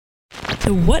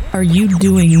the What Are You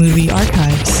Doing movie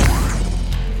archives.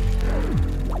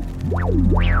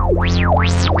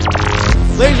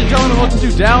 Ladies and gentlemen, welcome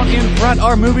to Down in Front.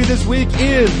 Our movie this week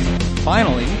is,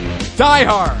 finally, Die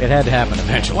Hard. It had to happen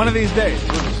eventually. One of these days.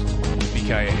 We'll just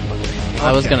BKA.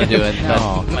 I was going to do it.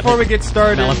 No. Before we get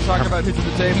started, talk about who's at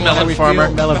the table. Melon how we Farmer.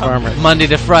 feel. Melon Farmer. Monday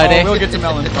to Friday. Oh, we'll get to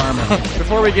Melon Farmer.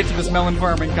 Before we get to this Melon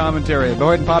Farming commentary, go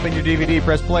ahead and pop in your DVD,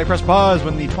 press play, press pause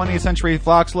when the 20th Century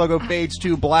Fox logo fades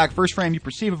to black. First frame you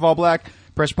perceive of all black.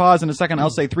 Press pause in a second. I'll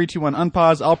say 3, 2, 1,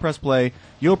 unpause. I'll press play.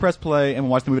 You'll press play, and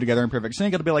we'll watch the movie together in perfect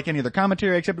sync. It'll be like any other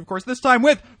commentary, except, of course, this time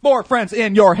with more friends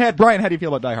in your head. Brian, how do you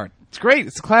feel about Die Hard? It's great.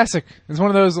 It's a classic. It's one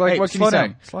of those, like, Hey, what can slow you say?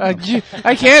 down. Slow down.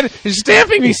 I can't. It's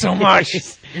stamping me so much.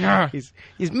 Yeah.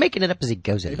 He's making it up as he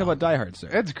goes How do in. you feel about Die Hard, sir?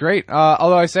 It's great.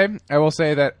 Although I will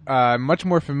say that I'm much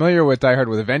more familiar with Die Hard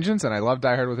with a Vengeance, and I love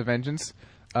Die Hard with a Vengeance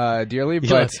dearly.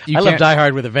 But you I love can't- Die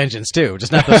Hard with a Vengeance too,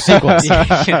 just not those sequels.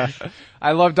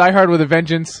 I love Die Hard with a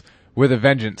Vengeance with a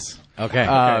Vengeance. Okay.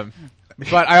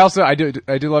 But I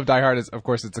do love Die Hard. Of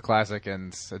course, it's a classic,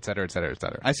 and et cetera, et cetera, et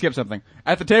cetera. I skipped something.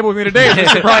 At the table with me today is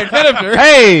Mr. Brian Fenifter.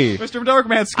 Hey! Mr.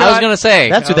 Dorkman Scott. I was going to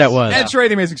say. That's who that was. And Trey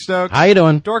the Amazing Stokes. How you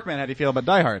doing? Dorkman, how do you feel about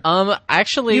Die Hard?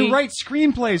 Actually, You write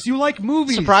screenplays. You like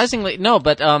movies. surprisingly, no,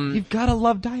 but You've gotta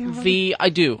love Die Hard. I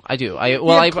do. I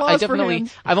have claws for definitely.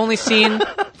 hands. I've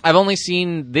only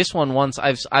seen this one once.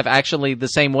 I've actually the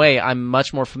same way. I'm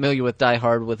much more familiar with Die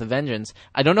Hard with a Vengeance.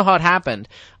 I don't know how it happened.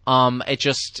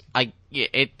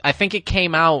 I think it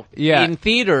came out in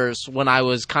theaters when I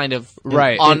was kind of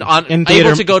Right. In theater-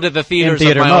 able to go to the theaters in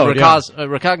theater of my own mode,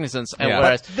 recognizance. And Yeah.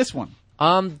 whereas This one.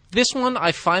 this one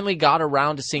I finally got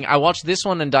around to seeing. I watched this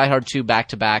one and Die Hard 2 back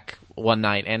to back one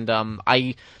night, and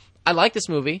I like this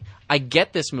movie. I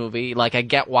get this movie. Like, I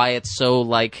get why it's so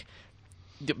like.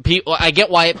 I get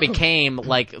why it became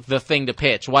like the thing to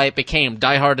pitch. Why it became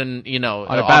Die Hard and a on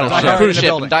battleship. a cruise Die Hard in a ship,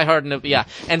 building. and Die Hard in a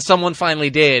and someone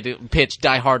finally did pitch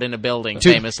Die Hard in a building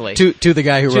famously To the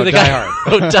guy who to wrote the Die guy Hard.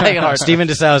 who wrote Die Hard. Steven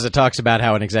DeSouza talks about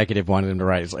how an executive wanted him to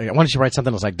write. It's like, why don't you write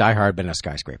something that's like Die Hard but in a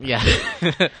skyscraper? Yeah,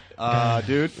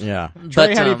 Dude. Yeah. Trey,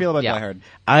 But, how do you feel about yeah. Die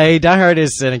Hard? Die Hard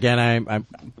is, and again, I'm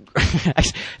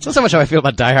it's not so much how I feel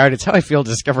about Die Hard. It's how I feel to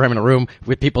discover I'm in a room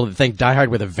with people that think Die Hard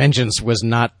with a Vengeance was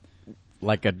not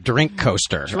like a drink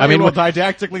coaster. Trey will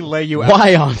didactically lay you out.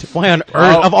 why on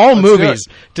earth of all movies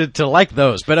to like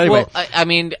those? But anyway, well, I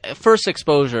mean, first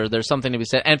exposure. There's something to be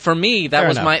said, and for me, that Fair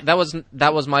was enough.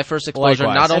 that was my first exposure,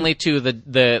 Likewise. not only to the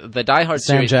Die Hard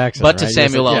Sam series, Jackson, but to right?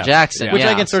 Samuel L. Yeah. Jackson, which yeah,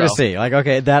 I can sort of so see. Like,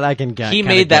 okay, that I can get. He kinda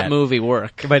made that get. movie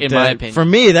work, But in my opinion. for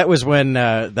me, that was when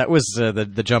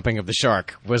the jumping of the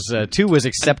shark was 2 was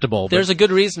acceptable. There's but a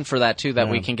good reason for that too that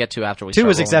we can get to after we 2 start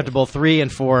was rolling. acceptable. 3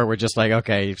 and 4 were just like,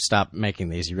 okay, stop making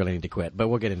these. You really need to quit. But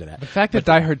we'll get into that. The fact that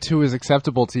Die Hard 2 is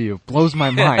acceptable to you blows my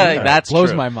mind. That's blows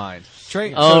true. my mind.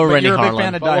 Trey, Oh, but Rennie you're a big Harlan.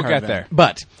 fan of But Die we'll Hard. get then. there.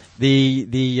 But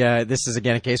this is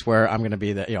again a case where I'm going to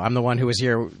be I'm the one who was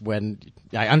here when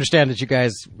I understand that you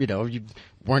guys you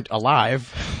weren't alive.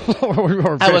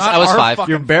 or I was Our 5. fucking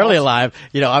You're barely fault. alive.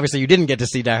 Obviously you didn't get to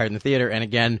see Die Hard in the theater, and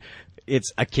again,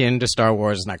 it's akin to Star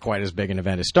Wars. It's not quite as big an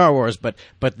event as Star Wars, but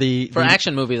the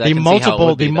action movies, I the can see how it multiple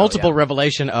would be, the though, multiple yeah.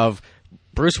 revelation of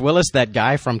Bruce Willis, that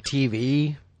guy from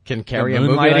TV. Can carry The a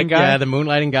movie moonlighting like guy? Yeah, the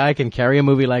moonlighting guy can carry a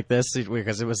movie like this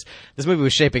because this movie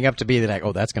was shaping up to be like,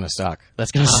 oh, that's gonna suck.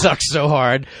 That's gonna suck so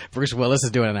hard. Bruce Willis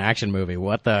is doing an action movie.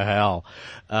 What the hell?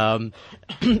 And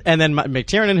then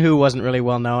McTiernan, who wasn't really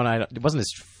well known. It wasn't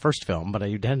his first film, but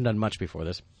he hadn't done much before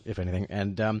this, if anything.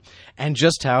 And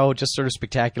just sort of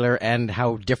spectacular and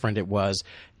how different it was.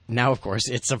 Now, of course,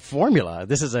 it's a formula.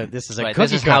 This is a Right, cookie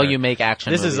this is how cutter. you make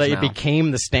action This movies it now.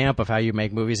 became the stamp of how you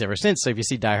make movies ever since. So if you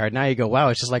see Die Hard now, you go, wow,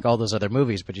 it's just like all those other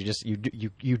movies, but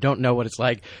you don't know what it's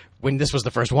like when this was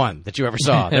the first one that you ever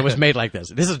saw that was made like this.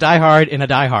 This is Die Hard in a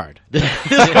Die Hard.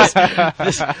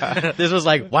 this was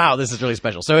like, wow, this is really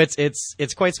special. So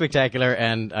it's quite spectacular,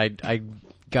 and I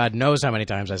God knows how many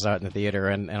times I saw it in the theater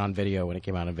and on video when it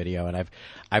came out on video, and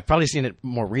I've probably seen it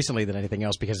more recently than anything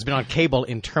else because it's been on cable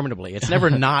interminably. It's never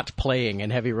not playing in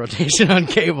heavy rotation on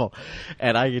cable,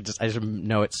 and I just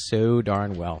know it so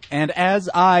darn well. And as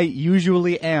I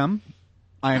usually am,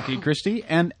 I am Pete Christie,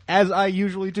 and as I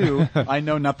usually do, I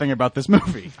know nothing about this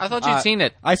movie. I thought you'd seen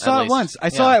it. I saw at it least. once. I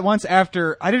saw it once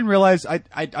after. I didn't realize I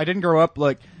didn't grow up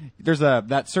like. There's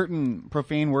that certain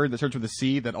profane word that starts with a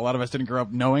C that a lot of us didn't grow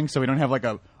up knowing, so we don't have like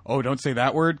a don't say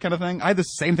that word kind of thing. I had the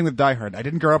same thing with Die Hard. I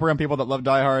didn't grow up around people that love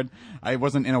Die Hard. I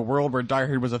wasn't in a world where Die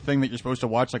Hard was a thing that you're supposed to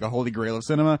watch, like a holy grail of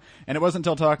cinema. And it wasn't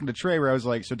until talking to Trey where I was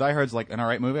like, so Die Hard's like an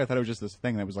alright movie? I thought it was just this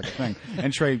thing that was like a thing.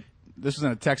 And Trey this was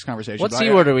in a text conversation. What but C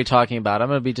word are we talking about? I'm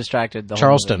going to be distracted. The whole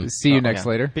Charleston. movie. See you next yeah.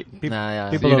 later. Nah, yeah.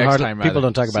 People See you don't next hard- time, people rather.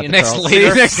 don't talk about See you the next Charleston.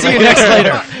 later. See you next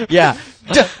later. Yeah.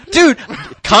 Dude,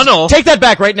 Cunnel. take that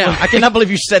back right now. I cannot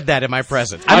believe you said that in my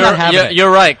presence. I'm not having it.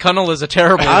 You're right. Cunnel is a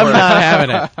terrible I'm word. not having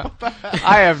it.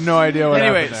 I have no idea what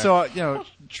Anyway, happened there. so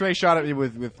Trey shot at me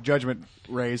with judgment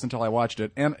raised until I watched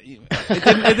it, and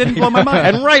it didn't blow my mind.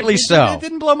 And rightly so. It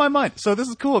didn't blow my mind. So this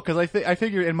is cool because I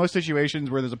figure in most situations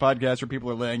where there's a podcast where people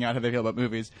are laying out how they feel about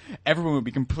movies, everyone would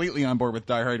be completely on board with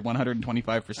Die Hard 125%.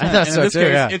 I thought and so in this too,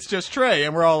 case, yeah. it's just Trey,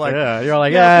 and we're all like, Yeah, you're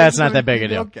like, okay, it's not that big a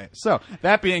deal. Okay, so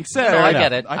that being said, No, I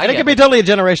get it. And it could be totally a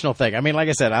generational thing. I mean, like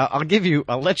I said,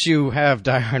 I'll let you have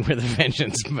Die Hard with a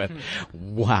Vengeance, but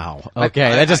wow. Okay,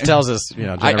 that just tells us, I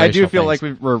do generational feel like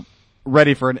things. we're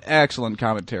ready for an excellent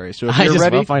commentary. So if I you're just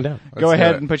ready, will find out. go Let's do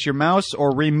ahead it. and put your mouse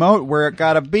or remote where it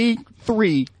gotta be.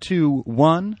 3, 2,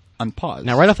 1, unpause.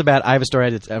 Now, right off the bat, I have a story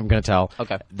I'm going to tell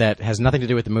Okay. that has nothing to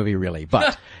do with the movie, really.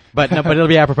 But it'll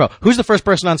be apropos. Who's the first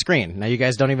person on screen? Now, you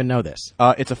guys don't even know this.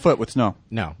 It's a foot with snow.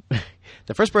 No.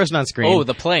 The first person on screen. Oh,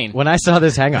 the plane. When I saw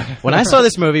this, hang on. When I saw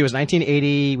this movie, it was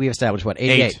 1980. We established what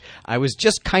 88. Eight. I was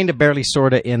just kind of barely,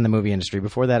 sorta in the movie industry.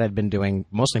 Before that, I'd been doing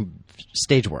mostly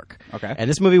stage work. Okay. And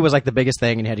this movie was like the biggest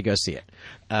thing, and you had to go see it.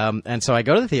 And so I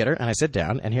go to the theater and I sit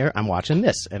down, and here I'm watching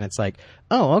this, and it's like,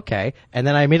 oh, okay. And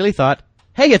then I immediately thought,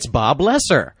 hey, it's Bob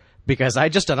Lesser. Because I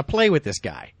just done a play with this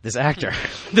guy, this actor,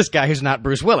 this guy who's not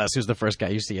Bruce Willis, who's the first guy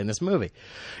you see in this movie.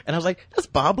 And I was like, that's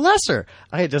Bob Lesser.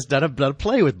 I had just done a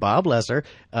play with Bob Lesser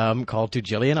called To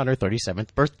Jillian on Her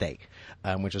 37th Birthday,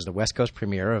 which was the West Coast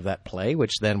premiere of that play,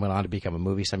 which then went on to become a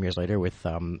movie some years later with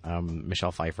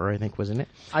Michelle Pfeiffer, I think, was in it.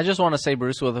 I just want to say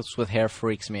Bruce Willis with hair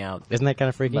freaks me out. Isn't that kind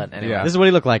of freaky? But anyway. Yeah. This is what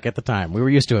he looked like at the time. We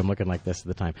were used to him looking like this at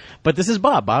the time. But this is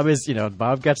Bob. Bob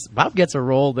gets a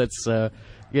role that's a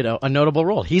notable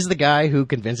role. He's the guy who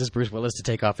convinces Bruce Willis to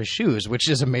take off his shoes, which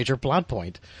is a major plot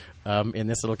point in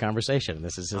this little conversation.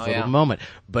 This is his little yeah. moment.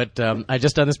 But I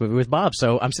just done this movie with Bob,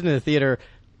 so I'm sitting in the theater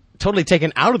totally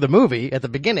taken out of the movie at the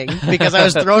beginning because I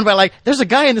was thrown by there's a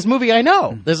guy in this movie I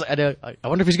know. I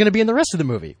wonder if he's going to be in the rest of the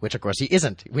movie, which of course he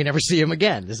isn't. We never see him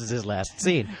again. This is his last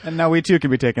scene. And now we too can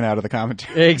be taken out of the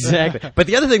commentary. Exactly. But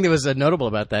the other thing that was notable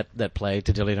about that play,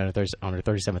 To Jillian on her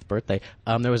 37th birthday,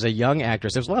 there was a young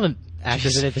actress. There was a lot of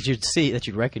actors in it that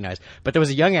you'd recognize. But there was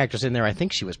a young actress in there. I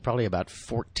think she was probably about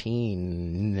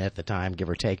 14 at the time, give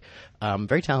or take.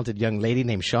 Very talented young lady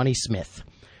named Shawnee Smith,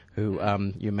 who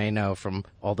you may know from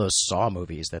all those Saw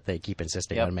movies that they keep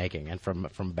insisting on making, and from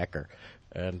Becker.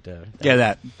 And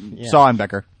Saw and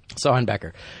Becker. Saw and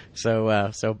Becker.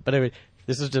 But anyway,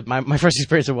 this was just my first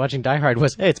experience of watching Die Hard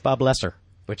was, hey, it's Bob Lesser,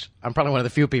 which I'm probably one of the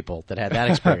few people that had that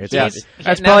experience. Yes.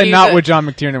 That's Now probably he's not a- what John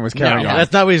McTiernan was No, carrying on.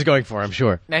 that's not what he's going for, I'm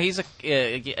sure. Now he's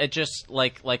just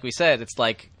like we said, it's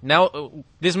like now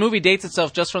this movie dates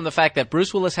itself just from the fact that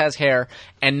Bruce Willis has hair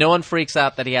and no one freaks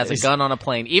out that he has a gun on a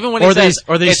plane, even when he Or that says he's-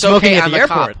 or that he's it's smoking okay, at I'm the a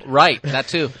cop. airport. Right, that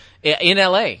too. In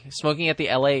L.A., smoking at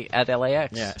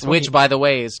LAX, Yeah, which by the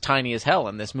way is tiny as hell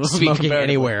in this movie. Smoking comparatively.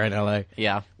 anywhere in L.A.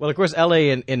 Yeah. Well, of course,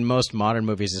 L.A. in most modern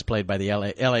movies is played by the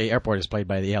L.A. airport is played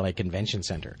by the L.A. Convention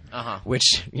Center,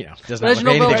 which does not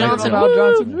Reginald look Bell anything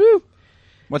Johnson. like Woo!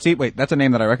 What's he? Wait, that's a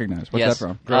name that I recognize. What's Yes,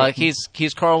 that from?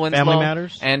 he's Carl Winslow. Family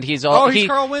Matters? And he's he's Carl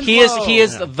He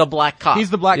is Winslow. the black cop. He's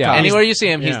the black Yeah. cop. Anywhere you see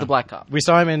him, he's Yeah. the black cop. We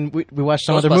saw him in we watched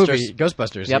some other Ghostbusters. movie,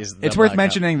 Ghostbusters. Yep. He's the It's worth black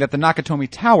mentioning that the Nakatomi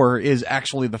Tower is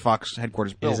actually the Fox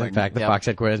headquarters cop. building. Is in fact the Yep. Fox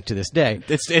headquarters to this day.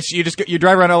 It's you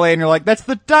drive around LA and you're like, that's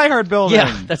the Die Hard building.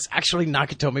 Yeah, that's actually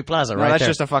Nakatomi Plaza, No, right that's there.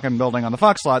 just a fucking building on the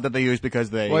Fox lot that they use because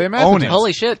they William own Atherton. it.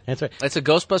 Holy shit! That's right. It's a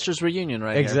Ghostbusters reunion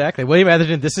right here. Exactly. William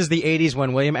Atherton. This is the '80s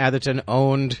when William Atherton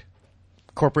owned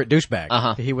corporate douchebag.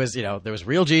 Uh-huh. He was, there was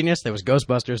Real Genius, there was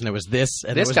Ghostbusters, and there was this,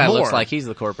 and This there was guy more. looks like he's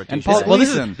the corporate And douchebag. Paul Well,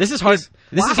 Gleason. this is hard.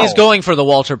 He's going for the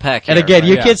Walter Peck. And here, again, right?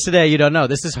 you Yeah. kids today, you don't know.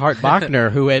 This is Hart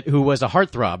Bachner, who was a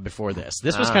heartthrob before this.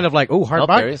 This was kind of like, Oh,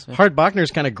 there he is. Hart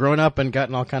Bachner's kind of grown up and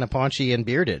gotten all kind of paunchy and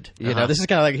bearded. You know, this is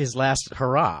kind of like his last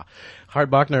hurrah. Hart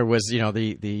Bachner was,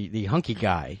 the hunky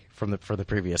guy for the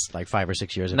previous 5 or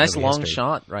 6 years. Of Nice movie long history.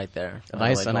 shot right there. A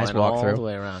nice Going walkthrough. all the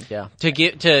way around. Yeah.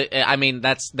 I mean,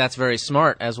 that's very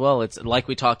smart as well. It's like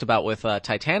we talked about with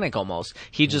Titanic. Almost,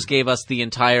 he just gave us the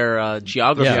entire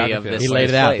geography of this. He laid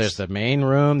it out. place. There's the main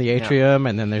room, the atrium,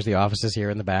 and then there's the offices here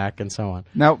in the back, and so on.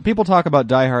 Now, people talk about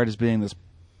Die Hard as being this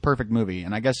perfect movie,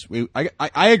 and I guess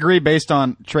I agree based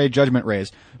on Trey judgment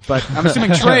raised, but I'm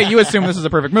assuming Trey, you assume this is a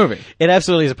perfect movie. It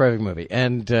absolutely is a perfect movie,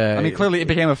 and I mean, clearly it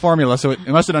became a formula, so it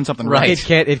must have done something right.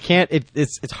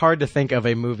 It's hard to think of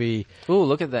a movie. Ooh,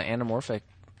 look at the anamorphic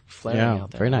flaring Yeah,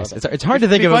 out there. very I nice. love it. It's hard to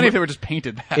think It'd of. be funny if they were just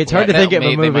painted that. It's way. hard to think of a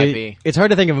They might movie. be. It's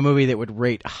hard to think of a movie that would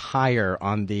rate higher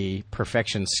on the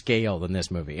perfection scale than this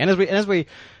movie. And as we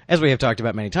have talked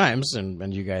about many times,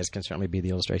 and you guys can certainly be the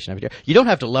illustration of it here. You don't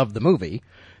have to love the movie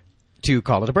to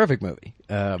call it a perfect movie.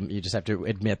 You just have to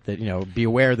admit that be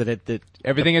aware that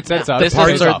Everything it sets up. This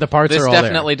parts is- are the parts This are all there.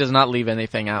 definitely does not leave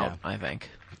anything out. Yeah. I think.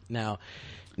 Now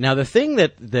the thing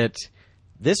that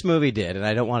this movie did, and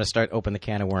I don't want to start open the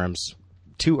can of worms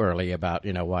too early about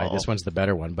why this one's the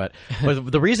better one, but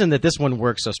the reason that this one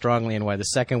works so strongly and why the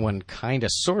second one kind of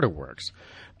sort of works,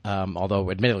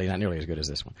 although admittedly not nearly as good as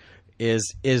this one,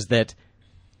 is that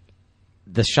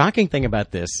the shocking thing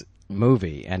about this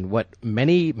movie and what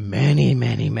many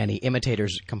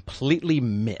imitators completely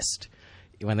missed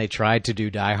when they tried to do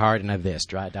Die Hard into this,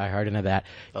 Die Hard into that,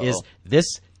 is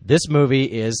this movie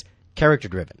is character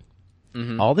driven.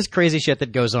 All this crazy shit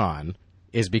that goes on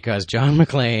is because John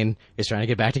McClane is trying to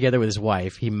get back together with his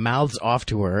wife. He mouths off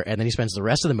to her, and then he spends the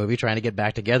rest of the movie trying to get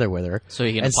back together with her So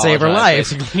he can and save her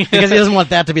apologize, life basically. because he doesn't want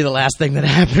that to be the last thing that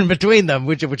happened between them,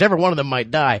 whichever one of them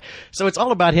might die. So it's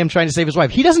all about him trying to save his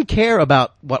wife. He doesn't care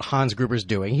about what Hans Gruber's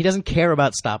doing. He doesn't care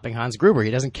about stopping Hans Gruber.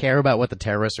 He doesn't care about what the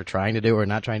terrorists are trying to do or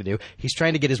not trying to do. He's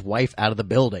trying to get his wife out of the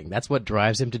building. That's what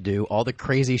drives him to do all the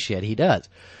crazy shit he does.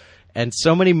 And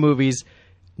so many movies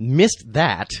missed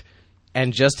that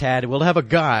and just we'll have a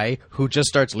guy who just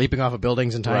starts leaping off of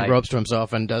buildings and tying Right. ropes to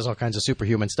himself and does all kinds of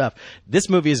superhuman stuff. This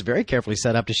movie is very carefully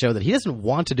set up to show that he doesn't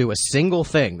want to do a single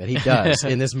thing that he does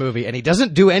in this movie, and he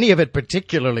doesn't do any of it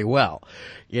particularly well.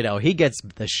 He gets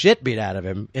the shit beat out of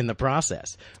him in the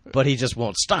process, but he just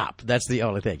won't stop. That's the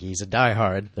only thing. He's a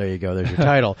diehard. There you go. There's your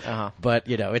title. But,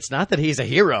 it's not that he's a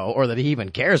hero or that he even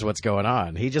cares what's going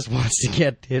on. He just wants to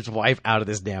get his wife out of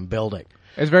this damn building.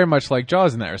 It's very much like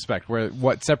Jaws in that respect, where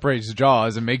what separates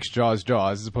Jaws and makes Jaws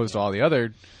Jaws, as opposed to all the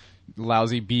other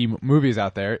lousy B movies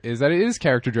out there, is that it is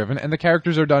character driven, and the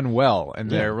characters are done well, and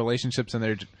their relationships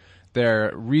and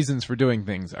their reasons for doing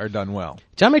things are done well.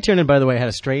 John McTiernan, by the way, had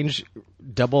a strange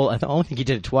double. I only think he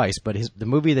did it twice, but the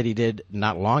movie that he did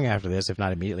not long after this, if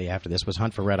not immediately after this, was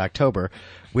Hunt for Red October,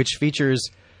 which features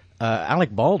Alec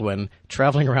Baldwin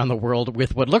traveling around the world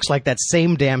with what looks like that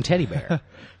same damn teddy bear.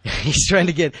 He's trying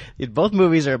to get. Both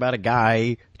movies are about a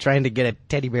guy trying to get a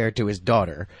teddy bear to his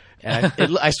daughter. And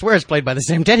I swear it's played by the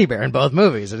same teddy bear in both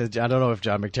movies. And I don't know if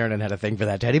John McTiernan had a thing for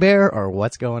that teddy bear or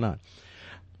what's going on.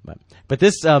 But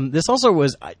this also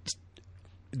was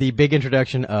the big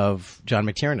introduction of John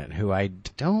McTiernan, who I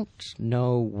don't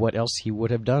know what else he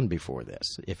would have done before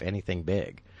this, if anything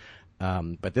big.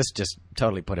 But this just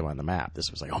totally put him on the map. This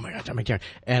was like, oh my God, John McTiernan.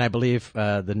 And I believe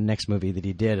the next movie that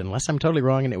he did, unless I'm totally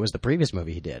wrong, and it was the previous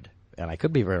movie he did, and I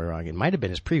could be very wrong, it might have been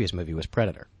his previous movie, was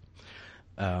Predator.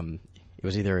 It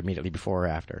was either immediately before or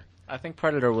after. I think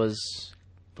Predator was.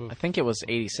 I think it was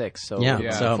 86. So Yeah.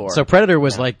 Yeah. So Predator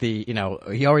was like the,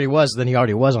 he already was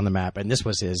on the map, and this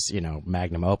was his,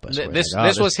 magnum opus. where This like, oh,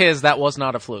 this was his. That was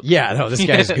not a fluke. Yeah, no, this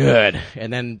guy's good.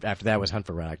 And then after that was Hunt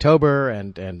for Red October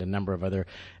and a number of other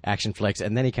action flicks.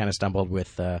 And then he kind of stumbled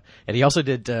with, and he also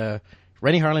did,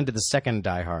 Rennie Harlin did the second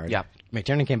Die Hard. Yeah.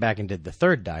 McTiernan came back and did the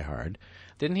third Die Hard.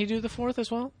 Didn't he do the fourth as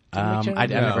well? I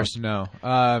never. No.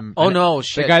 Oh no!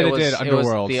 Shit. The guy it that was, did it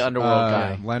Underworld. was the Underworld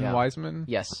guy. Len Yeah. Wiseman?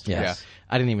 Yes. Yes.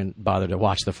 I didn't even bother to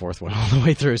watch the fourth one all the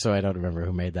way through, so I don't remember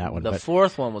who made that one. The but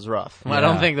fourth one was rough. I Yeah.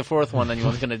 don't think the fourth one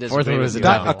anyone's going to disagree one with was you a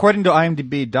on. According to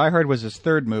IMDb, Die Hard was his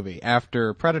third movie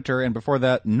after Predator, and before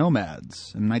that,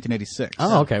 Nomads in 1986.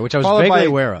 Oh, okay, which I was Followed vaguely by-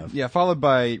 aware of. Yeah, followed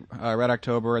by Red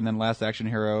October, and then Last Action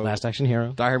Hero, Last Action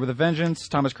Hero, Die Hard with a Vengeance,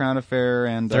 Thomas Crown Affair,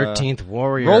 and 13th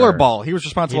Warrior, Rollerball. He was He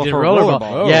responsible did for Rollerball.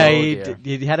 Rollerball. Yeah,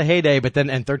 dear. he had a heyday, but then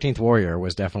and 13th Warrior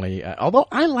was definitely. Although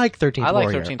I like 13th I like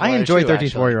Warrior, 13th I Warrior enjoy too, 13th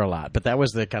actually. Warrior a lot, but that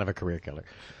was the kind of a career killer.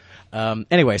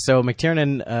 Anyway, so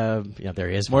McTiernan, there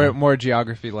he is. More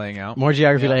geography laying out. More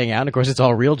geography laying out, and of course it's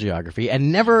all real geography,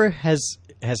 and never has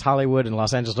Hollywood and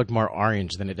Los Angeles looked more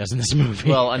orange than it does in this movie.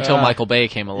 Well, until Michael Bay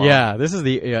came along. yeah, this is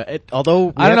the.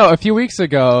 Although I don't know. A few weeks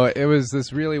ago, it was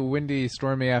this really windy,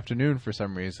 stormy afternoon for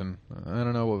some reason. I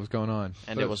don't know what was going on.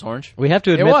 And it was orange. we have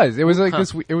to It admit was. It was like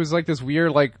this. It was like this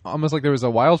weird, like almost like there was a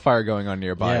wildfire going on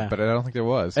nearby, Yeah. but I don't think there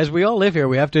was. as we all live here,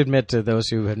 we have to admit to those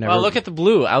who have never. Well, look at the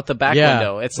blue out the back Yeah,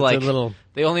 window. It's it's a like little-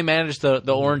 they only managed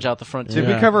the orange out the front. Did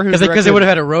too. we cover who because they directed- would have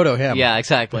had to roto him. Yeah,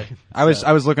 exactly. I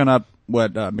was looking up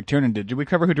what McTiernan did. Did we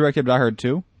cover who directed Die Hard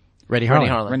 2? Rennie Harlin.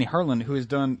 Harlin. Rennie Harlin, who has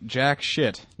done jack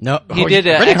shit. No, He did,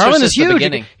 Rennie Harlin is Exorcist the huge.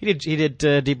 beginning. He did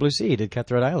Deep Blue Sea. He did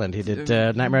Cutthroat Island. He did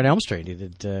Nightmare on Elm Street. He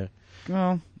did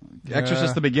Well,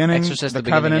 Exorcist the beginning, Exorcist the the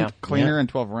beginning, Covenant, yeah. Cleaner, Yeah. and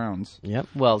 12 Rounds. Yep.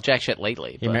 Well, jack shit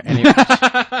lately. He But.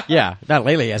 and yeah, not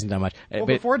lately. He hasn't done much. Well,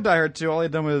 But- before Die Hard 2, all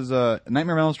he'd done was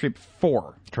Nightmare on Elm Street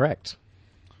 4. correct.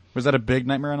 Was that a big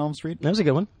Nightmare on Elm Street? That was a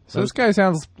good one. So this guy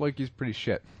sounds like he's pretty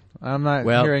shit. I'm not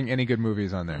Well- hearing any good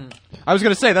movies on there. I was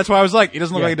going to say, that's why I was like, he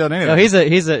doesn't look like he done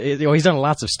anything. No, he's done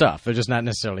lots of stuff. They're just not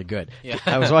necessarily good. Yeah.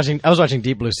 I was watching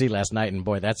Deep Blue Sea last night, and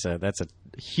boy, that's a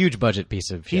huge budget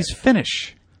piece of shit. He's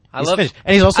Finnish. I love. finished.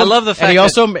 And he's also I love the fact. and he that-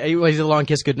 also he's a long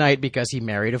kiss goodnight because he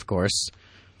married, of course,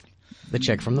 the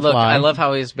chick from The Look, Fly. I love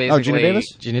how he's basically Gina Davis?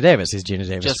 Gina Davis. He's Gina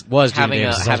Davis. just was Gina having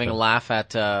Davis's having a husband. laugh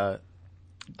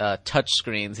at touch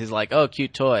screens. He's like, "Oh,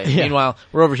 cute toy." Yeah. Meanwhile,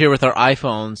 we're over here with our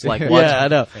iPhones. Like, what? Yeah, I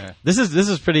know. This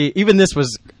is pretty. Even this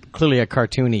was clearly a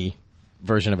cartoony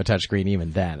version of a touchscreen.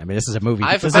 Even then, I mean, this is a movie.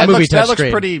 I've- This is a that movie that touch looks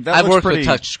screen. pretty. That I've looks worked pretty, with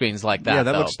touch screens like that. Yeah,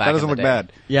 though, that back doesn't in the look day.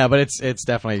 bad. Yeah, but it's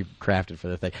definitely crafted for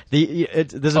the thing.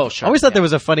 There's Oh, sure, I always thought yeah. there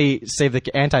was a funny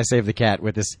anti-save the cat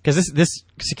with this because this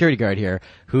security guard here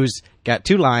who's got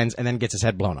two lines and then gets his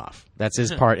head blown off. That's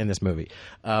his part in this movie.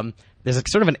 There's a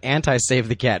sort of an anti-save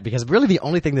the cat because really the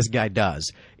only thing this guy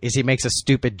does is he makes a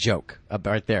stupid joke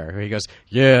right there. Where he goes,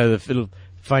 "Yeah, it'll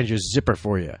find your zipper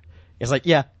for you." It's like,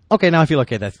 yeah, okay, now I feel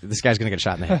okay that this guy's gonna get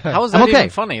shot in the head. How is I'm that okay. even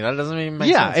funny? That doesn't even make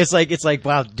Yeah, sense. it's like,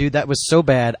 wow, dude, that was so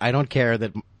bad. I don't care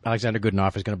that Alexander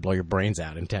Goodenough is going to blow your brains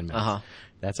out in 10 minutes. Uh-huh.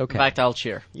 That's okay. In fact, I'll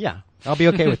cheer. Yeah, I'll be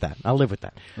okay with that. I'll live with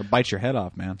that. Or bite your head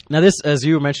off, man. Now, this, as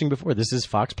you were mentioning before, this is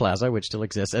Fox Plaza, which still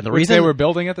exists, and the Which reason they were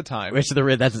building at the time.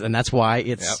 that's why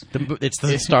it's it's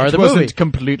the star of It the wasn't movie.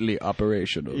 completely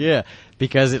operational. Yeah,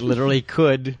 because it literally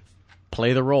could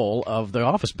play the role of the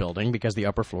office building because the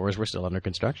upper floors were still under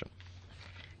construction.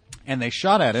 And they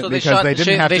shot at it So because they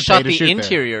didn't have they to shot pay to the shoot there.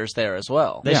 interiors there as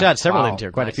well. They Yeah. shot several Wow,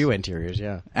 interiors, quite a nice. few interiors.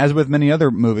 Yeah, As with many other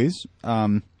movies,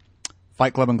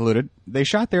 Fight Club included, they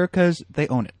shot there because they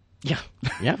own it. yeah,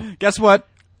 yeah. Guess what?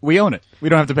 We own it. We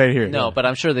don't have to pay here. No, but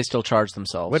I'm sure they still charge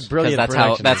themselves. What brilliant 'cause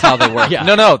production. that's how they work. Yeah.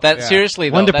 No, seriously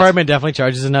though. One that's- department definitely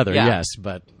charges another. Yeah. Yes,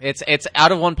 but It's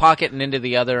out of one pocket and into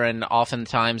the other, and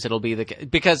oftentimes it'll be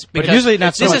because usually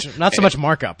not so this much is- not so much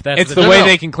markup. That's It's the No, way no.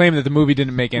 they can claim that the movie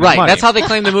didn't make any Right, money. that's how they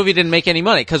claim the movie didn't make any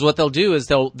money. Because what they'll do is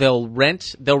they'll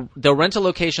rent a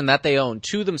location that they own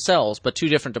to themselves, but two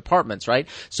different departments, right?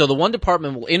 So the one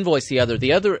department will invoice the other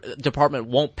department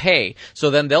won't pay. So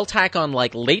then they'll tack on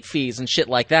like late fees and shit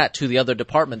like that to the other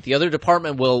department. The other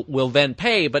department will then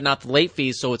pay, but not the late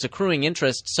fees. So it's accruing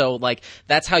interest. So like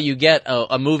that's how you get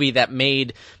a movie that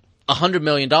made $100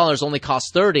 million only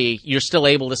costs 30, you're still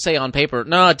able to say on paper,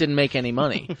 no, it didn't make any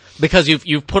money. Because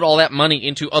you've put all that money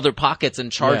into other pockets and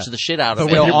charged Yeah. the shit out but, of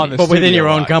Still it. on the but within studio your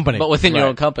own lot. company. But within your Right.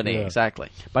 own company, Yeah. exactly.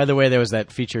 By the way, there was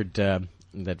that featured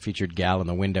gal in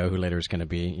the window who later is going to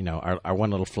be, our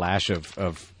one little flash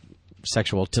of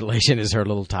sexual titillation is her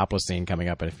little topless scene coming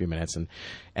up in a few minutes. And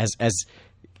as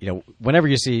whenever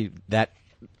you see that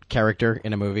character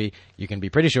in a movie, you can be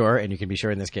pretty sure, and you can be sure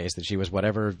in this case, that she was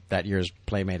whatever that year's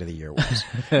Playmate of the Year was.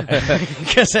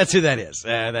 Because that's who that is.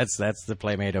 That's the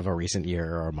Playmate of a recent year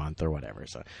or a month or whatever.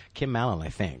 So Kim Mallon, I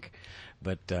think.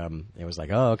 But it was like,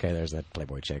 oh, okay, there's that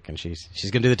Playboy chick, and she's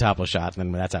going to do the topless shot, and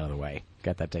then when that's out of the way,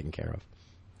 got that taken care of.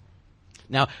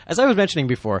 Now, as I was mentioning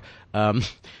before,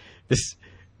 this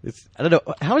I don't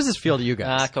know, how does this feel to you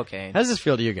guys? Cocaine. How does this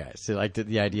feel to you guys? So, like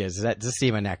the idea is does it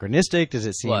seem anachronistic? Does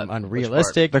it seem What?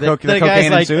 unrealistic? Which The part? The guys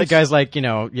cocaine like ensues? the guys like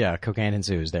cocaine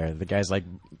ensues there. The guys like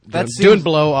That doing seems-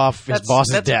 blow off his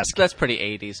boss's desk. That's pretty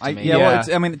 80s to me. Yeah,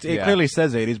 Yeah. well, it Yeah. clearly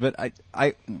says 80s, but I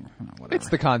whatever. It's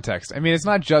the context. I mean, it's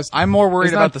not just. I'm more worried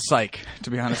it's not- about the psych,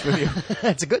 to be honest with you.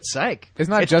 It's a good psych. It's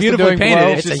not It's just the beautifully doing painted.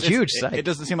 blow. It's a huge it, psych. it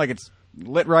doesn't seem like it's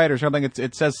lit right or something.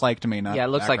 It says psych to me. Not Yeah, it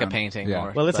looks like a background. painting. Yeah.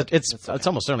 More, Well, it's but it's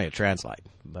almost certainly a trans light,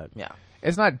 but yeah.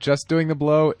 It's not just doing the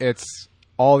blow. It's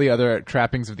all the other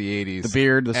trappings of the 80s. The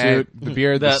beard, the And suit. the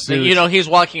beard, the suit. He's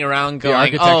walking around going, "Oh,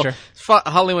 architecture.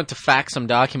 Holly went to fax some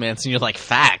documents," and you're like,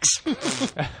 "Fax?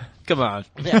 Come on."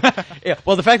 yeah.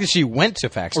 Well, the fact that she went to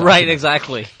fax, Right, documents,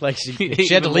 exactly. like she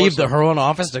had to Even leave more so. her own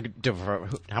office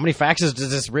how many faxes does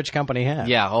this rich company have?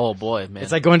 Yeah. Oh boy, man.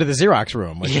 It's like going to the Xerox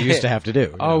room, which you used to have to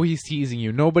do. Oh, he's teasing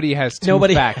you. Nobody has two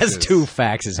nobody faxes. has two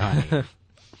faxes, honey.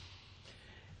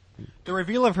 The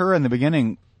reveal of her in the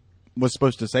beginning was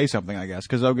supposed to say something, I guess,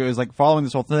 because it was like following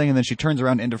this whole thing, and then she turns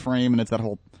around into frame, and it's that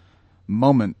whole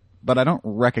moment. But I don't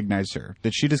recognize her.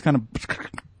 Did she just kind of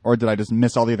or did I just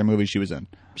miss all the other movies she was in?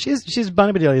 She's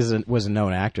Bonnie Bedelia was a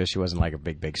known actress. She wasn't like a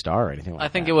big star or anything like that. I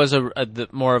think it was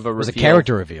more of a reveal. It was a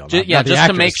character reveal. Just not the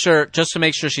actress. to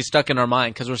make sure she's stuck in our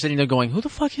mind, because we're sitting there going, "Who the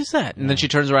fuck is that?" And then she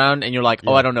turns around and you're like,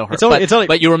 "Oh, I don't know her."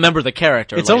 But you remember the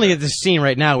character. It's later. only at this scene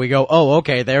right now we go, "Oh,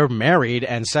 okay, they're married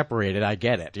and separated. I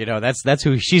get it." You know, that's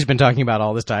who she's been talking about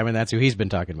all this time, and that's who he's been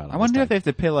talking about. I wonder if they have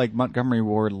to pay like Montgomery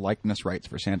Ward likeness rights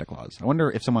for Santa Claus. I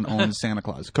wonder if someone owns Santa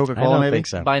Claus. I Coca-Cola, don't maybe. think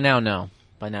so. By now, no.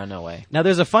 No way. Now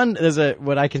there's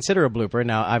what I consider a blooper.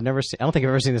 Now I don't think I've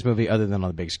ever seen this movie other than on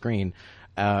the big screen,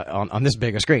 on this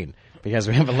big a screen, because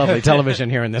we have a lovely television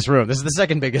here in this room. This is the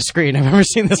second biggest screen I've ever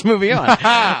seen this movie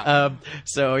on.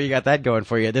 So you got that going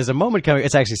for you. There's a moment coming.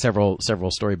 It's actually several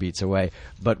story beats away.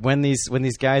 But when these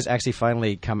guys actually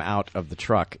finally come out of the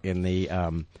truck in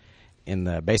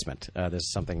the basement,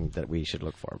 there's something that we should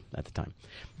look for at the time.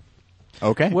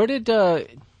 Okay. Where did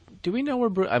do we know where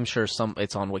Bruce? I'm sure it's on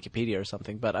Wikipedia or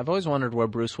something, but I've always wondered where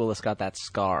Bruce Willis got that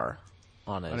scar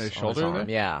on his shoulder arm. there?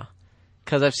 Yeah,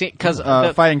 because I've seen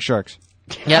Fighting sharks.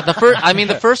 yeah the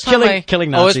first time killing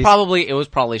it was Nazis.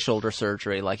 probably shoulder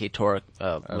surgery, like he tore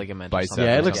a ligament. bicep. Or something.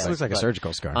 Yeah, it But- looks like a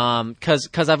surgical scar.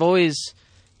 Because I've always.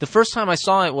 The first time I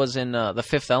saw it was in The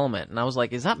Fifth Element, and I was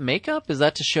like, "Is that makeup? Is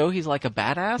that to show he's like a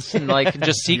badass and like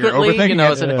just secretly?" overthinking You know,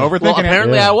 it. it's an, Yeah. well, Overthinking it.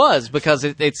 apparently Yeah. I was, because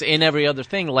it's in every other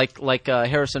thing, like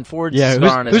Harrison Ford's Yeah,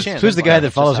 scar on his chin. who's the guy that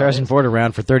It's follows just how it Harrison is. Ford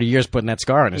around for 30 years putting that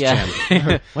scar on his Yeah. chin?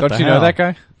 What Don't the you know hell? that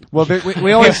guy? Well,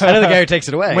 we always I know the guy who takes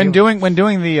it away. when doing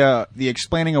the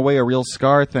explaining away a real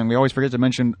scar thing, we always forget to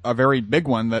mention a very big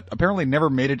one that apparently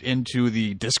never made it into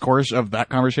the discourse of that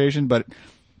conversation. But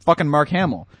fucking Mark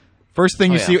Hamill. First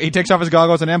thing you yeah. see, he takes off his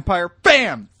goggles in Empire.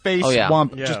 Bam, face Oh, yeah.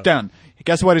 wump, Yeah. just done.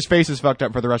 Guess what? His face is fucked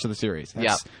up for the rest of the series. That's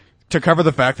Yeah. To cover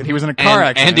the fact that he was in a car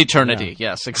accident. and eternity.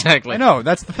 Yes, exactly. I know,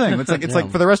 that's the thing. It's like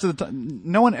for the rest of the time,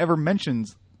 no one ever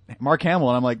mentions Mark Hamill,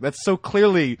 and I'm like, that's so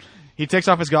clearly. He takes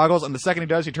off his goggles, and the second he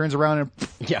does, he turns around and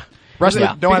Yeah. rest of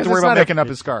Yeah. it, don't have Because to worry it's about not a- making up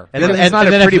his scar. And then, Because it's not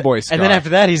a then pretty after, boy And then scar. after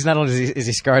that, he's not only is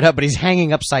he scarred up, but he's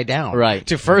hanging upside down, Right.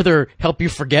 to further help you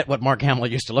forget what Mark Hamill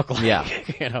used to look like. Yeah.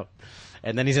 You know.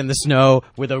 And then he's in the snow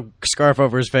with a scarf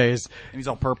over his face. And he's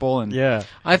all purple and Yeah.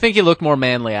 I think he looked more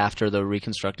manly after the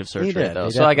reconstructive surgery, did. though.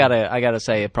 He So I gotta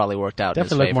say it probably worked out.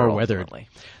 Definitely in his looked more favor weathered. ultimately.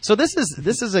 So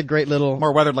this is a great little.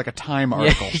 more weathered like a Time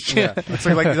article. Yeah. It's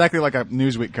like exactly like a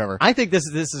Newsweek cover. I think this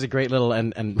is a great little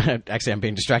and actually I'm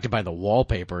being distracted by the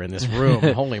wallpaper in this room.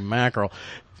 Holy mackerel!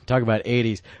 Talk about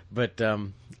 80s,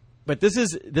 but this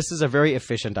is a very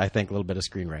efficient, I think, little bit of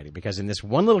screenwriting, because in this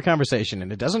one little conversation,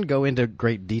 and it doesn't go into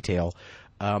great detail,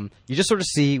 you just sort of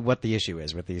see what the issue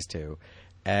is with these two,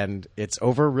 and it's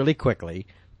over really quickly.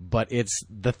 But it's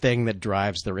the thing that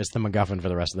drives it's the MacGuffin for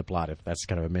the rest of the plot. If that's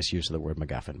kind of a misuse of the word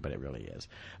MacGuffin, but it really is.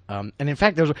 And in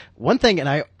fact, there's one thing, and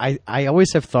I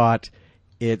always have thought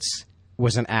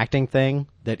was an acting thing,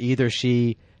 that either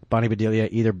Bonnie Bedelia,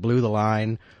 either blew the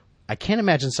line. I can't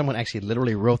imagine someone actually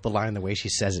literally wrote the line the way she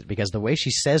says it, because the way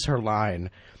she says her line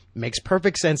makes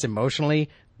perfect sense emotionally,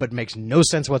 but makes no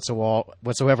sense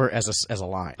whatsoever as a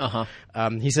line.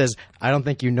 He says, "I don't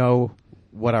think you know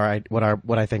what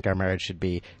I think our marriage should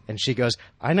be," and she goes,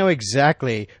 "I know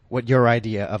exactly what your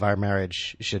idea of our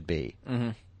marriage should be."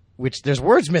 Which there's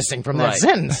words missing from that Right.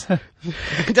 sentence.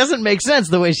 It doesn't make sense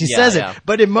the way she Yeah, says it, yeah.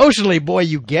 but emotionally, boy,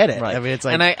 you get it. Right. I mean, it's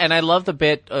like, and I love the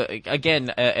bit again,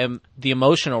 the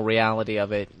emotional reality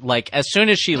of it. Like as soon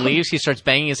as she leaves, he starts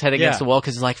banging his head against Yeah. the wall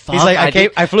because he's like, "Fuck!" he's like,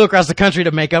 did- I flew across the country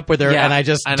to make up with her, Yeah. and I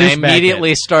just I douchebagged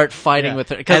immediately it. start fighting Yeah. with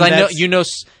her because And I know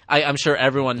that's- I'm sure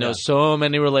everyone knows so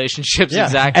many relationships Yeah.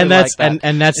 exactly and that's like that.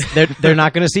 and that's they're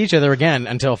not going to see each other again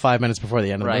until 5 minutes before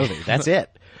the end of Right. the movie. That's it.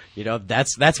 You know,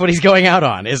 that's what he's going out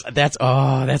on. That's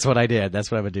what I did.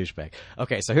 That's what I'm a douchebag.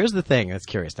 Okay, so here's the thing that's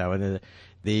curious. Now, when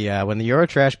the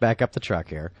Eurotrash back up the truck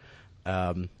here,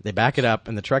 they back it up,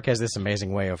 and the truck has this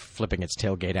amazing way of flipping its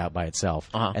tailgate out by itself,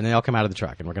 and they all come out of the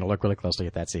truck, and we're going to look really closely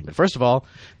at that scene. But first of all,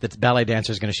 the ballet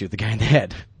dancer is going to shoot the guy in the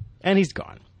head, and he's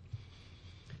gone.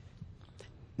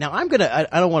 Now, I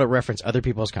don't want to reference other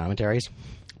people's commentaries,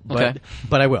 but Okay.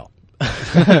 but I will.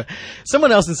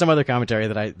 Someone else in some other commentary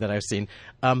that I've seen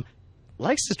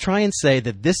likes to try and say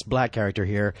that this black character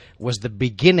here was the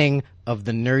beginning of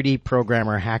the nerdy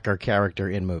programmer hacker character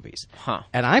in movies. Huh.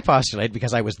 And I postulate,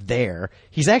 because I was there,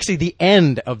 he's actually the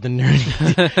end of the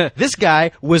nerdy. This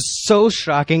guy was so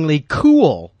shockingly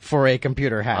cool for a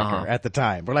computer hacker at the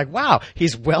time. We're like, wow,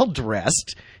 he's well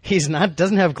dressed. Doesn't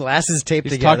have glasses taped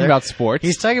He's together. talking about sports.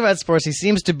 He's talking about sports. He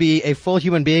seems to be a full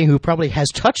human being who probably has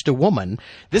touched a woman.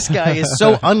 This guy is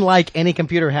so unlike any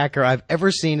computer hacker I've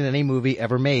ever seen in any movie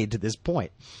ever made to this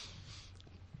point.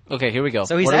 Okay, here we go.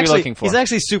 So he's what are actually we looking for? he's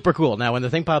actually super cool. Now, when the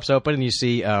thing pops open and you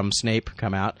see Snape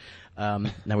come out, now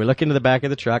we look into the back of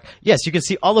the truck. Yes, you can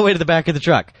see all the way to the back of the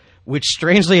truck, which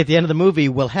strangely at the end of the movie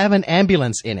will have an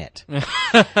ambulance in it.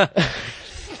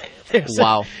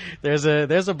 Wow. There's a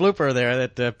blooper there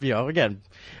that again,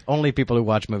 only people who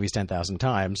watch movies 10,000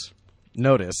 times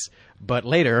notice. But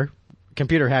later,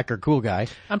 computer hacker cool guy.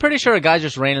 I'm pretty sure a guy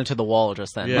just ran into the wall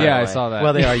just then. by the Yeah, I way. saw that.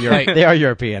 Well, they are they are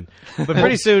European, but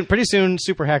pretty soon,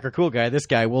 super hacker cool guy, this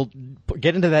guy will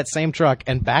get into that same truck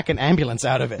and back an ambulance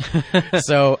out of it.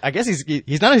 So I guess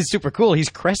he's not only super cool, he's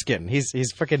Kreskin. He's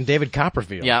freaking David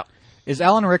Copperfield. Yeah. Is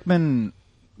Alan Rickman?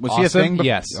 Was he a Awesome? thing?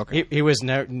 Yes. Okay. He was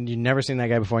you never seen that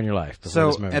guy before in your life. before So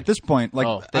this movie. at this point, like,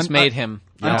 Oh, this made him.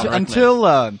 until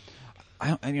I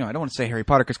don't want to say Harry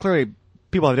Potter because clearly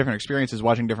people have different experiences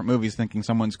watching different movies, thinking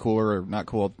someone's cooler or not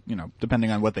cool, depending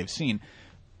on what they've seen.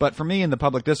 But for me, in the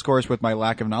public discourse, with my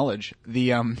lack of knowledge,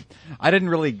 I didn't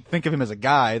really think of him as a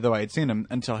guy, though I had seen him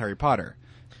until Harry Potter.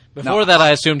 Before that,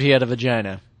 I assumed he had a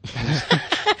vagina.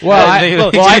 Well,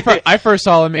 I first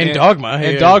saw him in Dogma.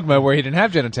 In Yeah. Dogma, where he didn't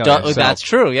have genitalia. so- That's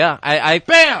true. Yeah.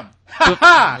 Bam!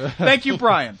 Ha! Thank you,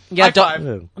 Brian. Yeah, High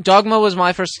five. Dogma was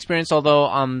my first experience.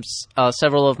 Although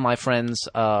several of my friends,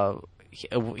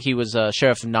 he was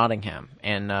Sheriff of Nottingham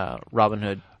and Robin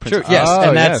Hood. Sure, Prince- yes, Oh,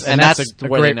 and that's yes. and And that's that's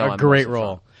where they know a him great mostly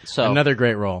role. from. So- another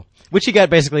great role, which he got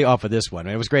basically off of this one.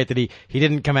 It was great that he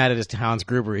didn't come out of this Hans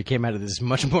Gruber. He came out of this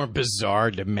much more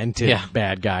bizarre, demented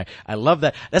bad guy. I love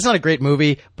that. That's not a great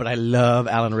movie, but I love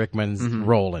Alan Rickman's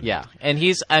role in it. Yeah, and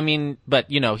he's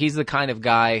the kind of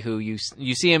guy who you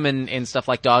see him in stuff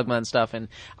like Dogma and stuff. And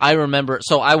I remember,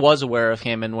 so I was aware of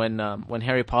him, and when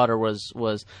Harry Potter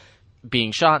was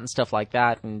being shot and stuff like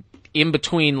that, and in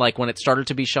between, like when it started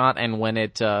to be shot and when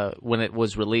it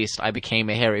was released, I became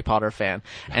a Harry Potter fan.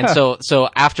 And so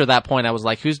after that point, I was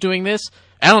like, who's doing this?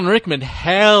 Alan Rickman,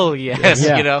 hell yes,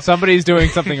 Yeah. Somebody's doing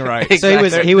something right. So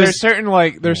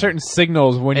There's certain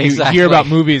signals when you Exactly. hear about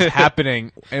movies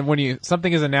happening, and when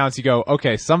something is announced, you go,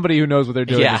 okay, somebody who knows what they're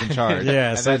doing Yeah. is in charge. Yeah,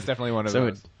 and so- that's definitely one of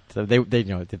those. So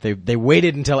they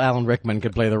waited until Alan Rickman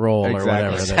could play the role or Exactly.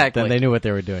 whatever. Exactly. Then they knew what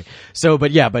they were doing. So,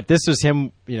 but this was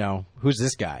him. Who's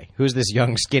this guy? Who's this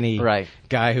young, skinny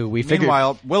guy who we figured?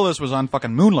 Meanwhile, Willis was on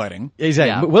fucking Moonlighting.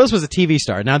 Exactly. Yeah. Willis was a TV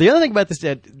star. Now, the other thing about this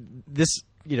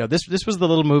was the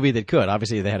little movie that could.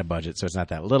 Obviously, they had a budget, so it's not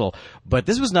that little. But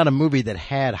this was not a movie that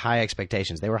had high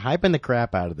expectations. They were hyping the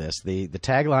crap out of this. The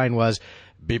tagline was,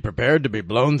 "Be prepared to be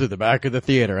blown through the back of the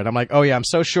theater." And I'm like, oh yeah, I'm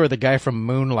so sure the guy from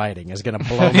Moonlighting is going to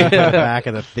blow me through the back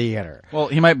of the theater. Well,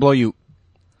 he might blow you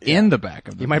in the back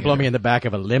of the He might blow theater. me in the back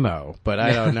of a limo, but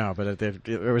I don't know. But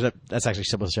that's actually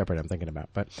Sybil Shepherd I'm thinking about.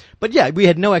 But yeah, we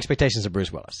had no expectations of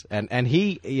Bruce Willis, and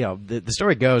he, the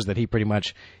story goes that he pretty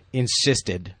much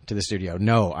insisted to the studio,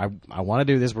 no, I want to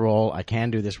do this role, I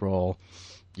can do this role.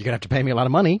 You're gonna have to pay me a lot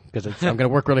of money because I'm gonna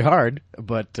work really hard,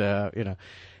 but and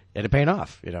it paid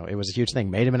off. It was a huge thing.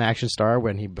 Made him an action star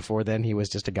when before then he was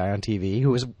just a guy on TV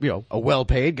who was, a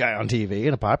well-paid guy on TV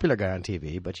and a popular guy on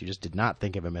TV, but you just did not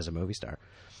think of him as a movie star.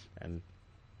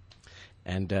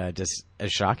 And just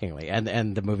as shockingly,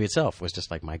 and the movie itself was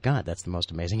just like, my God, that's the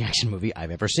most amazing action movie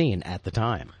I've ever seen at the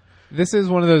time. This is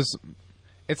one of those.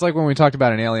 It's like when we talked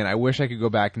about an Alien. I wish I could go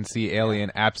back and see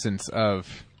Alien absence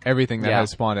of everything that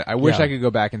has spawned it. I wish I could go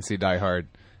back and see Die Hard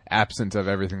absence of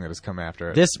everything that has come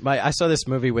after it. I saw this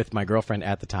movie with my girlfriend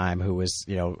at the time, who was,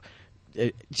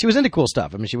 she was into cool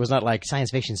stuff. I mean, she was not like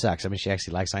science fiction sucks. I mean, she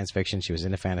actually liked science fiction. She was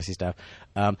into fantasy stuff.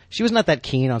 She was not that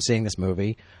keen on seeing this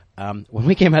movie. When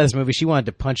we came out of this movie, she wanted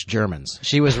to punch Germans.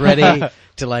 She was ready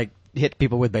to hit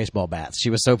people with baseball bats. She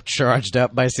was so charged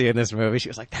up by seeing this movie. She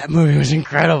was like, that movie was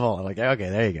incredible. I'm like, okay,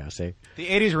 there you go. See, The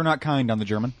 80s were not kind on the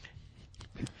German.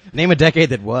 name a decade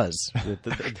that was. The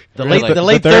Really?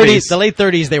 late 30s. The late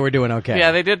 30s, they were doing okay.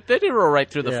 Yeah, they did roll right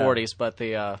through the Yeah. 40s, but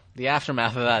the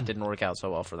aftermath of that didn't work out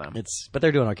so well for them. But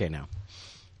they're doing okay now.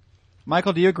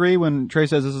 Michael, do you agree when Trey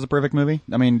says this is a perfect movie?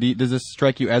 I mean, does this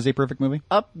strike you as a perfect movie?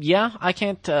 Yeah, I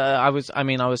can't. I was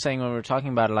saying when we were talking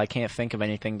about it, I can't think of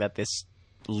anything that this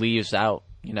leaves out.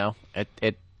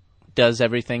 It does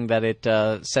everything that it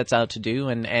sets out to do,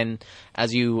 and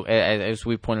as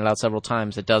we pointed out several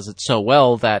times, it does it so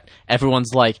well that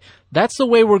everyone's like, "That's the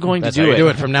way we're going That's to how do you it. do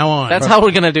it from now on. That's how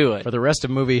we're going to do it." for the rest of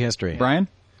movie history. Brian?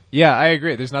 Yeah, I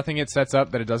agree. There's nothing it sets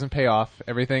up that it doesn't pay off.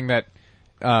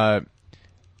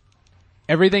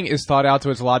 Everything is thought out to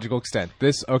its logical extent.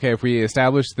 If we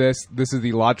establish this is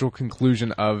the logical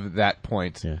conclusion of that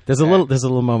point. Yeah. There's a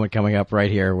little moment coming up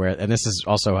right here where, and this is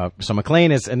also how, so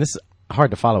McClane is, and this is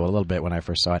hard to follow a little bit when I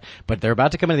first saw it, but they're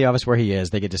about to come into the office where he is.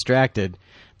 They get distracted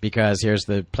because here's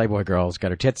the Playboy girl who's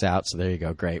got her tits out. So there you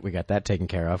go. Great. We got that taken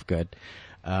care of. Good.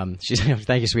 She's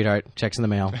thank you, sweetheart. Check's in the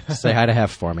mail. Say hi to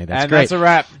Hef for me. That's And great. that's a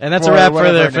wrap. And that's for a wrap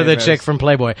whatever her for the name chick is. from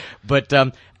Playboy. But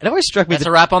it always struck me That's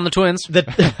a wrap on the twins.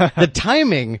 the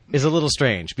timing is a little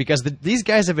strange because these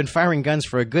guys have been firing guns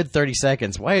for a good 30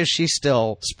 seconds. Why is she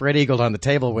still spread eagled on the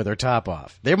table with her top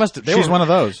off? She's one of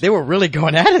those. They were really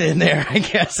going at it in there. I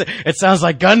guess it sounds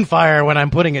like gunfire when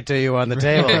I'm putting it to you on the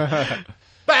table.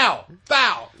 Bow,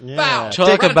 bow, bow.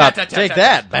 Take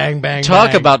that, bang, bang.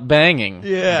 Talk bang. about banging.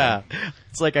 Yeah,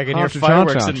 it's like I can hear Cha-cha,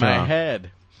 fireworks in cha-cha. my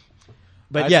head.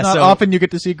 But It's yeah, not so often you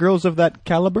get to see girls of that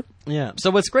caliber. yeah.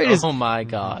 So what's great is Oh my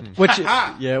God. What's your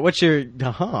I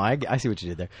see what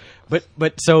you did there.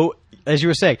 But so as you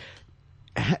were saying,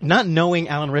 not knowing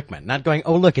Alan Rickman, not going,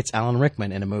 oh look, it's Alan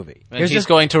Rickman in a movie. And he's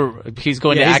going to act our he's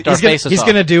gonna, faces he's off.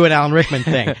 going to do an Alan Rickman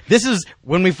thing. This is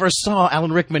when we first saw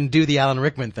Alan Rickman do the Alan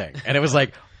Rickman thing, and it was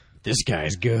like, this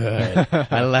guy's good.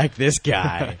 I like this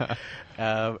guy.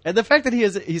 And the fact that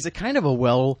he's a kind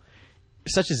of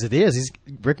such as it is,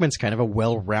 Rickman's kind of a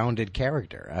well-rounded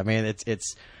character. I mean,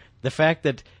 it's the fact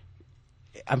that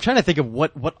I'm trying to think of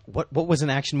what was an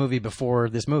action movie before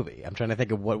this movie. I'm trying to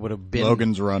think of what would have been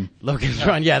Logan's Run. Logan's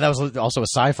Run. Yeah, that was also a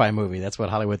sci-fi movie. That's what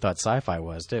Hollywood thought sci-fi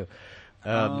was too.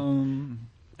 I'm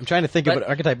trying to think of an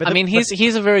archetype. But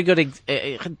he's a very good.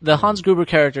 The Hans Gruber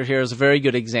character here is a very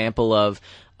good example of,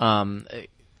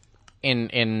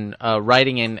 in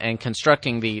writing and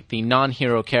constructing the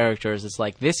non-hero characters. It's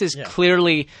like this is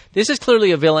clearly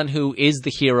a villain who is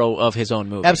the hero of his own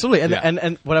movie. Absolutely,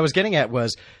 and what I was getting at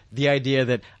was the idea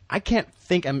that I can't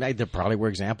think. There probably were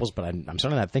examples, but I'm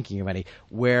certainly not thinking of any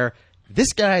where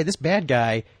this bad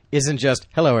guy isn't just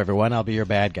hello everyone, I'll be your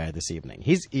bad guy this evening.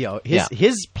 His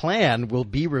plan will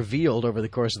be revealed over the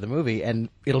course of the movie, and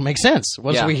it'll make sense.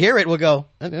 Once we hear it, we'll go,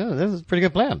 oh, this is a pretty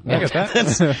good plan. I get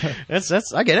that.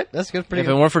 That's I get it. That's good. Pretty If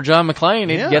good. it weren't for John McClane,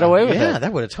 he'd get away with it. Yeah,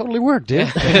 that would have totally worked,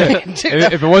 dude.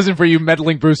 If it wasn't for you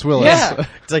meddling Bruce Willis. Yeah.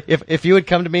 It's like if you had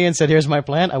come to me and said, here's my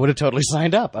plan, I would have totally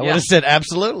signed up. I would have said,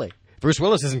 absolutely. Bruce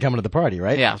Willis isn't coming to the party,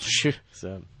 right? Yeah, sure.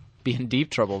 So, Be in deep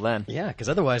trouble then. yeah, because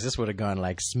otherwise this would have gone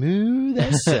like smooth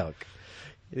as silk.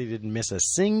 He didn't miss a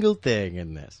single thing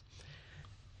in this.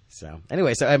 So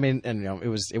anyway, I mean, and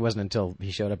it wasn't until he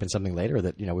showed up in something later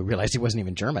that we realized he wasn't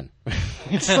even German.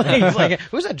 It's like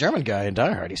who's that German guy in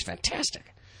Die Hard? He's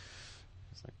fantastic.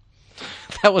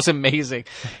 That was amazing.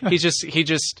 He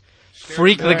just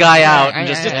freaked the guy out and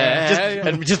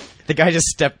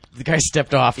The guy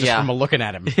stepped off just from looking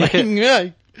at him.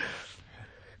 Like,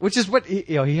 which is what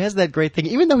he has that great thing.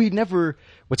 Even though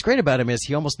what's great about him is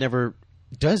he almost never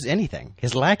does anything.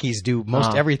 His lackeys do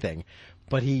most everything,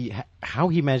 but how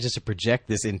he manages to project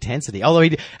this intensity.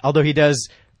 Although he does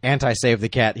anti-save the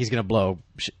cat, he's going to blow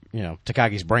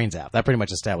Takagi's brains out. That pretty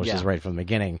much establishes right from the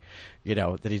beginning.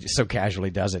 That he just so casually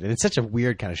does it, and it's such a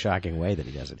weird kind of shocking way that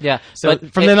he does it. Yeah, So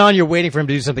but from then on, you're waiting for him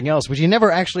to do something else, which he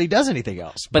never actually does anything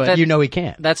else. But he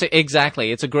can't. That's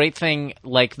exactly. It's a great thing.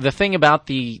 Like the thing about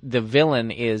the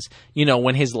villain is,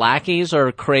 when his lackeys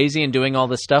are crazy and doing all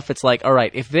this stuff, it's like, all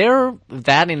right, if they're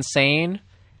that insane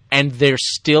and they're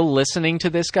still listening to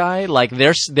this guy, like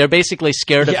they're basically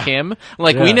scared of him.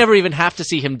 Like we never even have to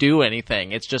see him do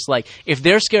anything. It's just like if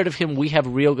they're scared of him, we have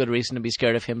real good reason to be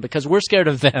scared of him because we're scared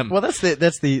of them. Well, that's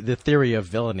the theory of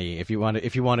villainy. If you want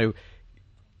to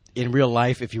in real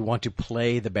life, if you want to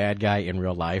play the bad guy in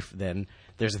real life, then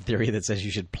there's a theory that says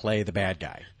you should play the bad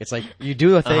guy. It's like you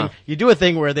do a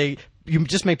thing where you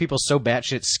just make people so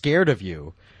batshit scared of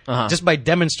you just by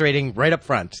demonstrating right up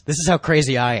front, this is how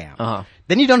crazy I am.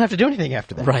 Then you don't have to do anything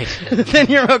after that. Right. Then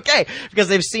you're okay because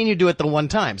they've seen you do it the one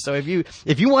time. So if you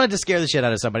wanted to scare the shit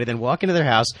out of somebody, then walk into their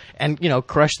house and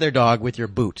crush their dog with your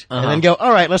boot, and then go,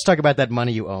 all right, let's talk about that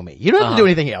money you owe me. You don't have to do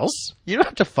anything else. You don't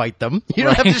have to fight them. You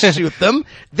don't have to shoot them.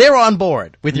 They're on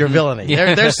board with your villainy.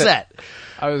 They're set.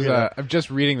 I'm just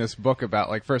reading this book about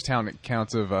like first-hand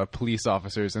accounts of police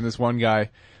officers, and this one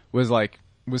guy was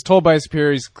told by his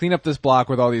superiors, clean up this block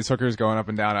with all these hookers going up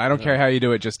and down. I don't care how you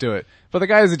do it, just do it. But the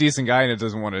guy is a decent guy and it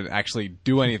doesn't want to actually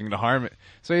do anything to harm it.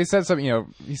 So he said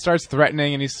something, he starts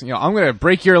threatening and he's, I'm going to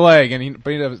break your leg,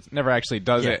 but he never actually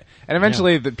does it. And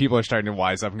eventually the people are starting to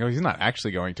wise up and go, he's not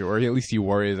actually going to, or at least he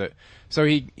worries it. So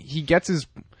he gets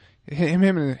him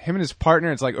and his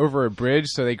partner, it's like over a bridge,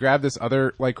 so they grab this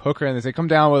other like hooker and they say, come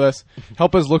down with us,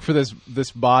 help us look for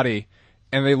this body.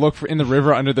 And they look in the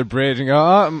river under the bridge and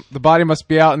go, the body must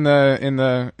be out in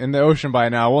the ocean by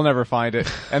now. We'll never find it.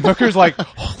 And Hooker's like,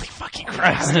 holy fucking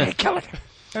Christ, they killed it.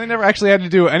 And they never actually had to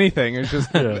do anything. It was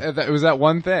just it was that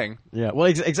one thing. Yeah, well,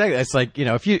 exactly. It's like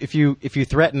if you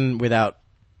threaten without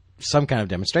some kind of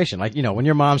demonstration. Like, when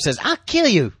your mom says, "I'll kill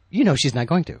you," she's not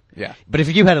going to. Yeah. But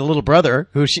if you had a little brother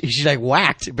who she like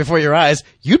whacked before your eyes,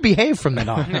 you'd behave from then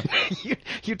on.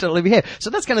 You totally behave. So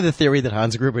that's kind of the theory that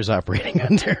Hans Gruber's operating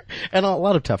under, and a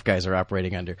lot of tough guys are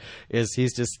operating under. Is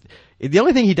he's just the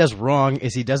only thing he does wrong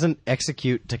is he doesn't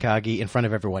execute Takagi in front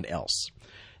of everyone else.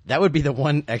 That would be the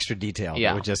one extra detail. Yeah.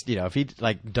 That would just, if he'd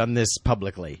like done this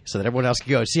publicly so that everyone else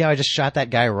could go, see how I just shot that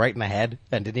guy right in the head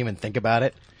and didn't even think about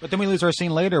it? But then we lose our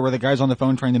scene later where the guy's on the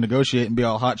phone trying to negotiate and be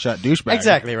all hotshot douchebag.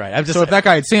 Exactly right. So if that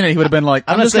guy had seen it, he would have been like,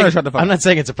 I'm just going to shut the phone. I'm not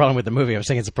saying it's a problem with the movie. I'm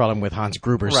saying it's a problem with Hans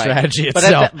Gruber's Right. strategy But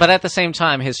itself. but at the same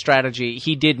time, his strategy,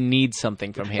 he did need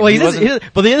something from him. Well, He wasn't-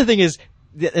 but the other thing is,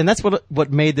 and that's what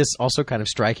made this also kind of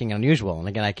striking and unusual. And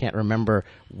again, I can't remember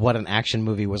what an action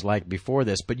movie was like before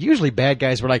this, but usually bad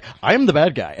guys were like, "I'm the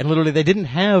bad guy," and literally they didn't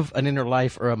have an inner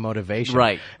life or a motivation.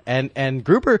 Right. And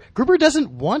Gruber doesn't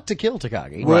want to kill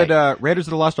Takagi. Would Raiders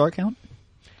of the Lost Ark count?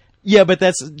 Yeah, but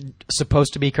that's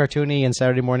supposed to be cartoony and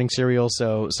Saturday morning serial,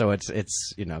 so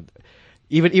it's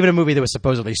even a movie that was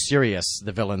supposedly serious,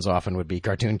 the villains often would be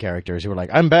cartoon characters who were like,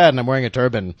 "I'm bad and I'm wearing a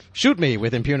turban. Shoot me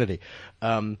with impunity."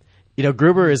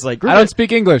 Gruber is like, I don't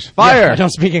speak English. Fire! Yeah, I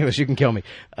don't speak English. You can kill me.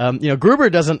 Gruber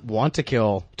doesn't want to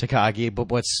kill Takagi, but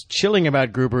what's chilling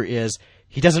about Gruber is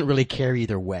he doesn't really care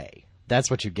either way.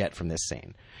 That's what you get from this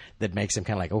scene. That makes him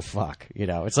kind of like, oh fuck,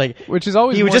 it's like, Which is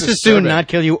always he would more just as soon disturbing. not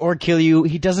kill you or kill you.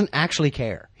 He doesn't actually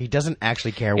care. He doesn't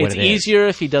actually care what it's it is. easier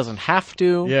if he doesn't have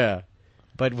to. Yeah,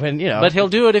 but when But he'll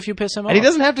do it if you piss him off. and he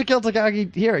doesn't have to kill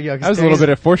Takagi here. That was a little bit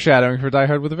of foreshadowing for Die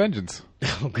Hard with a Vengeance.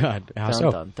 Oh god, how Dun,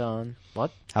 so? dun, dun.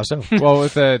 What? How so? Well,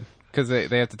 with because they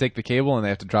have to take the cable and they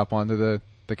have to drop onto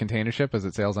the container ship as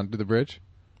it sails onto the bridge.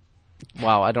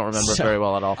 Wow, I don't remember it very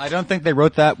well at all. I don't think they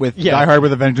wrote that with Yeah. Die Hard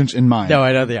with a Vengeance in mind. No,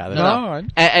 I don't. Yeah, No,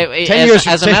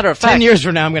 As a matter of fact, 10 years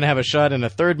from now, I'm going to have a shot in a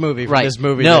third movie from right? this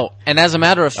movie. No, and as a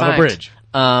matter of a fact, bridge.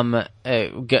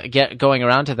 going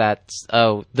around to that,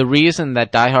 the reason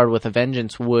that Die Hard with a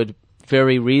Vengeance would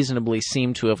very reasonably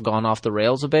seem to have gone off the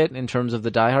rails a bit in terms of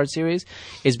the Die Hard series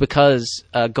is because,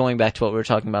 going back to what we were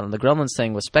talking about on the Gremlins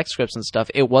thing with spec scripts and stuff,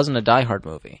 it wasn't a Die Hard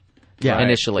movie. Yeah,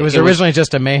 initially. It was originally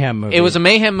just a mayhem movie. It was a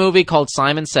mayhem movie called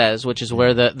Simon Says, which is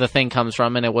where the thing comes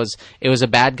from, and it was a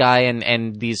bad guy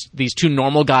and these two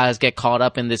normal guys get caught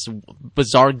up in this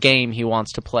bizarre game he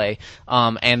wants to play.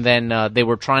 And then they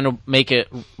were trying to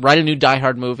write a new Die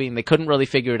Hard movie, and they couldn't really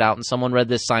figure it out, and someone read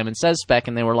this Simon Says spec,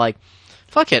 and they were like,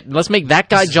 fuck it, let's make that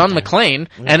guy John McClane,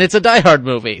 and it's a Die Hard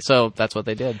movie. So that's what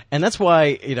they did. And that's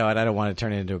why, and I don't want to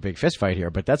turn it into a big fist fight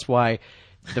here, but that's why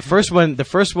the first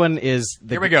one is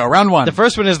Here we go, round one. The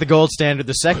first one is the gold standard.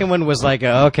 The second one was like,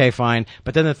 okay, fine.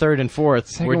 But then the third and fourth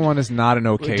second one is not an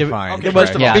okay fine. It was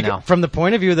Right. Yeah, I bec- know. from the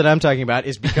point of view that I'm talking about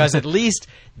is because at least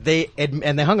they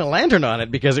hung a lantern on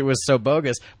it because it was so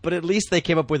bogus. But at least they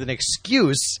came up with an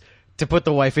excuse to put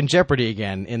the wife in jeopardy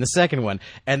again in the second one.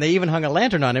 And they even hung a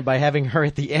lantern on it by having her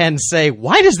at the end say,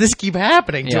 why does this keep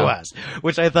happening to Yeah. us?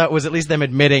 Which I thought was at least them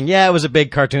admitting, yeah, it was a big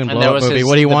cartoon And there blow-up was movie. his-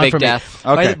 What do you the want big from death.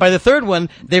 me? Okay. By the third one,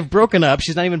 they've broken up.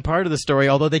 She's not even part of the story,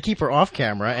 although they keep her off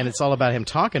camera, and it's all about him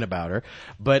talking about her.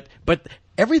 But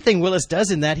everything Willis does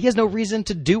in that, he has no reason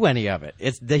to do any of it.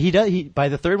 It's that by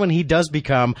the third one, he does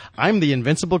become, I'm the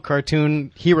invincible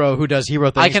cartoon hero who does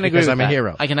hero things I can agree because with I'm that. a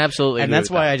hero. I can absolutely and agree that's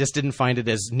with why that. I just didn't find it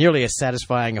as nearly as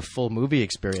satisfying a full movie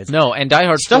experience. No, and Die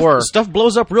Hard 4... Stuff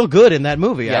blows up real good in that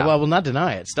movie. Yeah. I will not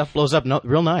deny it. Stuff blows up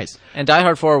real nice. And Die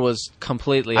Hard 4 was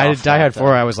completely I off did Die Hard that,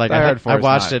 4. I was like, Die Hard 4 I is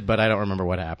watched not. it, but I don't remember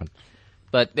what happened.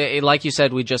 But like you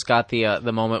said, we just got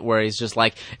the moment where he's just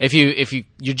like, if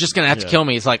you're just gonna have to kill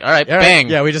me. It's like, all right, All right. bang.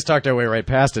 Yeah, we just talked our way right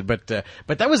past it, but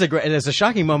that was it's a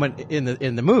shocking moment in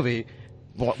the movie.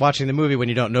 Watching the movie when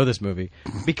you don't know this movie,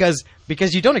 because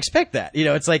you don't expect that.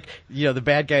 It's like the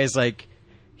bad guy is like,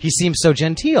 he seems so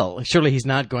genteel. Surely he's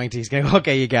not going to. He's going,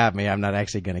 okay, you got me. I'm not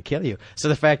actually going to kill you. So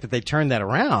the fact that they turned that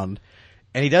around,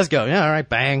 and he does go, yeah, all right,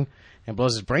 bang, and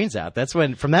blows his brains out. That's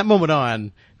when, from that moment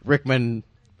on, Rickman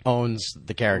owns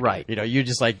the character. Right. You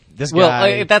just like this Well,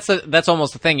 guy. that's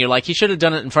almost the thing. You're like, he should have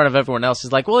done it in front of everyone else.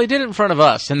 He's like, well, he did it in front of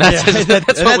us, and that's Yeah,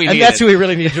 that's what we and needed. that's who we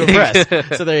really need to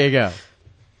impress. So there you go.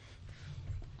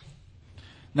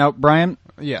 Now, Brian,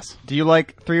 Yes. do you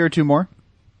like 3 or 2 more?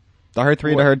 Die Hard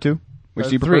 3, Die Hard 2? Which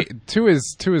do you prefer? Two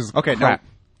is Okay, crap. no.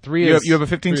 Three You is have a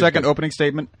three is 15-second good. opening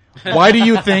statement. Why do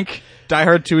you think Die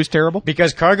Hard 2 is terrible?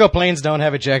 Because cargo planes don't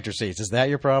have ejector seats. Is that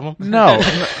your problem? No,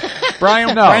 Brian,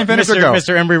 No, Brian Vinegar, go.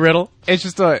 Mr. Embry Riddle? it's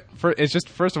just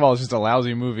first of all, it's just a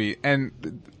lousy movie,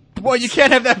 and Well, you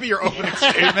can't have that be your opening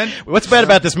statement. What's bad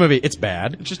about this movie? It's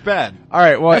bad. It's just bad. all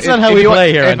right. Well, That's not how we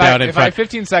play here on Down in If I Front. have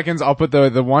 15 seconds, I'll put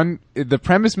the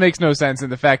premise makes no sense in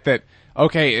the fact that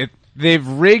okay, they've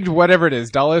rigged whatever it is,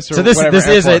 Dulles or So this whatever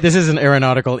airport. this is an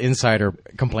aeronautical insider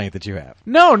complaint that you have.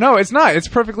 No, it's not. It's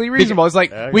perfectly reasonable. It's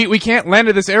like we can't land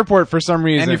at this airport for some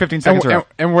reason. And your 15 seconds are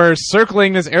up. and we're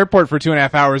circling this airport for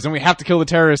 2.5 hours, and we have to kill the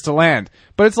terrorists to land.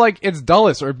 But it's like it's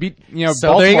Dulles or So there you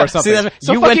Baltimore go. or something. See,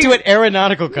 So you went to fucking- an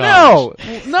aeronautical college.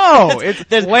 No,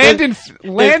 it's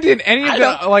land in any of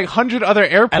the like 100 other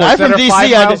airports And I'm that from are DC.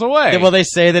 5 miles away. Well, they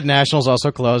say that National's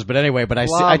also closed, but anyway. But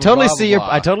Blah, I totally blah, see blah.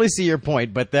 I totally see your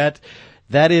point. But that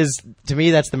is, to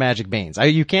me, that's the magic beans.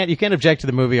 You can't object to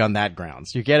the movie on that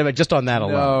grounds. You can't just on that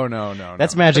alone. No.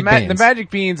 That's magic beans. The magic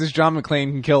beans is John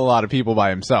McClane can kill a lot of people by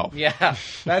himself. Yeah.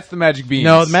 That's the magic beans.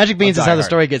 No, the magic beans of is how Die the Hard.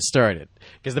 story gets started.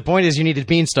 Because the point is you needed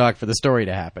beanstalk for the story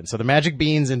to happen. So the magic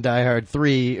beans in Die Hard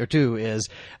 3 or 2 is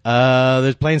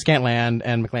the planes can't land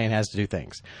and McClane has to do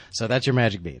things. So that's your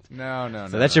magic beans. No.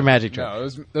 So that's your magic trick. No,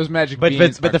 those magic But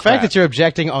beans. but are the fact crap. that you're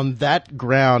objecting on that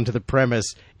ground to the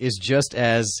premise is just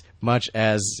as much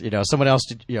as someone else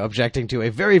objecting to a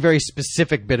very, very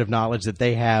specific bit of knowledge that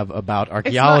they have about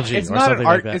archaeology it's or not something an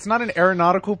like that. It's not an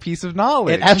aeronautical piece of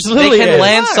knowledge. It absolutely They can is.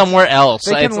 land somewhere else.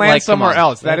 They can It's land like, come somewhere on.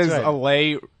 else. That That's is right. a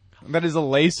lay. That is a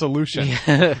lay solution.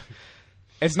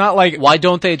 It's not like Why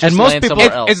don't they just And most land people-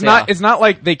 somewhere else? It's not. It's not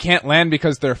like they can't land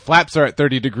because their flaps are at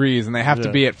 30 degrees and they have to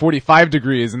Yeah. be at 45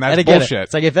 degrees, and that's And again, bullshit.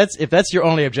 it's like if that's your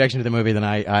only objection to the movie, then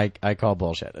I call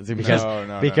bullshit. It's because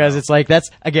No. it's like that's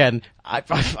again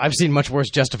I've seen much worse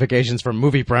justifications for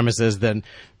movie premises than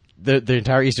the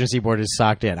entire Eastern Seaboard is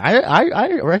socked in.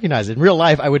 I recognize it. In real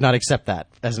life, I would not accept that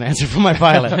as an answer from my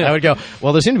pilot. I would go,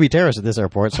 well, there seem to be terrorists at this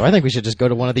airport, so I think we should just go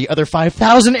to one of the other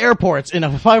 5,000 airports in a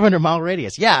 500-mile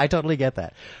radius. Yeah, I totally get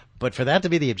that. But for that to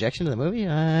be the objection to the movie,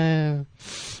 I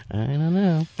don't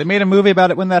know. They made a movie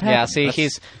about it when that happened. Yeah,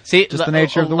 That's see, just the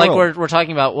nature of the like world. we're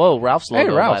talking about. Whoa, Ralph's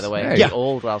logo, by Ralph's. the way, Hey. the Yeah.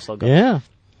 old Ralph's logo. Yeah.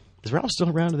 Is Ralph still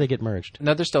around or do they get merged?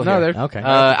 No, they're still No, here. they're- Okay.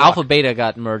 Alpha Beta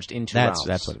got merged into That's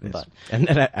Ralph's. what it is. But,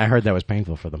 And I heard that was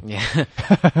painful for them. yeah.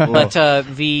 But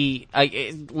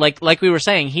like we were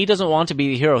saying, he doesn't want to be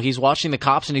the hero. He's watching the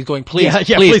cops and he's going, please,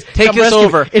 please, take come this rescue me."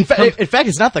 over. In fact,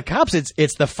 it's not the cops;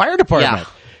 it's the fire department. Yeah.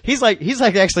 He's like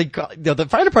actually the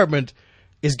fire department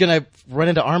is gonna run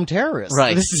into armed terrorists.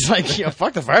 Right. This is like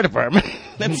fuck the fire department.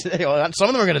 That's, some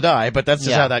of them are gonna die, but that's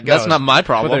just how that goes. That's not my But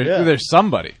problem. there's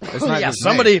somebody. It's not yeah, just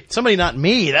me. somebody, not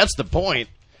me. That's the point.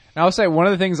 Now, I'll say one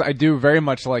of the things I do very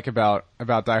much like about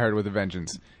Die Hard with a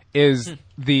Vengeance is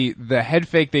the head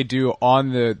fake they do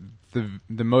on the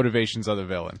motivations of the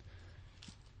villain.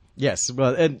 Yes,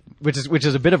 well, which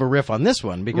is a bit of a riff on this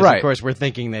one because Right. of course we're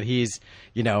thinking that he's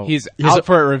He's out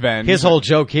for revenge. His whole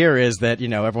joke here is that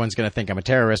everyone's going to think I'm a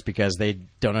terrorist because they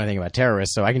don't know anything about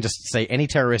terrorists, so I can just say any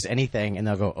terrorist anything and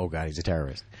they'll go, oh god, he's a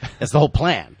terrorist. That's the whole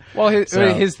plan. Well,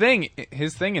 So- his thing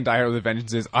in Die Hard with a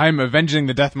Vengeance is I'm avenging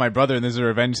the death of my brother, and this is a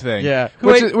revenge thing. Yeah,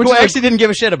 which who is I actually didn't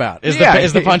give a shit about is the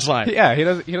punchline. Yeah, he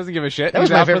doesn't give a shit. That was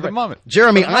He's my out for favorite the moment.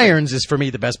 Jeremy Irons is for me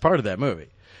the best part of that movie.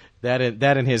 That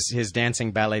and his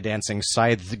dancing ballet dancing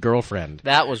scythe girlfriend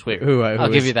That was weird. who I'll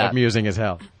is give you that. amusing as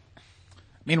hell.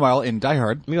 Meanwhile, in Die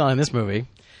Hard, Meanwhile, in this movie,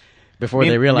 before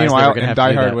they realized they Meanwhile, were going to in have Die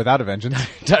to do Hard that. without a Vengeance.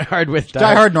 Die Hard with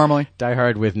Die Hard normally. Die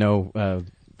Hard with no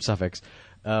suffix.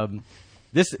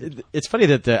 It's funny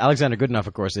that Alexander Goodenough,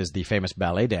 of course, is the famous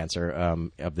ballet dancer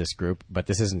of this group, but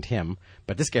this isn't him.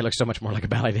 But this guy looks so much more like a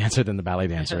ballet dancer than the ballet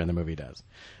dancer in the movie does.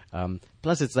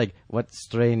 Plus, it's like, what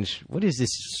is this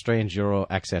strange Euro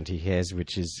accent he has,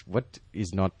 which is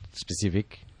not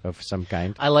specific of some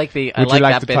kind? I like Would you like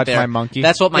like that to bit touch there. my monkey?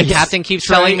 That's what my Yes. captain keeps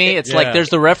Try telling me. it. It's Yeah. like there's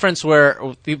the reference where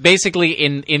basically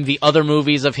in the other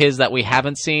movies of his that we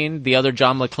haven't seen, the other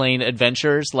John McClane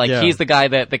adventures, like Yeah. he's the guy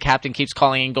that the captain keeps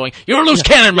calling and going, "You're a loose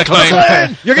cannon,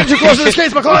 McClane." You're getting too close to this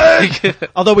case, McClane!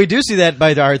 Although we do see that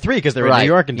by Die Hard 3, because they're in Right. New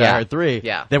York in Die Yeah. Hard 3.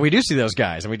 Yeah. Then we do see those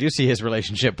guys, and we do see his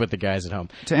relationship with the guys at home.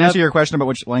 to answer your question about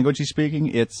which language he's speaking,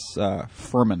 it's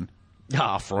Furman.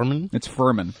 Furman. It's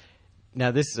Furman.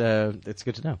 Now this it's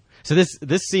good to know. So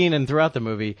this scene and throughout the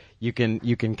movie, you can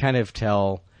kind of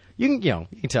tell you can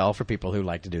tell for people who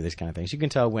like to do these kind of things. You can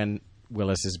tell when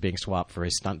Willis is being swapped for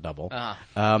his stunt double,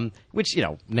 which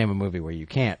name a movie where you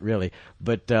can't really,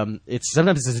 but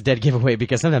sometimes it's a dead giveaway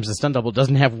because sometimes the stunt double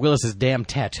doesn't have Willis's damn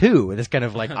tattoo. It's kind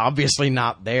of like obviously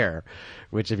not there.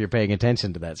 Which, if you're paying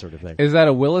attention to that sort of thing, Is that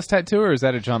a Willis tattoo or is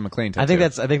that a John McClane tattoo?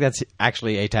 I think that's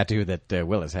actually a tattoo that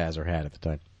Willis has or had at the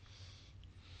time.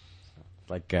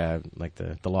 Like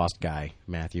the lost guy,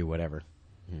 Matthew, whatever.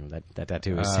 That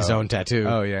tattoo is his own tattoo.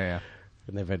 Oh yeah.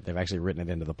 And they've actually written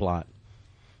it into the plot.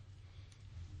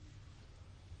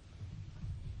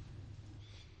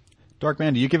 Dark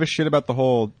Man, do you give a shit about the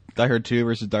whole Die Hard 2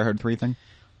 versus Die Hard 3 thing?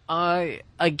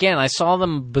 Again, I saw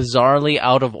them bizarrely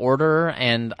out of order,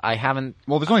 and I haven't.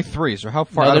 Well, there's only 3, so how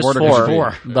far No, out of there's order could you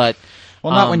four, be? but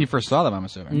Well, not when you first saw them, I'm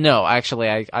assuming. no, actually,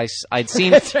 I'd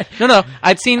seen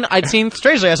I'd seen.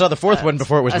 Strangely, I saw the fourth one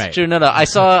before it was That's made. true. No,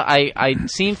 I'd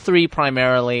seen 3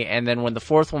 primarily, and then when the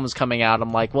 4th one was coming out,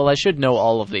 I'm like, well, I should know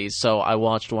all of these, so I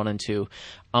watched 1 and 2.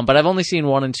 But I've only seen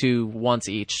 1 and 2 once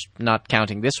each, not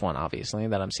counting this one, obviously,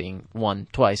 that I'm seeing 1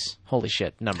 twice. Holy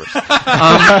shit, numbers.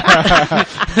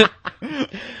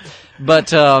 But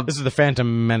This is the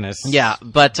Phantom Menace. yeah,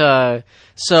 but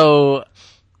so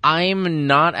I'm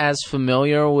not as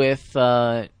familiar with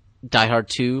Die Hard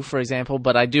 2, for example,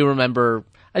 but I do remember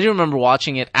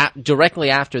watching it directly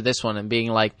after this one and being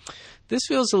like, this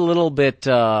feels a little bit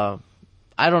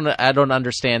I don't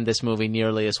understand this movie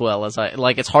nearly as well as I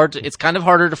like. It's kind of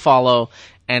harder to follow,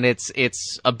 and it's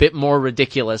a bit more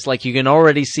ridiculous. Like, you can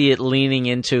already see it leaning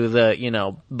into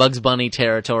the Bugs Bunny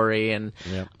territory, and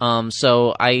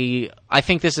so I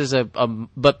think this is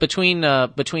but between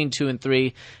 2 and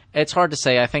 3, it's hard to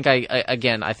say. I think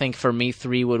I think for me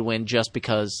 3 would win just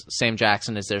because Sam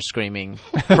Jackson is there screaming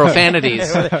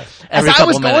profanities every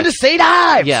couple minutes. Going to say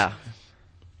dive. Yeah.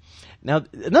 Now,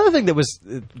 another thing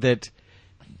that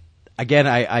again,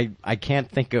 I can't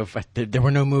think of. There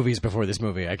were no movies before this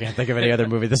movie. I can't think of any other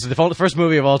movie. This is the first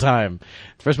movie of all time,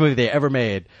 the first movie they ever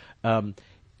made.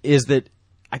 Is that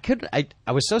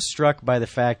I was so struck by the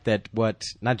fact that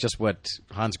not just what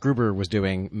Hans Gruber was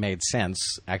doing made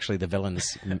sense. Actually, the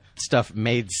villains' stuff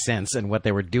made sense, and what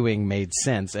they were doing made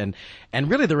sense. And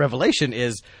really, the revelation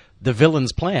is the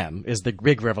villain's plan is the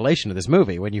big revelation of this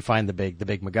movie when you find the big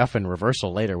MacGuffin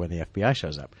reversal later when the FBI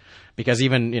shows up, because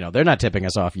even they're not tipping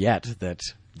us off yet that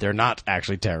they're not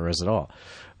actually terrorists at all.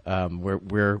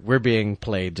 We're being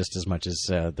played just as much as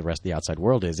the rest of the outside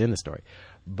world is in the story,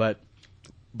 but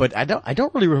I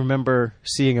don't really remember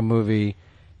seeing a movie,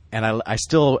 and I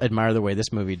still admire the way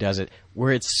this movie does it,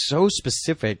 where it's so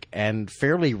specific and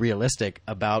fairly realistic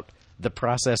about the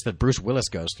process that Bruce Willis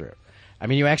goes through. I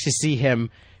mean, you actually see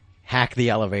him hack the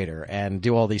elevator and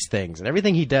do all these things, and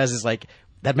everything he does is like,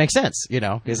 that makes sense.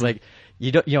 It's like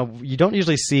you don't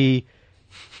usually see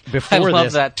before I love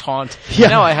this. that taunt. Yeah.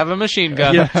 Now I have a machine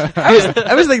gun.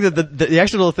 I was thinking that the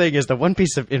actual thing is the one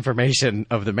piece of information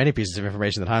of the many pieces of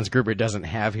information that Hans Gruber doesn't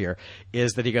have here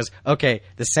is that he goes, okay,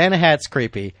 the Santa hat's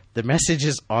creepy, the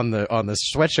messages on the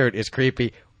sweatshirt is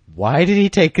creepy. Why did he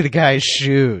take the guy's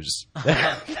shoes?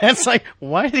 That's like,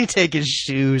 why did he take his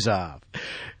shoes off?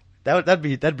 That'd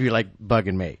be like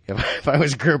bugging me if I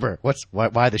was Gruber.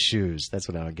 Why the shoes? That's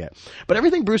what I don't get. But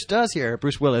everything Bruce does here,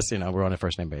 Bruce Willis, we're on a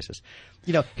first name basis.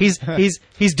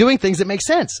 He's doing things that make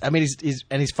sense. I mean,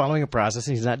 he's following a process,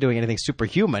 and he's not doing anything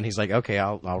superhuman. He's like, okay,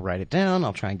 I'll write it down.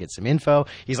 I'll try and get some info.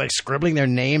 He's like scribbling their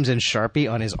names in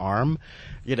Sharpie on his arm.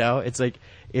 It's like,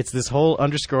 it's this whole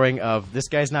underscoring of this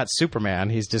guy's not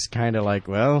Superman. He's just kind of like,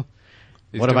 well,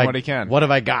 He's doing what he can. What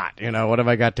have I got? What have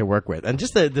I got to work with? And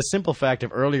just the simple fact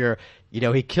of earlier,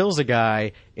 he kills a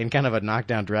guy in kind of a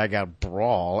knockdown, drag-out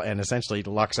brawl, and essentially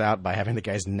lucks out by having the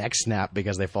guy's neck snap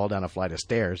because they fall down a flight of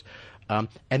stairs, and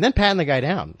then patting the guy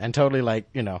down and totally like,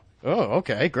 oh,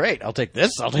 okay, great, I'll take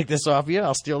this off you.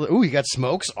 I'll steal. Ooh, you got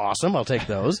smokes, awesome, I'll take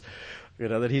those.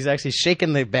 That he's actually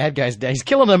shaking the bad guy's down. He's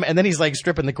killing him, and then he's like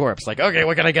stripping the corpse. Like, okay,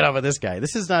 what can I get off of this guy?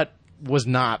 This was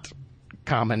not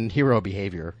common hero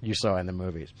behavior you saw in the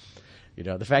movies.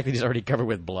 The fact that he's already covered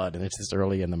with blood and it's this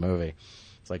early in the movie.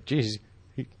 It's like, geez,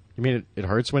 you mean it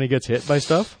hurts when he gets hit by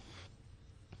stuff?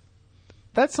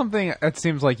 That's something that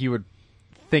seems like you would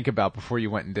think about before you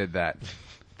went and did that.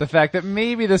 The fact that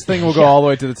maybe this thing will go all the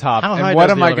way to the top, How high and what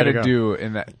does am the I going elevator to go?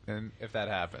 do if that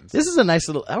happens? This is a nice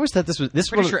little. I always thought this was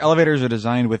Pretty sure elevators are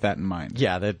designed with that in mind.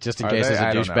 Yeah, that just in Are case they? there's a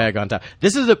I don't douchebag on top.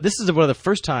 This is one of the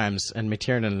first times, and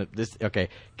McTiernan.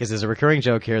 Because there's a recurring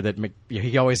joke here that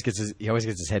he always gets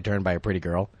his head turned by a pretty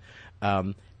girl,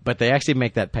 but they actually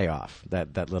make that payoff,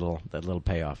 that little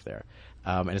payoff there,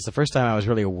 and it's the first time I was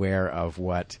really aware of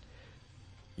what,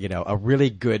 a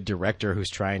really good director who's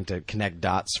trying to connect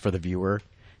dots for the viewer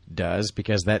does,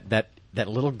 because that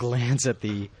little glance at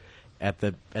the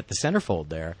centerfold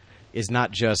there is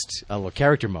not just a little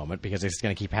character moment, because it's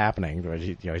going to keep happening.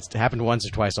 It's happened once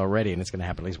or twice already, and it's going to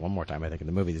happen at least one more time, I think, in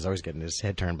the movie. He's always getting his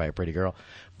head turned by a pretty girl,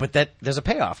 but there's a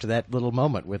payoff to that little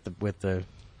moment with the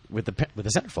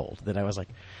centerfold that I was like,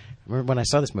 I remember when I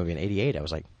saw this movie in '88, I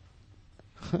was like,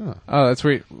 huh. Oh, that's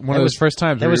one of those first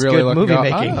times that where was you really good look movie and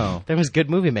go, making. oh. That was good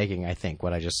movie making. I think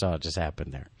what I just saw just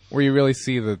happened there. Where you really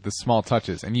see the small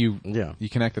touches, and you Yeah.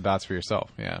 connect the dots for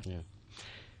yourself. Yeah.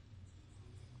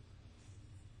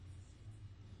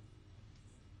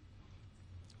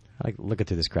 I like looking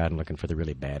through this crowd and looking for the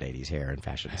really bad 80s hair and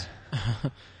fashions.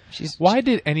 Why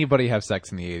did anybody have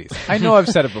sex in the 80s? I know I've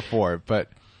said it before, but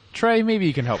Trey, maybe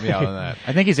you can help me out on that.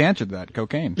 I think he's answered that.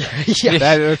 Cocaine. Yeah,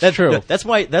 That's true. That's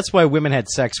why women had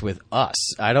sex with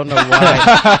us. I don't know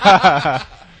why.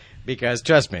 Because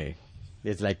trust me,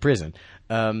 it's like prison.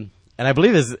 And I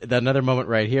believe another moment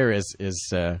right here is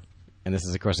and this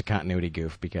is of course a continuity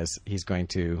goof, because he's going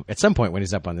to, at some point when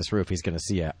he's up on this roof, he's going to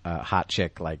see a hot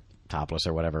chick, like topless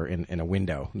or whatever, in a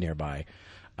window nearby.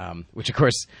 Which, of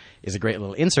course, is a great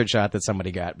little insert shot that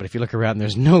somebody got. But if you look around,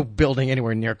 there's no building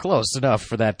anywhere near close enough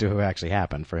for that to have actually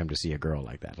happened, for him to see a girl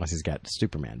like that, unless he's got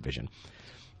Superman vision.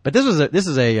 But this was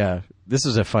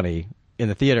a funny, in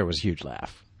the theater, was a huge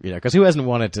laugh, because who hasn't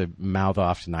wanted to mouth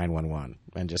off to 911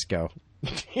 and just go,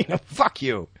 fuck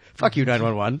you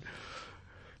 911.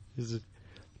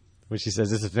 When she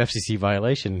says this is an FCC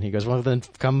violation, he goes, well, then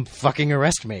come fucking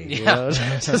arrest me. Yeah.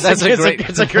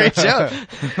 It's a great joke.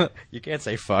 You can't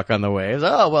say fuck on the waves.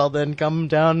 Oh, well, then come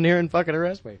down here and fucking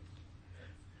arrest me.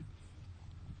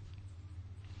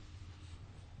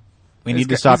 We need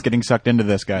to stop getting sucked into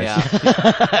this, guys. Yeah.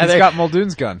 He's got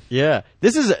Muldoon's gun. Yeah.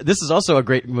 This is also a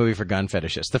great movie for gun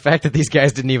fetishists. The fact that these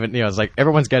guys didn't even, it's like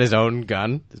everyone's got his own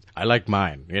gun. I like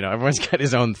mine. Everyone's got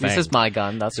his own thing. This is my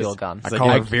gun. That's your gun. I call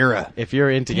her Vera. If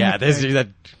you're into, that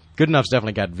Good Enough's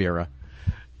definitely got Vera.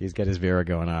 He's got his Vera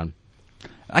going on.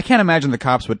 I can't imagine the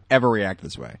cops would ever react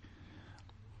this way.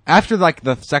 After like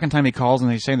the second time he calls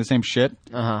and he's saying the same shit.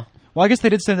 Uh-huh. Well, I guess they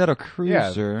did send out a Yeah,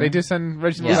 cruiser. they did send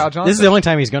Reginald Val Johnson. This is the only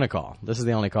time he's going to call. This is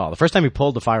the only call. The first time he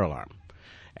pulled the fire alarm.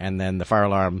 And then the fire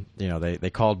alarm, they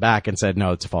called back and said,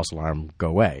 no, it's a false alarm. Go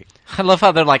away. I love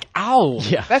how they're like, ow.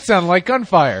 Yeah. That sounded like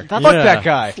gunfire. Fuck Yeah. that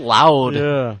guy. That's loud.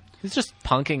 Yeah. He's just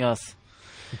punking us.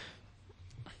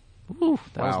 Ooh,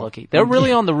 that was Wow. lucky. They're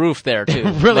really on the roof there, too.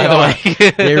 Really by the are.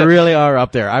 way. They really are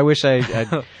up there. I wish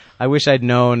I'd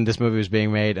known this movie was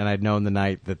being made, and I'd known the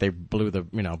night that they blew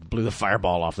the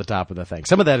fireball off the top of the thing.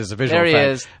 Some of that is a visual There he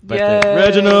effect. is. But Yay.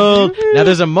 Reginald. Now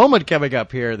there's a moment coming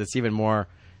up here that's even more,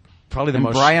 probably the and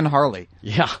most. Brian Harley.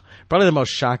 Yeah, probably the most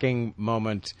shocking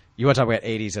moment. You want to talk about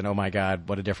 80s, and oh my God,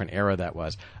 what a different era that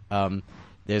was.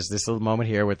 There's this little moment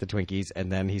here with the Twinkies,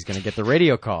 and then he's going to get the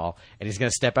radio call, and he's going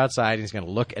to step outside, and he's going to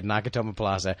look at Nakatomi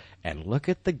Plaza, and look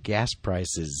at the gas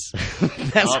prices.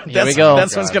 Here we go.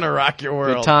 That's what's going to rock your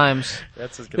world. Good times.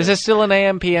 That's what's This is still an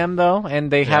AM/PM, though,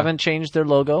 and they haven't changed their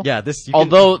logo. Yeah,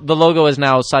 Although the logo is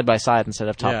now side-by-side instead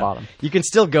of top-bottom. You can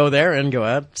still go there and go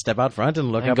out, step out front,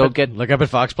 and look And up go at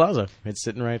Fox Plaza. It's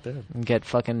sitting right there. And get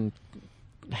fucking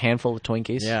handful of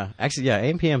Twinkies. Yeah, actually,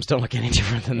 AM/PMs don't look any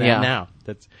different than that Yeah. now.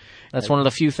 That's one of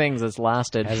the few things that's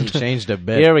lasted. Hasn't changed a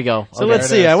bit. Here we go. So Okay. let's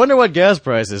see. I wonder what gas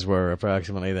prices were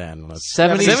approximately then.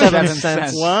 77 cents.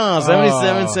 cents. Wow,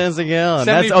 77 cents a gallon.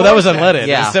 That 74 was cents. unleaded.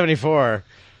 Yeah. It was 74.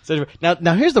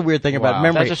 Now here's the weird thing about Wow.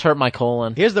 memory. That just hurt my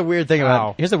colon. Here's the weird thing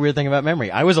Wow. about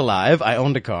memory. I was alive. I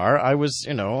owned a car. I was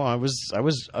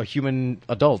a human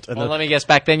adult. And Well, let me guess.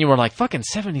 Back then, you were like fucking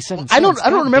 77 cents. I don't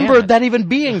God remember damn it. that even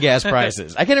being gas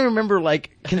prices. I can't even remember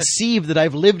conceive that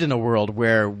I've lived in a world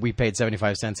where we paid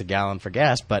 75 cents a gallon for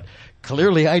gas, but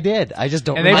clearly I did. I just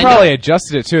don't And they remember. probably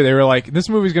adjusted it too. They were like, "This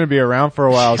movie's going to be around for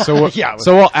a while, so we'll, Yeah.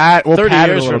 we'll 30 pad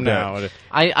it a years little from bit." now.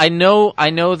 I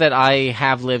know that I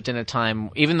have lived in a time,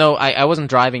 even though I wasn't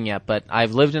driving yet, but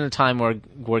I've lived in a time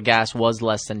where gas was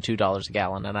less than $2 a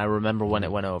gallon, and I remember when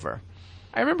it went over.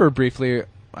 I remember briefly.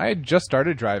 I had just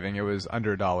started driving. It was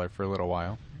under $1 for a little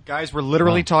while. Guys, we're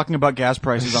literally talking about gas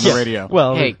prices on the radio.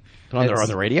 Well, Hey, on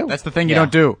the radio? That's the thing you Yeah.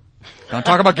 don't do. Don't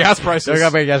talk about gas prices. Talk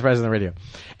about gas prices on the radio.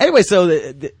 Anyway, so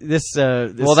this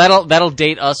Well, that'll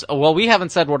date us. Well, we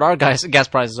haven't said what our gas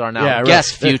prices are now. Yeah, right.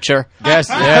 Guess future. Yes,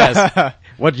 yes.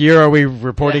 What year are we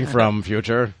reporting from,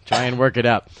 future? Try and work it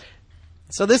out.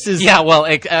 So this is... Yeah, well,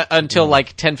 until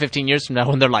like 10, 15 years from now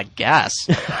when they're like, gas.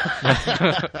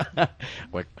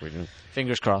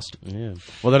 Fingers crossed. Yeah.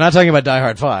 Well, they're not talking about Die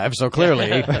Hard 5, so clearly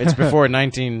it's before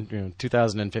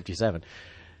 2057.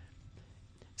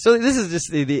 So this is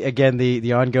just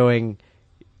the ongoing,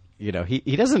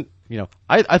 he doesn't,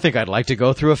 I think I'd like to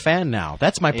go through a fan now.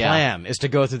 That's my plan, is to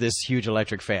go through this huge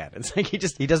electric fan. It's like he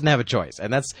doesn't have a choice.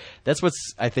 And that's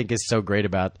what's, I think, is so great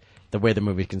about the way the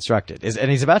movie's constructed. And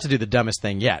he's about to do the dumbest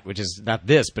thing yet, which is not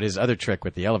this, but his other trick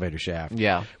with the elevator shaft.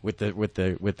 Yeah. With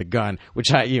the gun, which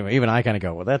even I kind of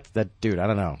go, well, that dude, I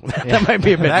don't know. That might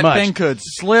be a bit That much. thing could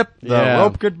slip. The Yeah.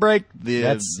 rope could break.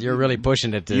 You're really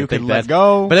pushing it to You think could let that.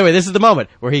 go. But anyway, this is the moment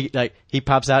where he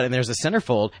pops out and there's a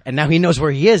centerfold, and now he knows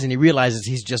where he is, and he realizes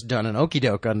he's just done an okey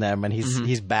doke on them, and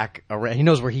he's back around. He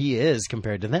knows where he is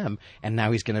compared to them, and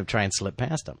now he's going to try and slip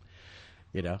past them.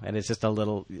 And it's just a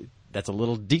little. that's a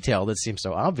little detail that seems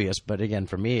so obvious. But again,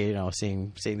 for me,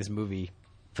 seeing this movie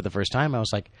for the first time, I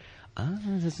was like,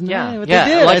 that's Yeah, what yeah,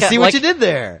 they did. like I see what like- you did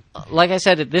there. Like I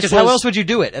said, this Because was how else would you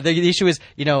do it? The issue is,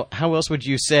 how else would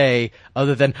you say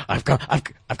other than I've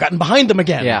gotten behind them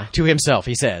again? Yeah. To himself,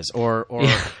 he says, or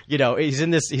he's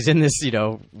in this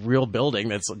real building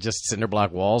that's just cinder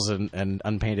block walls and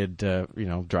unpainted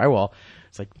drywall.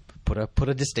 It's like put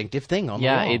a distinctive thing on the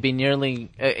wall. it'd be nearly.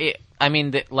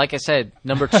 Like I said,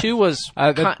 number 2 was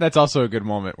That's also a good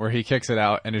moment where he kicks it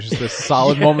out, and it's just this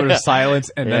solid moment of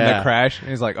silence, and then Yeah. the crash. And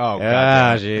he's like, "Oh,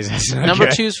 Ah, God." Jesus. Number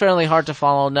Okay. 2 is fairly hard to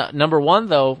follow. Number 1,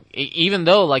 though, even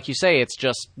though, like you say, it's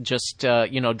just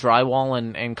drywall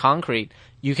and concrete,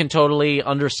 you can totally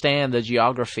understand the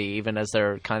geography, even as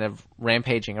they're kind of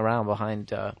rampaging around behind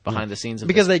the scenes of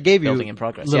Because this they gave you building in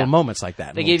progress. little Yeah. moments like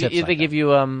that. They little give you tips like give you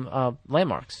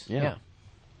landmarks. Yeah.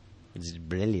 It's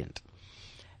brilliant.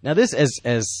 Now this as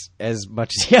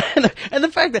much as and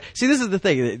the fact that this is the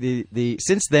thing the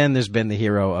since then there's been the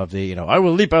hero of the I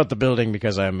will leap out the building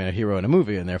because I'm a hero in a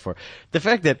movie, and therefore the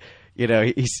fact that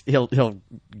he'll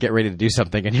get ready to do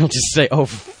something and he'll just say, "Oh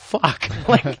fuck!"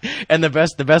 And the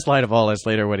best line of all is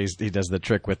later when he does the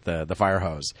trick with the fire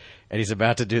hose and he's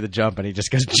about to do the jump and he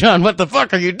just goes, "John, what the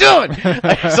fuck are you doing?"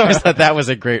 I always thought that was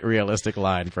a great realistic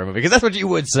line for a movie because that's what you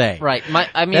would say, Right.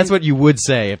 that's what you would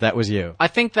say if that was you. I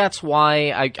think that's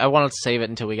why I wanted to save it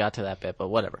until we got to that bit, but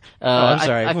whatever. I'm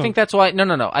sorry. I think that's why.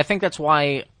 No. I think that's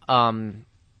why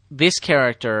this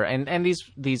character and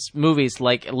these movies,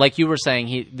 like you were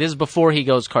saying, this is before he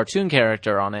goes cartoon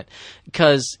character on it,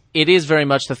 because it is very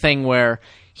much the thing where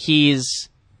he's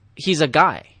a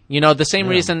guy. The same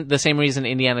reason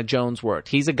Indiana Jones worked.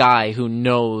 He's a guy who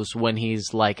knows when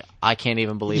he's like, I can't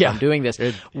even believe I'm doing this.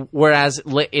 Whereas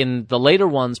in the later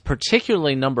ones,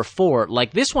 particularly number 4,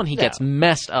 like this one, he gets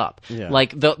messed up. Yeah.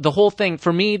 Like the whole thing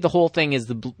for me, the whole thing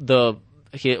is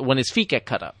when his feet get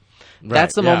cut up.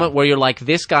 That's the yeah. moment where you're like,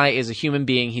 this guy is a human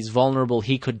being. He's vulnerable.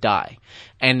 He could die.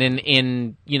 And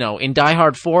in Die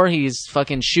Hard 4, he's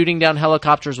fucking shooting down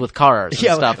helicopters with cars and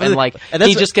Yeah, stuff. and that's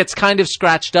He just gets kind of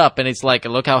scratched up, and it's like,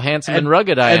 look how handsome and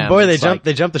rugged I am. And boy, they It's like,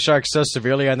 jumped the shark so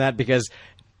severely on that because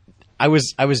I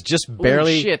was just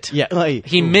barely shit. Yeah,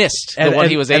 he missed and, what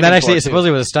he was aiming and then actually, for, too.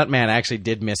 supposedly, was a stuntman actually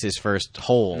did miss his first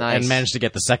hole Nice. and managed to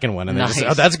get the second one, and then Nice.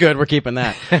 just, that's good, we're keeping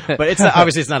that. But it's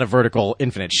obviously it's not a vertical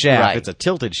infinite shaft; Right. it's a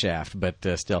tilted shaft, but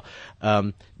still.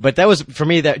 But that was for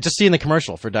me that just seeing the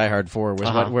commercial for Die Hard 4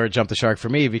 was where it jumped the shark for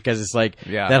me because it's like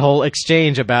that whole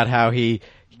exchange about how he.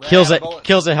 Kills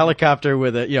a helicopter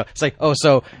with a it's like, oh,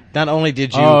 so not only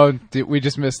did you we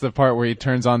just missed the part where he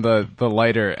turns on the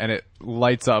lighter and it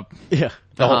lights up the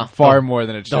far more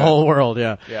than it should. the whole world,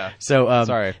 yeah. So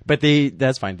Sorry. but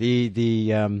that's fine.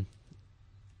 The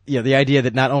idea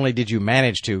that not only did you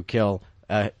manage to kill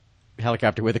a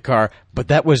helicopter with a car, but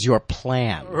that was your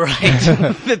plan, Right.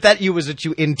 that was what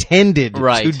you intended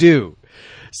Right. to do.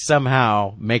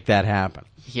 Somehow make that happen.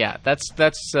 Yeah, that's Now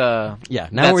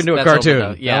that's- we're into a that's cartoon.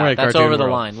 over the- Now we're in a that's cartoon over the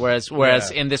world. line.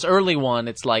 Whereas in this early one,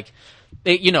 it's like,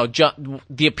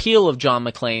 the appeal of John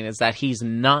McClane is that he's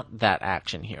not that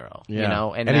action hero.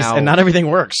 and not everything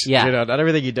works. Yeah. Not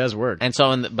everything he does work. And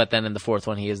so, but then in the 4th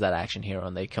one, he is that action hero,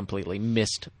 and they completely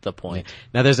missed the point.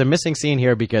 Now there's a missing scene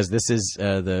here because this is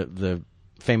the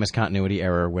famous continuity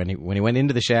error. When he went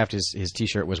into the shaft, his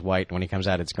t-shirt was white. When he comes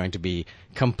out, it's going to be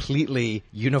completely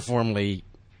uniformly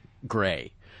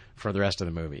gray for the rest of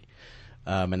the movie,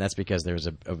 and that's because there's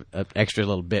a extra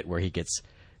little bit where he gets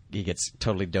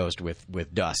totally dosed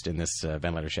with dust in this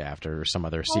ventilator shaft or some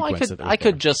other sequence. I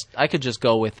could just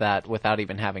go with that without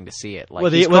even having to see it.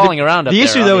 Like he's crawling around up the there.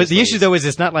 issue though obviously. is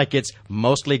it's not like it's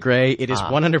mostly gray. It is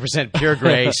 100% pure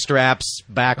gray. Straps,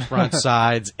 back, front,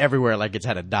 sides, everywhere, like it's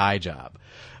had a dye job.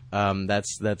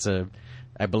 That's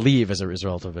I believe as a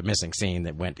result of a missing scene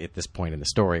that went at this point in the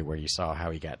story where you saw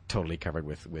how he got totally covered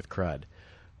with crud.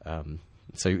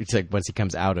 So it's like once he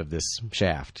comes out of this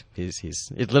shaft, it's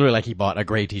literally like he bought a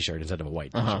gray T-shirt instead of a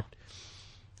white T-shirt.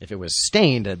 If it was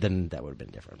stained, then that would have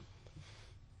been different.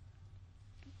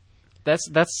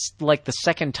 That's like the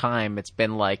second time it's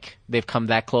been like they've come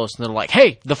that close and they're like,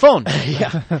 "Hey, the phone!"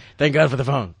 Yeah, thank God for the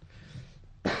phone.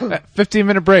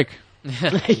 15-minute break.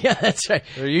 Yeah, that's right.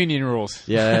 They're union rules.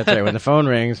 Yeah, that's right. When the phone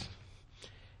rings.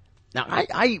 Now,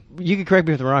 you can correct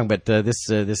me if I'm wrong, but this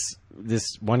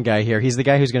one guy here, he's the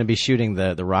guy who's going to be shooting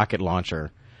the rocket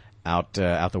launcher out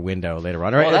the window later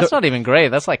on. Well, that's not even gray.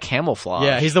 That's like camouflage.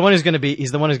 Yeah, he's the one who's going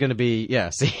to be. Yeah,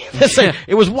 see, that's like,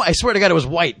 it was. I swear to God, it was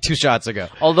white 2 shots ago.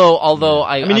 Although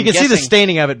I mean, you can see the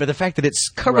staining of it, but the fact that it's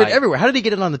covered Right. everywhere. How did he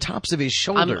get it on the tops of his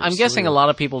shoulders? I'm guessing a lot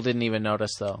of people didn't even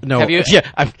notice, though. No, Have you?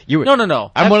 yeah, you.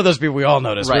 No. I'm one of those people we all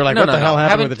noticed. Right. We were like, No, what the no, hell no.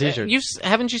 happened with the t-shirt?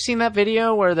 Haven't you seen that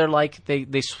video where they're like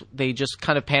they just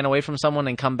kind of pan away from someone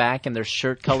and come back and their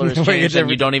shirt color is Where changed it's and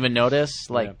you don't even notice,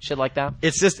 like shit like that?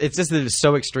 It's just that it's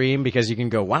so extreme because you can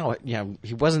go, wow,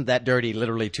 he wasn't that dirty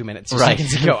literally 2 minutes, 2 Right.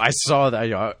 seconds ago. I saw that.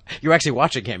 You're actually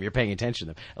watching him. You're paying attention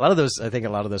to them. I think a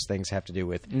lot of those things have to do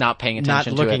with Not paying not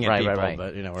attention to looking it. at Right, people, right.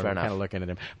 but we're Fair kind enough. of looking at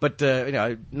him. But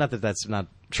not that that's not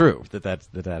true.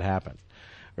 That happened.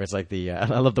 Where it's like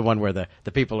I love the one where the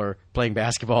people are playing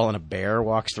basketball and a bear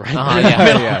walks right Uh-huh, in the yeah.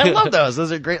 middle. Yeah. I love those.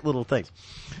 Those are great little things.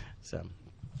 So.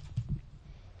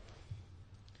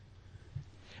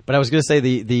 But I was going to say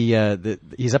the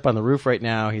he's up on the roof right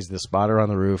now. He's the spotter on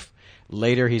the roof.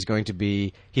 Later, he's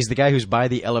the guy who's by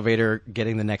the elevator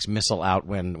getting the next missile out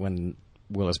when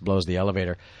Willis blows the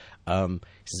elevator. He's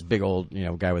this big old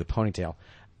guy with a ponytail.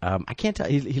 I can't tell.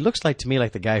 He looks like to me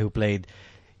like the guy who played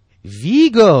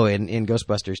Vigo in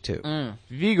Ghostbusters 2.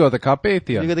 Vigo the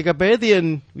Carpathian. Vigo the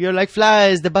Carpathian. We are like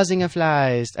flies, the buzzing of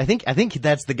flies. I think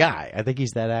that's the guy. I think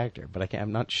he's that actor, but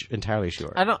I'm not entirely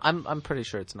sure. I'm pretty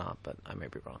sure it's not, but I may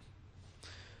be wrong.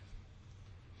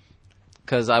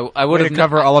 Because I would Way to have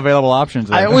cover all available options.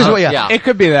 There. I always Yeah. It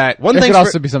could be that. One it thing's could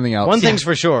also for- be something else. One thing's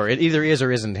for sure: it either is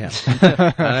or isn't him.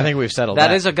 And I think we've settled that.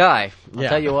 That is a guy. I'll Yeah.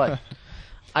 tell you what.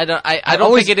 I don't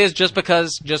always- think it is just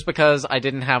because I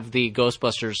didn't have the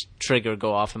Ghostbusters trigger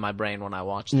go off in my brain when I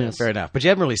watched Yeah, this. fair enough. But you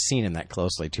haven't really seen him that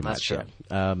closely too That's much true.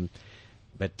 yet.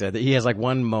 But he has like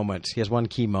one moment. He has one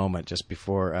key moment just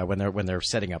before when they're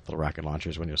setting up the rocket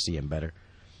launchers. When you'll see him better.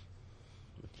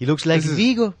 He looks like This is-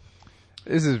 Vigo.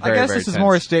 This is I very, guess very this is tense.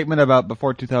 more a statement about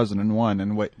before 2001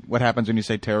 and what happens when you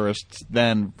say terrorists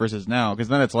then versus now. Because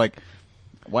then it's like,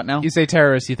 what now? You say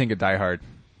terrorists, you think of Die Hard,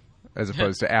 as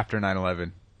opposed to after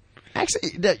 9/11.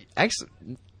 Actually,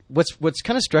 what's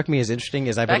kind of struck me as interesting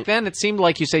is Back then, it seemed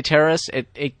like you say terrorists.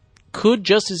 It could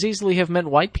just as easily have meant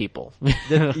white people.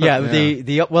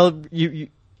 you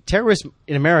terrorists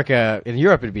in America, in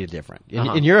Europe, it'd be different.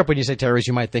 In Europe, when you say terrorists,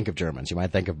 you might think of Germans, you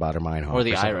might think of Baader-Meinhof, Or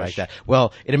the something Irish. like that.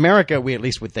 Well, in America, we at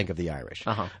least would think of the Irish.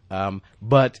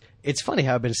 But it's funny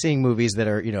how I've been seeing movies that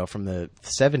are from the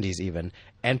 70s even,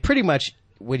 and pretty much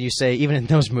when you say, even in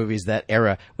those movies, that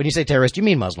era, when you say terrorist, you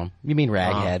mean Muslim, you mean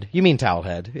raghead, you mean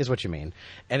towelhead, is what you mean.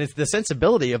 And it's the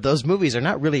sensibility of those movies are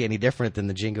not really any different than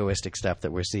the jingoistic stuff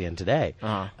that we're seeing today.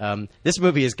 This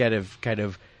movie is kind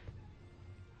of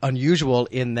unusual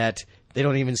in that they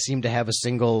don't even seem to have a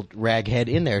single raghead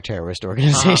in their terrorist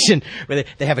organization. Where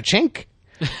they have a chink.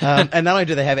 And not only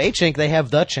do they have a chink, they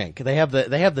have the chink. They have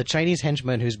the Chinese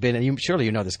henchman who's been, and surely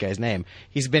you know this guy's name.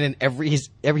 He's been in he's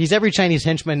every Chinese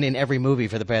henchman in every movie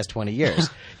for the past 20 years.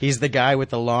 He's the guy with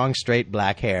the long, straight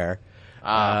black hair.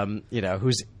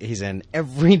 He's in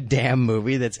every damn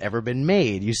movie that's ever been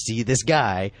made. You see this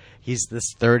guy. He's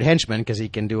this third henchman because he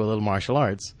can do a little martial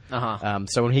arts.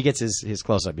 So when he gets his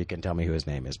close up, you can tell me who his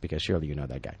name is because surely you know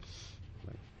that guy.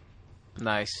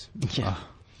 Nice. Yeah.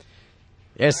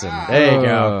 Yes, and there you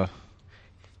go.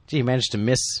 Gee, you managed to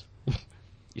miss.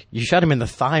 You shot him in the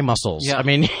thigh muscles. Yeah. I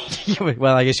mean,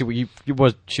 well, I guess you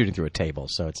were shooting through a table,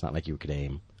 so it's not like you could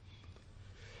aim.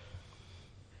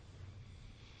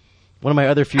 One of my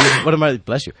other few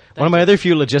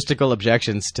logistical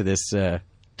objections to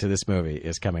this movie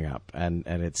is coming up, and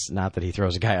it's not that he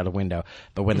throws a guy out a window,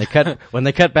 but when they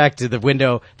cut back to the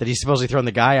window that he's supposedly thrown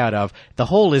the guy out of, the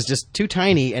hole is just too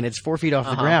tiny and it's 4 feet off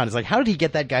the ground. It's like, how did he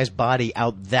get that guy's body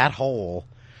out that hole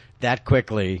that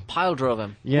quickly? Pile drove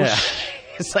him. Yeah,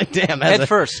 it's like, damn, that's Head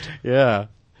first. Yeah,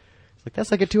 it's like that's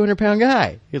like a 200-pound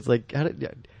guy. It's like,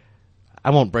 I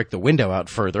won't break the window out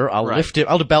further. I'll Right. lift it.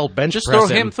 I'll belt bench Just press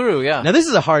throw him through, yeah. Now this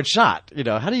is a hard shot.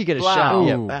 How do you get a Wow. shot?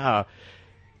 Yeah, Ooh. wow.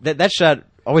 That shot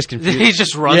always confused. He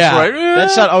just runs yeah, right. That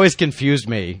shot always confused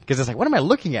me because it's like, what am I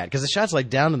looking at? Because the shot's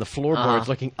like down in the floorboards,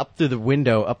 looking up through the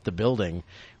window, up the building,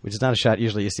 which is not a shot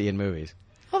usually you see in movies.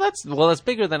 Well, that's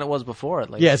bigger than it was before, at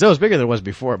least. Yeah, it's always bigger than it was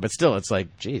before, but still, it's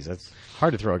like, geez, that's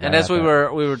hard to throw a guy. And as out we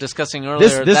there. were discussing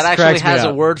earlier, This that actually cracks me has a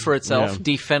up. word for itself: Yeah.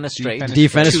 defenestrate.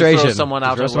 Defenestration. To throw someone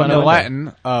out To throw of a someone The out window. of a window.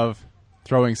 Latin of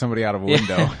throwing somebody out of a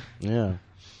window. Yeah.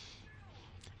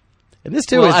 And this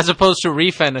too Well, is as opposed to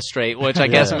refenestrate, which I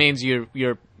guess Yeah. means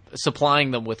you're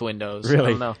supplying them with windows. I really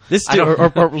don't know. this I too,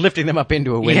 don't- or lifting them up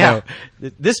into a window.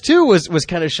 This too was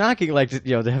kind of shocking. Like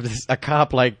to have a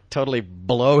cop like totally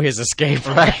blow his escape.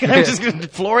 Right, I'm just going to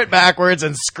floor it backwards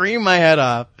and scream my head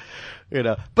off. You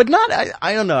know, but not.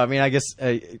 I don't know. I mean, I guess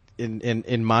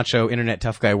in macho internet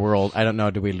tough guy world, I don't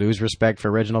know. Do we lose respect for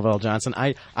Reginald VelJohnson?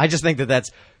 I just think that's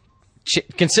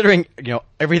considering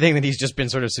everything that he's just been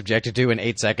sort of subjected to in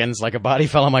 8 seconds. Like a body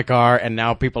fell on my car, and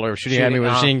now people are shooting at me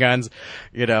with machine guns.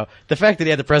 The fact that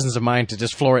he had the presence of mind to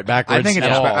just floor it backwards. I think it's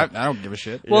at all. I don't give a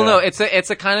shit. Well, no, it's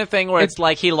a kind of thing where it's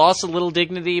like he lost a little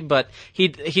dignity, but he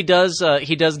does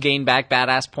gain back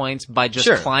badass points by just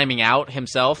climbing out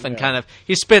himself and kind of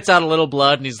he spits out a little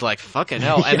blood and he's like fucking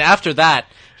hell, and after that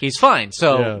he's fine.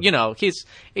 So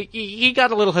he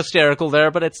got a little hysterical there,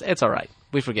 but it's all right.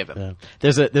 We forgive him. Yeah.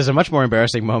 There's a much more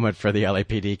embarrassing moment for the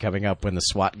LAPD coming up when the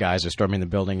SWAT guys are storming the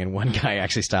building, and one guy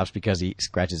actually stops because he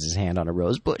scratches his hand on a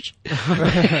rose bush,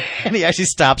 and he actually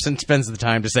stops and spends the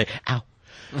time to say, "Ow."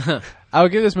 I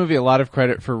would give this movie a lot of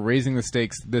credit for raising the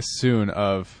stakes this soon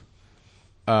of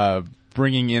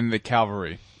bringing in the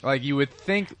cavalry. Like you would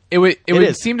think it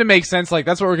would seem to make sense. Like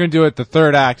that's what we're going to do at the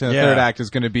third act, and the third act is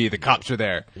going to be the cops are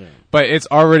there, but it's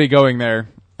already going there.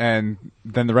 And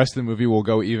then the rest of the movie will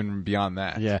go even beyond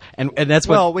that. Yeah, and that's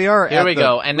what. Well, we are. Here we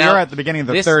go. And now we are at the beginning of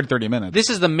the third 30 minutes.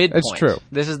 This is the midpoint. That's true.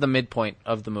 This is the midpoint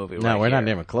of the movie. No, we're here. not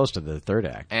even close to the third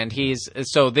act. And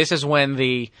this is when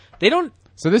they don't.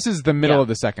 So this is the middle of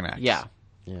the second act. Yeah.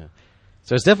 Yeah.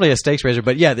 So it's definitely a stakes raiser,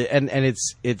 but yeah, and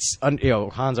it's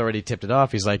Hans already tipped it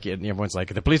off. He's like, and everyone's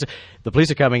like, the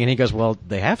police are coming, and he goes, well,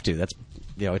 they have to. That's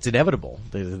it's inevitable.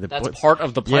 That's part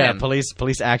of the plan. Yeah,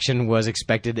 police action was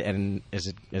expected, and as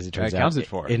it turns out, accounted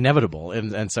for. Inevitable,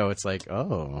 and so it's like,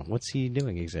 oh, what's he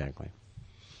doing exactly?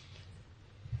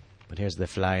 But here's the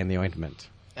fly in the ointment.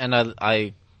 And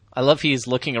I love he's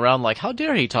looking around like, how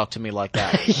dare he talk to me like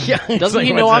that? Yeah, doesn't like,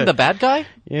 he know I'm the bad guy?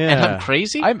 Yeah, and I'm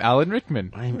crazy. I'm Alan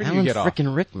Rickman. I'm Where do Alan you get off?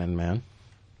 frickin' Rickman, man.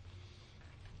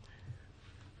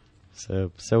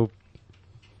 So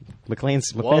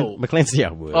McLean's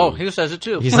yeah. Whoa. Oh, he says it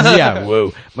too. He says, yeah,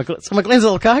 whoa. So McLean's a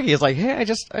little cocky. He's like, hey, I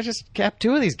just capped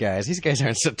 2 of these guys. These guys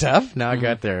aren't so tough. Now I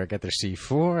got their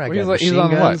C4. I got machine he's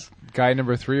on guns. what? Guy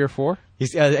number 3 or 4? He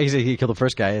killed the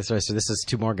first guy. So this is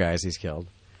 2 more guys he's killed.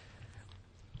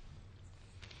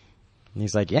 And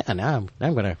he's like, yeah, now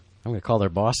I'm gonna call their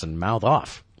boss and mouth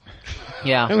off.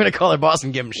 Yeah, I'm gonna call their boss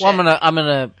and give him shit. Well, I'm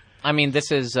gonna. I mean,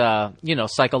 this is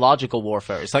psychological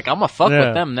warfare. It's like I'm gonna fuck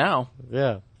with them now.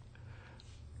 Yeah.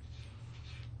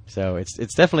 So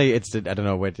it's definitely I don't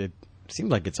know what it seems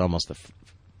like. It's almost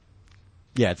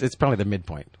it's probably the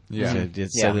midpoint. Yeah.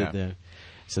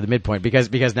 So the midpoint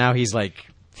because now he's like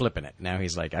flipping it. Now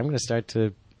he's like, I'm going to start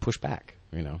to push back.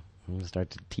 I'm going to start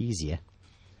to tease you.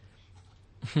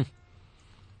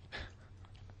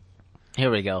 Here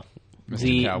we go.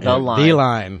 Mr. Cowboy. The line. The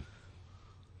line.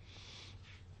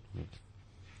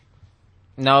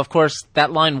 Now, of course,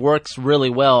 that line works really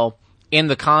well in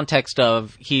the context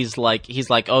of he's like,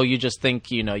 oh, you just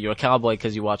think you're a cowboy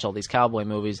because you watch all these cowboy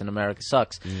movies and America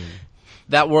sucks.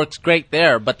 That works great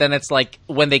there, but then it's like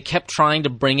when they kept trying to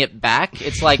bring it back,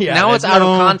 it's like now it's out of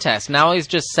context. Now he's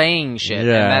just saying shit,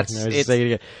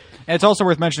 and it's also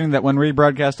worth mentioning that when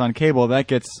rebroadcast on cable, that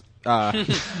gets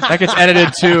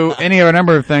edited to any of a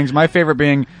number of things. My favorite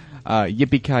being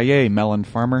Yippee-ki-yay, Melon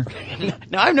Farmer.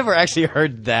 No, I've never actually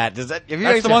heard that. That's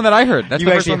the one that I heard. That's the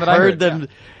first one that I heard. Them. Yeah.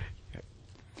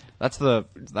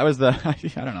 That was the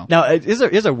I don't know. Now,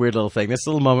 here's a weird little thing. This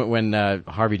little moment when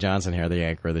Harvey Johnson here, the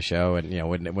anchor of the show,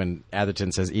 and when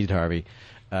Atherton says, "Eat it, Harvey,"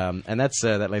 and that's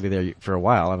that lady there for a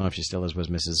while. I don't know if she still is. Was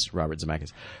Mrs. Robert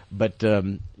Zemeckis, but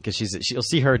because she'll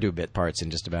see her do bit parts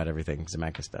in just about everything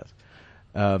Zemeckis does.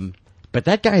 But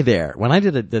that guy there, when I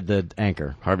did the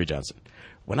anchor, Harvey Johnson,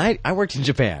 when I worked in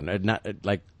Japan, not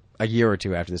like a year or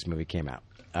 2 after this movie came out.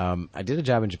 I did a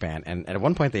job in Japan, and at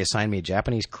one point they assigned me a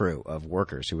Japanese crew of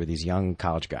workers who were these young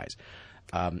college guys,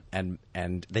 and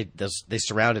they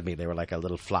surrounded me. They were like a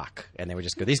little flock, and they would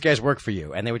just go, "These guys work for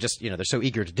you," and they would just they're so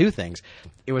eager to do things.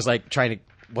 It was like trying to,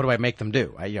 what do I make them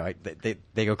do?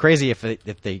 They go crazy if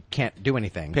they can't do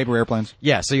anything. Paper airplanes.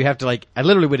 Yeah, so you have to I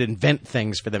literally would invent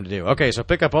things for them to do. Okay, so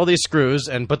pick up all these screws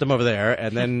and put them over there,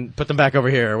 and then put them back over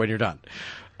here when you're done.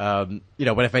 But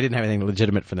if I didn't have anything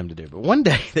legitimate for them to do. But one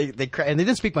day, and they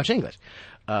didn't speak much English.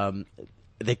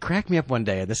 They cracked me up one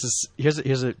day, and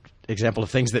here's an example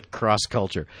of things that cross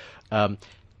culture.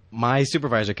 My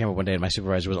supervisor came up one day, and my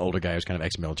supervisor was an older guy who was kind of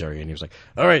ex-military, and he was like,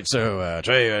 "All right, so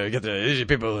Trey, get the easy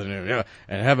people and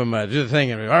have them do the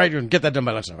thing, and all right, you can get that done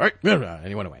by lunchtime. All right," and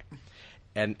he went away.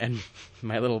 And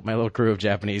my little crew of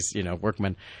Japanese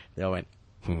workmen, they all went,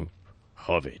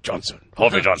 Harvey Johnson. And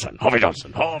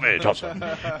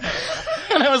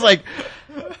I was like,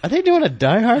 are they doing a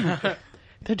Die Hard?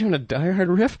 they're doing a Die Hard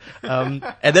riff. And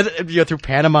then through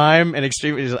pantomime and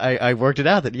extreme, I worked it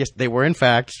out that yes, they were in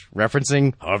fact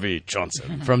referencing Harvey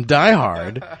Johnson from Die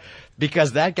Hard.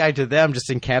 Because that guy to them just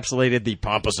encapsulated the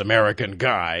pompous American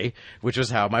guy, which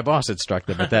was how my boss had struck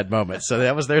them at that moment. So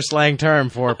that was their slang term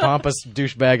for pompous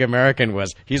douchebag American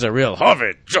was, he's a real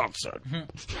Harvey Johnson.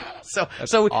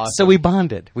 So we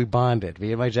bonded. We bonded.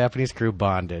 Me and my Japanese crew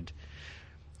bonded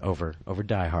over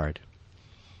Die Hard.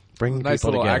 Bringing Nice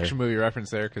people little together. action movie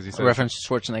reference there because he said Reference to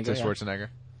Schwarzenegger. to yeah. Schwarzenegger.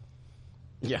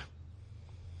 Yeah.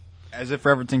 As if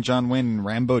referencing John Wayne,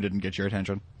 Rambo didn't get your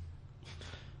attention.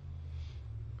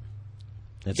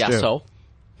 That's Yeah, true. so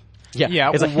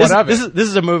Yeah, It's like, what of it? this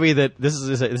is a movie that this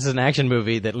is an action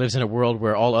movie that lives in a world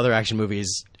where all other action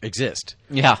movies exist.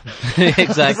 yeah,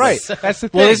 exactly. Right. That's the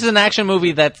thing. Well, this is an action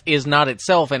movie that is not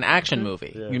itself an action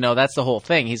movie. You know, that's the whole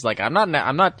thing. He's like, I'm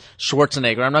not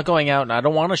Schwarzenegger. I'm not going out and I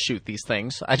don't want to shoot these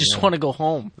things. I just want to go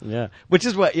home. Yeah, which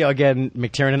is what again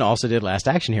McTiernan also did Last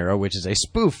Action Hero, which is a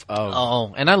spoof of.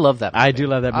 Oh, and I love that movie. I do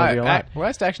love that movie a lot.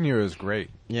 Last Action Hero is great.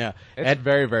 Yeah, It's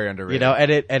very, very underrated. you know,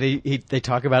 and they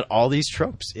talk about all these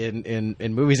tropes in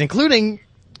movies, including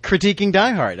critiquing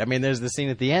Die Hard. I mean, there's the scene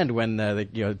at the end when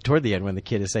toward the end when the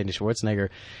kid is saying to Schwarzenegger,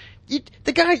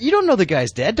 the guy, you don't know the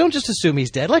guy's dead. Don't just assume he's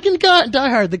dead. Like in Die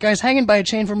Hard, the guy's hanging by a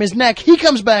chain from his neck. He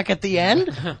comes back at the end.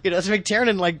 It's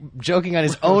McTiernan like joking on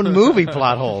his own movie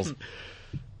plot holes.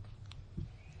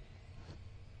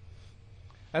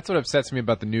 That's what upsets me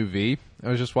about the new V. I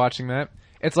was just watching that.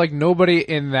 It's like nobody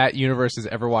in that universe has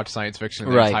ever watched science fiction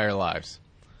in their Right. entire lives.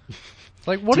 It's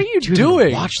like, what are you Do you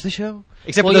doing? Watch the show,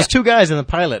 except Well, for those yeah. two guys in the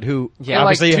pilot who Yeah,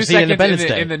 like obviously 2 have seen seconds Independence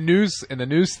in Day. the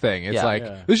news thing. It's Yeah. like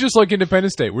Yeah. it's just like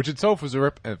Independence Day, which itself was a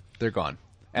rip. They're gone,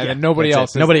 and then nobody That's it. else.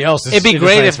 Is, Nobody else. Is It'd be into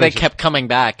great science if they fiction. kept coming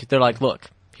back. They're like, look,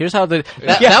 here's how that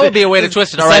Yeah, would be a way to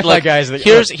twist it. the All right, sci-fi look, guys that-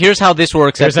 here's how this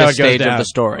works Here's at how this it goes stage of down. the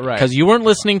story. Right. Because you weren't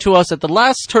listening to us at the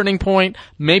last turning point.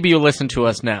 Maybe you'll listen to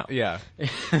us now. Yeah,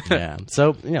 Yeah.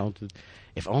 So,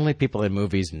 if only people in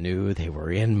movies knew they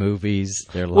were in movies,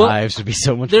 their Well, lives would be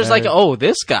so much There's better. like, oh,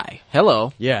 this guy.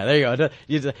 Hello. Yeah, there you go.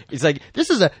 It's like, this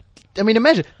is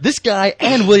imagine this guy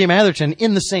and William Atherton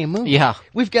in the same movie. Yeah.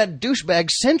 We've got douchebag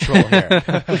central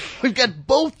here. We've got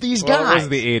both these well, it guys. was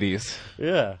the '80s.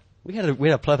 Yeah. We had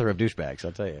a plethora of douchebags,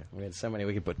 I'll tell you. We had so many,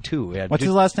 we could put two. We had What's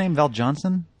his last name? Val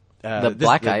Johnson? The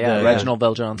black guy, yeah. Reginald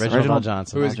Bell Johnson. Reginald Bell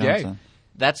Johnson. Who is Val gay? Johnson.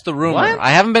 That's the rumor. What?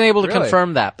 I haven't been able to Really?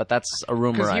 confirm that, but that's a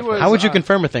rumor. 'Cause he I've was- heard. How would you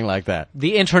confirm a thing like that?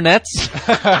 The internets.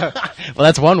 Well,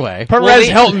 that's one way. Perez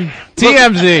the- Hilton,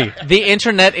 TMZ. The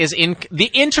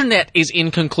internet is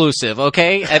inconclusive.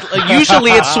 Okay,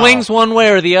 usually it swings one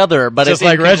way or the other, but Just it's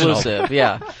like Reginald. inconclusive.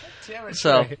 Yeah.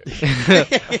 So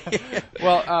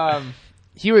Well,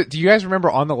 he was. Do you guys remember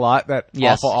On the Lot? That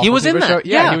yes, awful he was in TV that. show?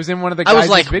 Yeah, he was in one of the I guys' was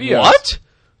like, videos. what?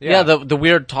 Yeah, Yeah. the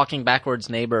weird talking backwards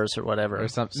neighbors or whatever. Or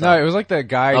something. No, it was like the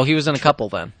guy. Oh, he was in a couple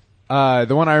then. The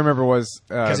one I remember was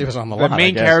 'Cause he was on the the lot, I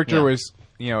main guess. character Yeah. was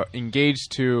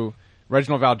engaged to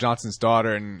Reginald Val Johnson's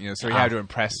daughter, and so he had to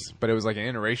impress. But it was like an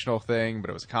interracial thing, but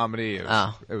it was a comedy. It was,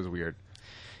 Oh. it was weird.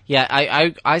 Yeah,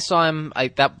 I saw him.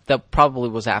 That probably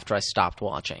was after I stopped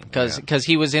watching because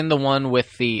he was in the one with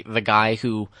the guy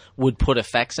who would put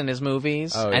effects in his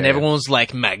movies, Oh, and yeah, everyone was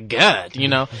like, "My God,"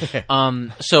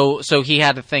 So he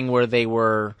had a thing where they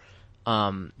were.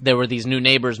 There were these new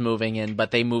neighbors moving in,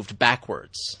 but they moved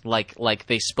backwards. Like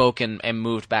they spoke and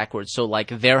moved backwards. So like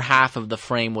their half of the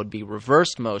frame would be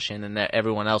reversed motion, and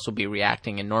everyone else would be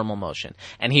reacting in normal motion.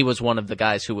 And he was one of the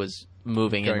guys who was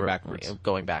moving Going backwards.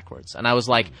 going backwards. And I was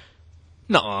like,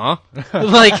 no,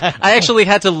 like I actually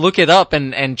had to look it up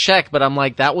and check, but I'm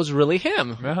like, that was really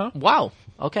him. Uh-huh. Wow.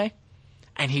 Okay.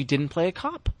 And he didn't play a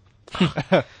cop.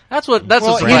 That's what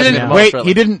Well, surprised he me didn't. most, Wait, really.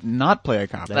 he didn't not play a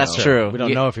cop. That's though. true. We don't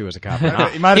He- know if he was a cop or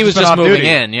not. He, might have He was been just off moving duty.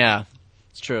 in, yeah.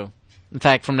 It's true. In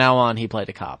fact, from now on, he played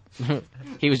a cop.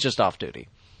 He was just off duty.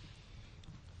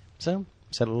 So,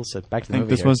 set a little set back to I the think movie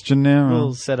this here. was Gennaro.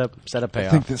 Little setup payoff. I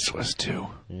think this was too.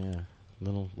 Yeah,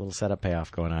 little setup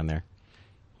payoff going on there.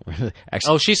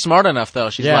 Oh, she's smart enough though.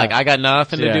 She's Yeah. like, I got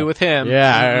nothing to Yeah. do with him.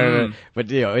 Yeah,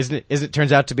 but isn't it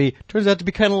turns out to be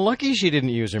kind of lucky she didn't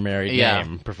use her married Yeah.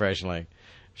 name professionally.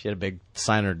 She had a big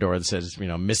sign on her door that says,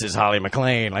 Mrs. Holly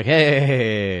McLean. Like,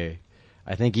 hey,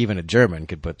 I think even a German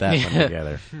could put that one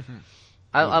together.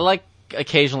 I like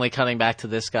occasionally cutting back to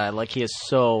this guy. Like he is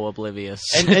so oblivious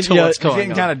And, to you know, what's He's going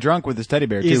getting on. kind of drunk with his teddy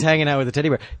bear He's too. hanging out with the teddy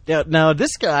bear. Now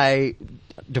this guy,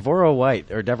 Devereaux White,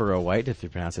 if you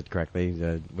pronounce it correctly,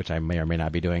 which I may or may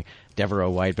not be doing, Devereaux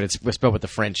White, but it's spelled with the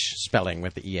French spelling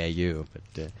with the EAU.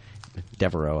 But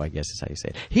Devereaux, I guess is how you say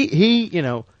it. He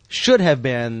should have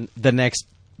been the next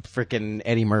frickin'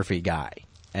 Eddie Murphy guy,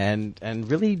 and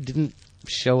really didn't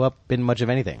show up in much of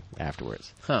anything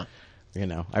afterwards. Huh. You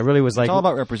know, I really was like, It's all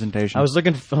about representation. I was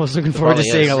looking forward to probably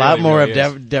seeing is. a lot Really, more really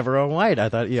of Devereaux White. I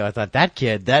thought that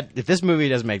kid, if this movie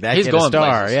doesn't make that He's kid a going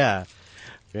star, places. yeah,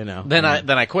 you know, Then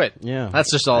I quit. Yeah.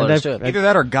 That's just all And there is I've- to it. Either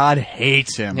that or God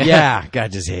hates him. yeah,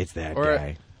 God just hates that Or-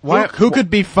 guy. Who could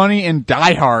be funny in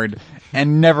Die Hard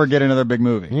and never get another big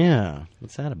movie? Yeah,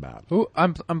 what's that about? Ooh,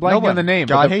 I'm blanking No one. on the name.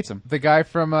 God but the, hates him. The guy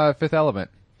from Fifth Element.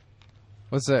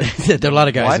 What's that? There are a lot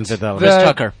of guys What? in Fifth Element. Chris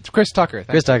Tucker. Chris Tucker.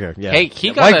 Chris Tucker. Yeah. Hey, he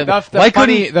Why- got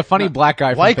a... The funny black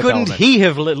guy. From Why Fifth couldn't Element. he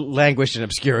have languished in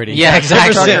obscurity? Yeah,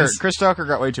 exactly. Chris Tucker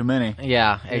got way too many.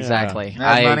 Yeah, exactly.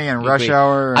 Mad Money and Rush agree.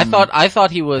 Hour I and-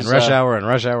 thought he was And Rush Hour and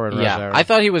Rush Hour and Rush Yeah, Hour. I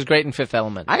thought he was great in Fifth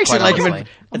Element. I actually quite like him.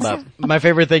 honestly. It's my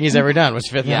favorite thing he's ever done was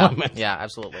Fifth Yeah, Element. yeah,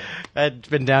 absolutely. It's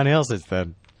been downhill since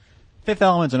then. Fifth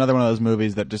Element's another one of those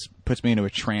movies that just puts me into a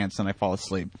trance and I fall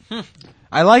asleep.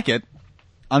 I like it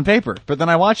on paper, but then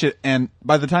I watch it, and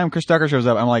by the time Chris Tucker shows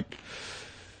up, I'm like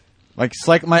it's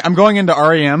like I'm going into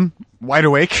REM wide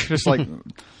awake, just like.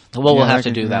 Well, we'll have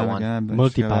to do that one.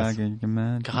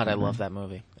 Multipass. God, I love that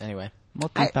movie. Anyway,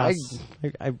 I've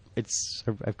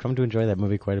come to enjoy that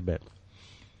movie quite a bit.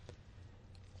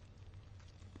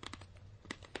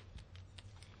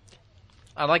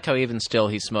 I like how even still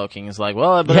he's smoking. He's like,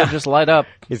 well, I better just light up.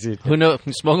 Who knows?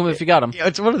 Smoke him if you got him.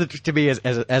 It's one of the to me as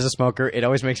a smoker. It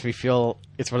always makes me feel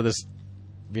it's one of those,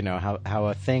 you know, how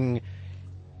a thing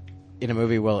in a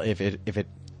movie will if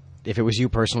it was you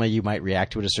personally, you might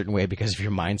react to it a certain way because of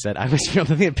your mindset. I always feel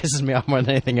the thing that pisses me off more than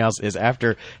anything else is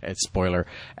after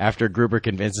Gruber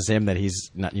convinces him that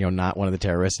he's not one of the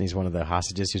terrorists and he's one of the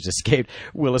hostages who's escaped.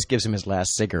 Willis gives him his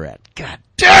last cigarette. God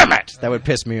damn it! That would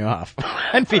piss me off.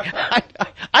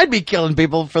 I'd be killing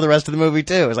people for the rest of the movie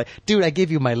too. It's like, dude, I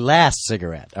gave you my last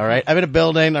cigarette. All right, I'm in a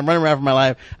building. I'm running around for my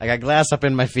life. I got glass up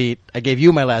in my feet. I gave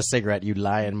you my last cigarette. You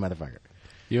lying motherfucker.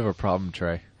 You have a problem,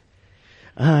 Trey.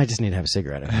 I just need to have a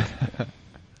cigarette. I think.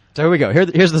 So here we go.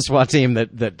 Here's the SWAT team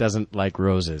that doesn't like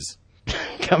roses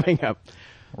coming up.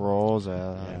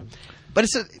 Rosa. But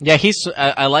it's Yeah,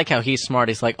 I like how he's smart.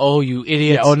 He's like, oh, you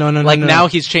idiots. Yeah, oh, no. Like, no. now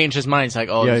he's changed his mind. He's like,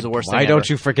 oh, this is the worst thing Why ever. don't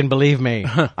you freaking believe me?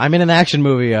 I'm in an action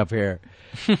movie up here.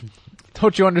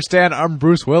 Don't you understand? I'm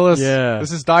Bruce Willis. Yeah.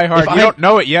 This is Die Hard. If You I- don't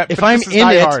know it yet. If but I'm this is in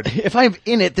Die it, Hard. if I'm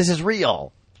in it, this is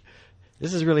real.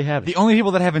 This is really happening. The only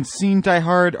people that haven't seen Die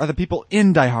Hard are the people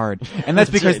in Die Hard, and that's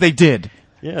because right. they did.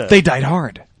 Yeah. They died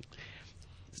hard.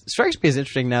 Strikes me as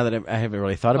interesting now that I haven't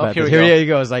really thought about here this. we go. Here you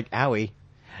go. It's like, owie.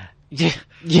 Yeah.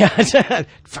 Yeah.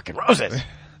 Fucking roses.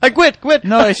 I quit.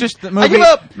 No, it's just the movie. I give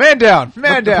up. Man down.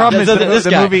 Man the down. problem is that This the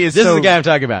guy. movie is This so- is the guy I'm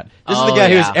talking about. This is the Oh, guy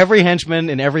who's yeah. every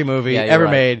henchman in every movie Yeah, you're ever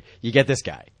right. made. You get this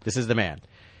guy. This is the man.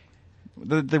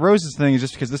 The roses thing is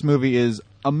just because this movie is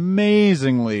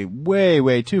amazingly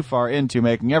way too far into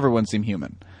making everyone seem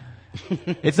human.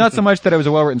 It's not so much that it was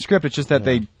a well-written script, it's just that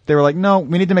they were like, no,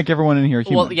 we need to make everyone in here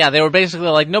human. Well, yeah, they were basically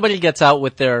like, nobody gets out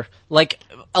with their, like,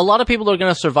 a lot of people are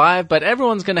going to survive, but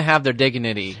everyone's going to have their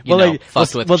dignity,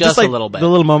 fucked with just like a little bit. The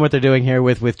little moment they're doing here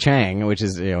with Chang, which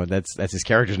is that's his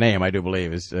character's name, I do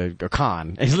believe, is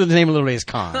Khan. His name literally is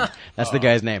Khan. That's the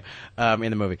guy's name in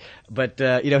the movie. But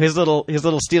his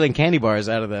little stealing candy bars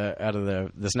out of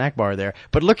the snack bar there,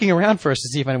 but looking around first to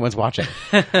see if anyone's watching.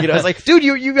 It's like, dude,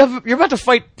 you're about to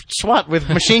fight SWAT with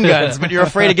machine guns, but you're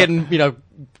afraid of getting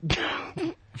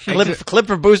clip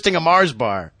for boosting a Mars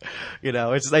bar.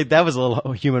 It's like that was a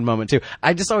little human moment too.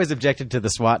 I just always objected to the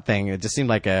SWAT thing. It just seemed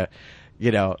like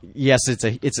yes,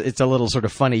 it's a little sort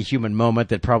of funny human moment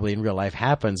that probably in real life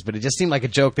happens, but it just seemed like a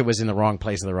joke that was in the wrong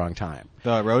place at the wrong time.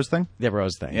 the rose thing? The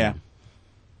Rose thing. Yeah.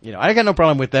 I got no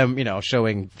problem with them,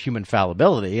 showing human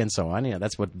fallibility and so on.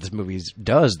 That's what this movie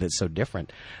does that's so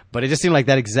different. But it just seemed like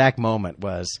that exact moment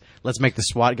was, let's make the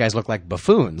SWAT guys look like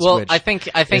buffoons. Well, which I think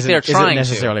isn't- they're isn't trying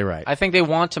necessarily to. right. I think they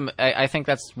want to. I think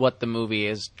that's what the movie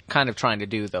is kind of trying to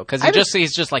do, though, because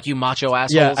he's just like, you macho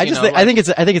assholes. Yeah, I think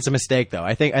like- it's a mistake though.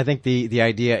 I think the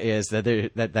idea is that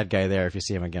that guy there, if you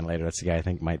see him again later, that's the guy I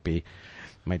think might be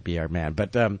our man.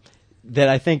 But that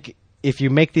I think if you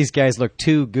make these guys look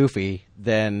too goofy,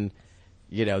 then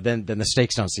the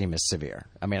stakes don't seem as severe.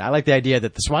 I mean, I like the idea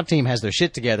that the SWAT team has their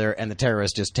shit together and the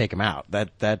terrorists just take them out. That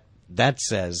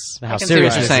says how I can see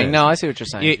serious what you're this saying. is. No, I see what you're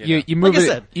saying. You move Like I it.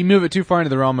 said. You move it too far into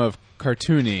the realm of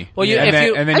cartoony. Well, and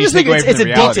then I you just take think away it's from a the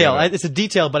reality detail. of it. It's a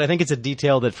detail, but I think it's a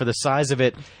detail that for the size of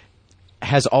it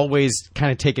has always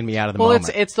kind of taken me out of the Well, moment.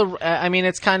 it's the. I mean,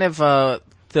 it's kind of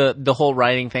the whole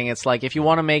writing thing. It's like if you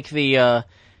want to make the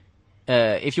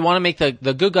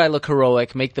good guy look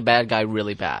heroic, make the bad guy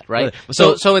really bad, right?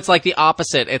 So- So it's like the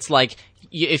opposite. It's like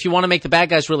if you want to make the bad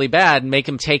guys really bad, make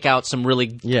them take out some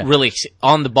really Yeah. really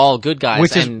on the ball good guys.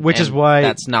 Which is and why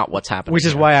that's not what's happening. Which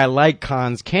is here. why I like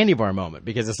Khan's candy bar moment,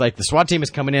 because it's like the SWAT team is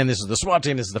coming in. This is the SWAT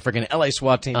team. This is the freaking LA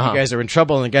SWAT team. You guys are in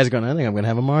trouble, and the guy's going, I think I'm going to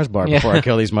have a Mars bar before I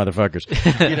kill these motherfuckers.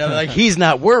 Like he's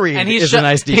not worried. And he's is a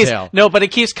nice detail. No, but it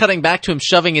keeps cutting back to him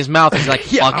shoving his mouth. He's like,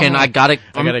 "Fucking, I gotta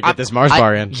get this Mars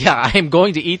bar in." Yeah, I am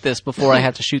going to eat this before I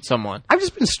have to shoot someone. I've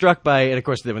just been struck by, and of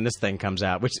course, when this thing comes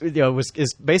out, which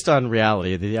is based on reality.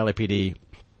 The LAPD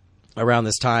around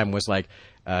this time was like.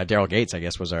 Daryl Gates, I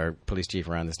guess, was our police chief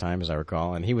around this time, as I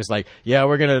recall, and he was like, "Yeah,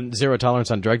 we're going to zero tolerance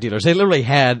on drug dealers." They literally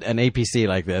had an APC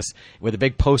like this with a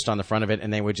big post on the front of it,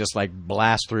 and they would just like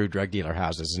blast through drug dealer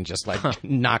houses and just like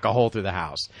knock a hole through the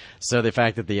house. So the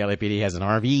fact that the LAPD has an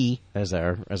RV, as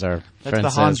our That's friend the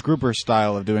says, Hans Gruber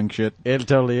style of doing shit. it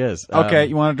totally is. Okay,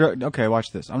 you want to? Okay, watch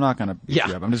this. I'm not gonna. Yeah.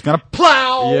 I'm just gonna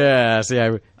plow. Yeah.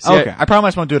 Okay, I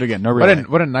promise I won't do it again. No, really.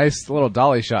 What a nice little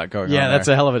dolly shot going on. Yeah, that's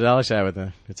there. a hell of a dollar shot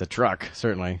with it's a truck,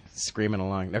 certainly, screaming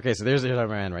along. Okay, so there's our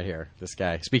man right here. This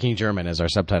guy, speaking German, as our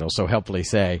subtitles so helpfully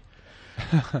say.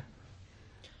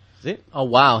 See? Oh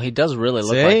wow, he does really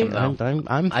look See? like him though.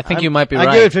 I think you might be right.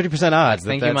 I give it 50% odds. I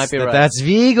think that you might be right. That's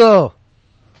Vigo.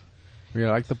 You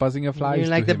like the buzzing of flies? You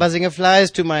like to the him? buzzing of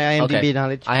flies to my IMDb Okay.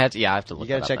 knowledge. I have to look. You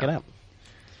gotta that check up it now. out.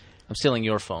 I'm stealing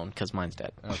your phone because mine's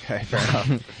dead. Okay, fair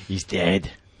enough. He's dead.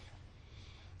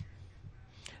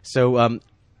 So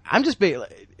I'm just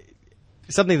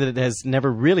something that has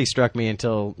never really struck me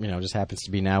until just happens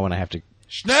to be now when I have to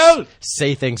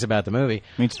say things about the movie.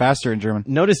 Means faster in German.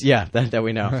 Notice, yeah, that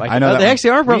we know. I know that they one. actually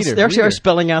are. They actually are Reader.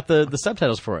 spelling out the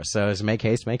subtitles for us. So it's make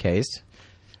haste, make haste.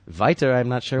 Weiter, I'm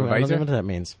not sure. I don't know Weiter? what that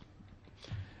means.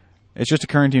 It's just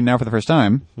occurring to you now for the first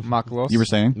time. Maklos. You were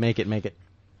saying. Make it.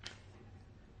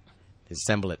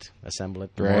 Assemble it.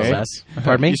 More or Right. less.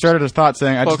 Pardon me. You started his thought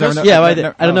saying, "I just Focus. never know." Yeah,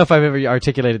 well, I don't know if I've ever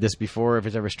articulated this before, if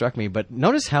it's ever struck me, but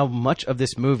notice how much of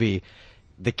this movie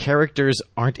the characters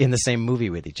aren't in the same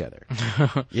movie with each other.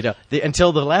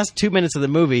 Until the last 2 minutes of the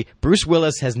movie, Bruce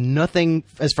Willis has nothing,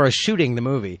 as far as shooting the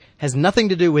movie, has nothing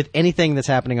to do with anything that's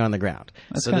happening on the ground.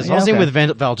 So there's kinda- whole yeah, scene okay.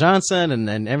 with Val Johnson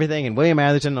and everything, and William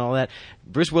Atherton and all that.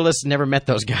 Bruce Willis never met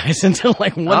those guys until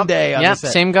like one day on yeah, the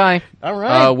set. same guy. All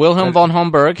right. Wilhelm von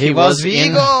Homburg. He was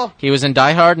Vigo. He was in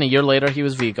Die Hard, and a year later he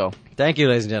was Vigo. Thank you,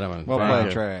 ladies and gentlemen. Well Thank played,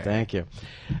 you. Trey. Thank you.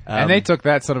 And they took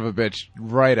that son of a bitch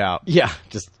right out. Yeah,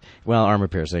 armor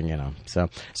piercing,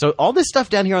 So all this stuff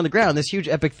down here on the ground, this huge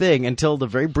epic thing, until the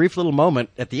very brief little moment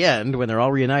at the end when they're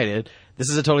all reunited, this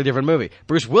is a totally different movie.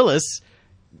 Bruce Willis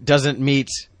doesn't meet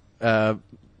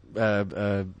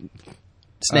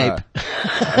Snape,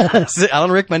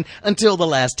 Alan Rickman, until the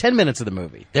last 10 minutes of the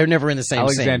movie. They're never in the same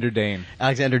scene. Alexander Dane.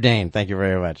 Alexander Dane, thank you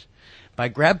very much. By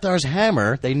Grabthar's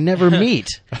hammer, they never meet.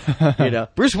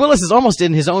 Bruce Willis is almost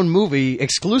in his own movie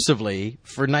exclusively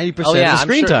for 90% Oh yeah, of the I'm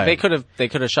screen sure time. they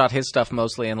could have shot his stuff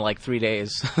mostly in like 3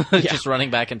 days, just running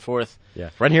back and forth. Yeah,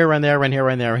 run here, run there, run here,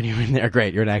 run there, run here, run there.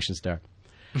 Great, you're an action star.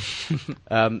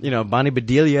 Bonnie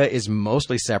Bedelia is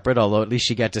mostly separate, although at least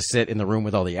she got to sit in the room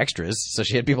with all the extras, so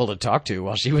she had people to talk to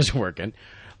while she was working.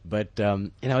 But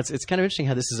it's kind of interesting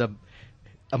how this is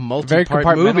a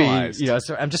multi-part movie. compartmentalized.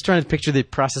 So I'm just trying to picture the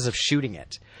process of shooting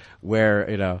it,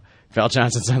 where Val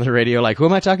Johnson's on the radio, like, who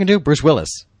am I talking to? Bruce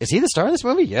Willis. Is he the star of this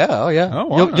movie? Yeah, oh yeah. Oh,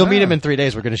 wow, You'll meet yeah. him in 3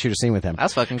 days. We're going to shoot a scene with him.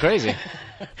 That's fucking crazy.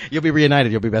 You'll be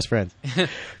reunited. You'll be best friends.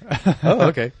 Oh,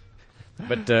 okay.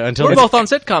 But until We're both on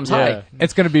sitcoms. Yeah. Hi.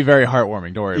 It's going to be very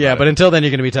heartwarming. Don't worry Yeah, about but it. until then, you're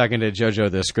going to be talking to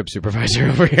JoJo, the script supervisor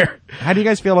over here. How do you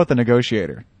guys feel about The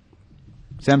Negotiator?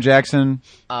 Sam Jackson,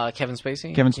 Kevin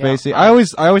Spacey. Kevin Spacey. Yeah. I always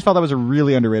thought that was a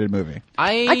really underrated movie.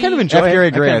 I I kind of enjoy F. it.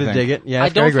 Gary Gray, I I kind of think. dig it. Yeah, I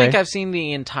F. Gary don't think Gray. I've seen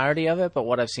the entirety of it, but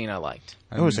what I've seen, I liked.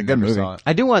 It was a good Never movie. saw it.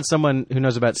 I do want someone who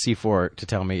knows about C4 to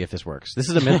tell me if this works. This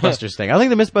is a Mythbusters thing. I don't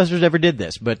think the Mythbusters ever did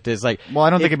this, but it's like... Well, I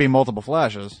don't think it'd be multiple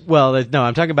flashes. Well, no,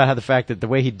 I'm talking about how the fact that the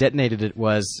way he detonated it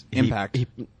was... Impact.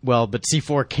 But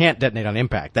C4 can't detonate on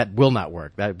impact. That will not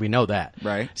work. We know that.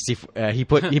 Right. He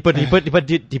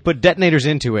put detonators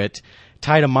into it,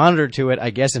 tied a monitor to it,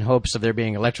 I guess in hopes of there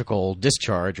being electrical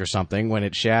discharge or something when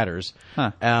it shatters.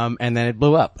 Huh. And then it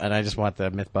blew up. And I just want the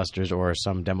Mythbusters or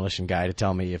some demolition guy to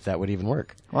tell me if that would even work.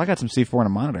 Well, I got some C4 and a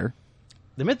monitor.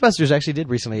 The Mythbusters actually did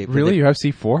recently. Really? You have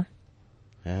C4?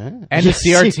 And And a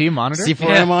CRT monitor? C4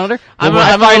 Yeah. monitor? I'm Well,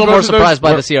 a little more both of those- surprised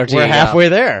by the CRT. We're yeah. halfway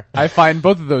there. I find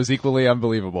both of those equally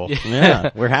unbelievable.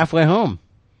 Yeah, we're halfway home.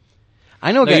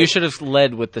 I know, No, guys. you should have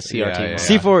led with the CRT. Yeah, yeah.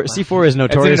 one. C4 is It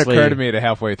notoriously didn't occur to me to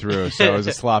halfway through, so it was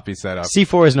a sloppy setup.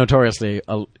 C4 is notoriously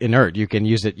inert. You can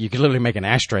use it. You can literally make an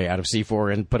ashtray out of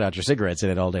C4 and put out your cigarettes in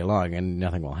it all day long, and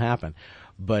nothing will happen.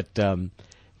 But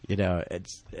You know,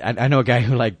 I know a guy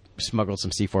who like smuggled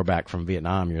some C4 back from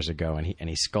Vietnam years ago, and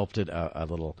he sculpted a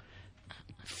little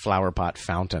flower pot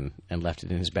fountain and left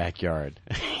it in his backyard.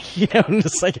 You know, and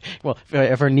it's like, well, if I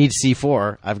ever need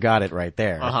C4, I've got it right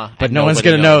there. But And no one's nobody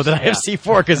going to know knows. that I have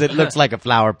C4 because it looks like a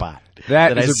flower pot.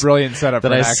 That I is a brilliant setup for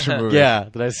that an I s- action movie. Yeah,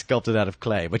 that I sculpted out of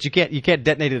clay. But you can't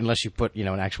detonate it unless you put, you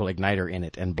know, an actual igniter in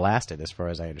it and blast it, as far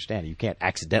as I understand it. You can't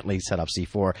accidentally set up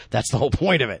C4. That's the whole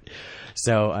point of it.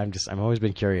 So I've always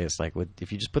been curious, like,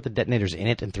 if you just put the detonators in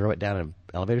it and throw it down an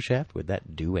elevator shaft, would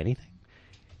that do anything?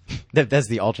 That's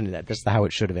the alternate. That's how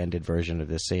it should have ended version of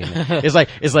this scene. It's like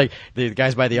the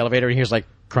guy's by the elevator and here's like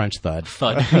crunch thud.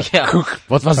 Thud. Yeah.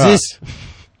 What was this?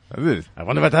 Ugh. I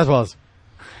wonder what that was.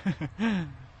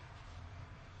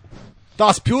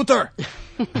 Das Pewter!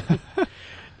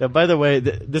 Now, by the way,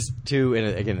 this too,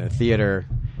 in a theater,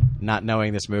 not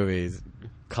knowing this movie, is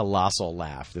colossal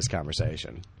laugh. This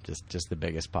conversation, just the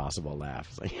biggest possible laugh.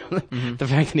 It's like, the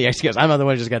fact that he actually goes, "I'm not the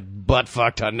one who just got butt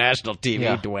fucked on national TV,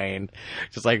 Yeah. Dwayne."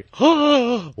 Just like,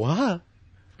 oh, what?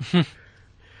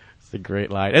 It's a great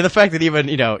line, and the fact that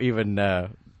even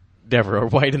Deborah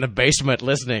White in the basement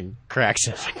listening cracks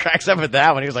up at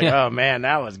that one. He was like, "Oh man,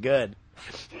 that was good."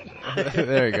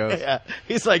 There he goes. Yeah,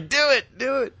 he's like, "Do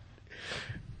it."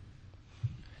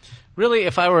 Really,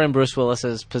 if I were in Bruce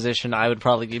Willis's position, I would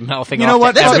probably be mouthing You know off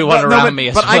what? to everyone around but, me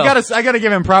as but well. I gotta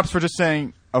give him props for just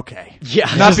saying, okay. Yeah,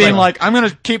 Not just being like, I'm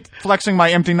gonna keep flexing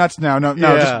my empty nuts now. No,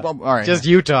 Yeah. just, well, all right. Just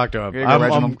you talk to him. Here you go, I'm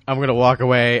Reginald. going to walk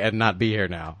away and not be here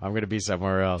now. I'm going to be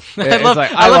somewhere else. I love,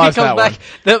 like, I I love lost he comes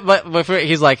that back. But before,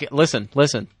 he's like, listen.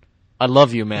 I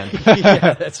love you, man.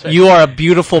 Yeah, that's right. You are a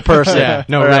beautiful person. Yeah,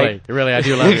 no, All really, right? really, I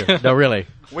do love you. No, really.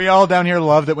 we all down here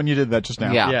loved it when you did that just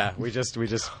now. Yeah. Yeah, we just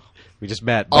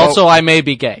met. Also, I may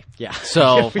be gay. Yeah.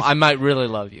 So I might really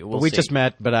love you. we see. just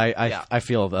met, but I Yeah.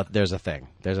 feel that there's a thing.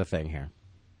 There's a thing here.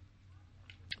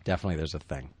 Definitely, there's a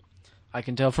thing. I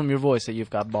can tell from your voice that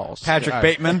you've got balls. Patrick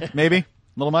Bateman, maybe?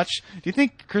 A little much? Do you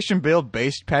think Christian Bale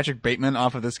based Patrick Bateman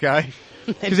off of this guy?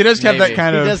 Because he does have that Maybe.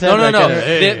 kind He of... does have No.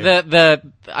 that kind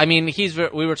of- I mean,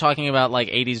 we were talking about like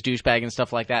 80s douchebag and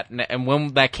stuff like that. And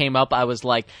when that came up, I was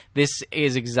like, this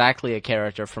is exactly a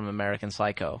character from American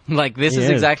Psycho. Like, this He is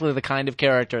is. exactly the kind of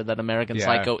character that American Yeah,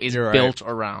 Psycho is you're right. built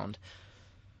around.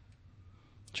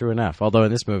 True enough. Although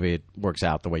in this movie, it works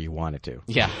out the way you want it to.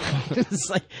 Yeah. It's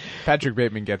like, Patrick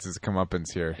Bateman gets his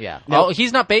comeuppance here. Yeah. Oh,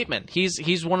 he's not Bateman.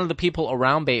 He's one of the people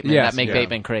around Bateman Yes, that make yeah.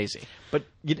 Bateman crazy. but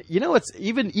you know what's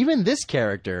even this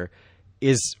character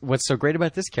is what's so great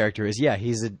about this character is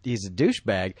he's a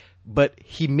douchebag, but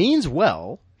he means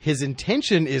well. His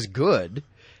intention is good.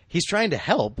 He's trying to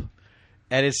help.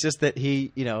 And it's just that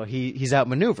he's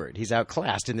outmaneuvered. He's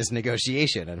outclassed in this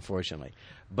negotiation, unfortunately.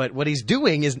 But what he's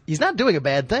doing is he's not doing a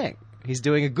bad thing. He's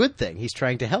doing a good thing. He's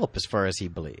trying to help as far as he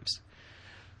believes.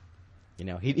 You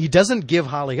know, he doesn't give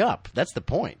Holly up. That's the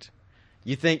point.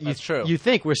 You think That's true. You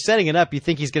think we're setting it up. You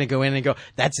think he's going to go in and go,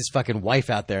 "That's his fucking wife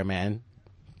out there, man.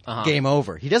 Game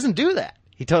over." He doesn't do that.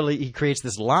 He creates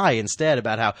this lie instead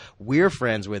about how we're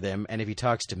friends with him, and if he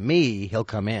talks to me, he'll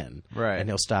come in, Right. and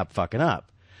he'll stop fucking up.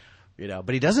 You know,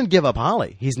 but he doesn't give up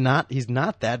Holly. He's not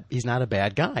a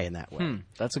bad guy in that way.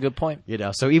 That's a good point. You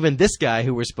know, so even this guy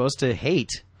who we're supposed to hate,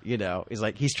 you know, is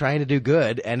like he's trying to do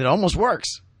good, and it almost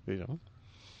works. You know.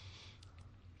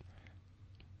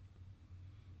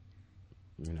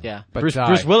 Yeah. But Bruce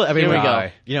die. Willis. I mean, Here we go.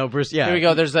 Die. You know, Bruce. Yeah. Here we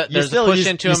go. There's a You push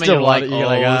into him, and still you're like, you're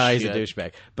like, oh, he's a shit.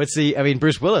 douchebag. But see, I mean,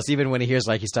 Bruce Willis, even when he hears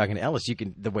like he's talking to Ellis,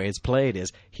 the way it's played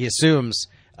is he assumes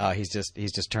he's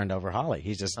just turned over Holly.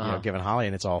 He's just giving Holly,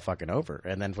 and it's all fucking over.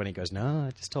 And then when he goes, "No,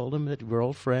 I just told him that we're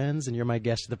old friends, and you're my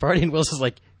guest at the party," and Willis is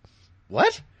like,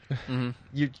 "What?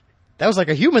 That was like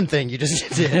a human thing you just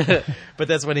did." But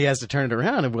that's when he has to turn it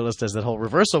around, and Willis does that whole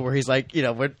reversal where he's like,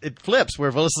 where it flips,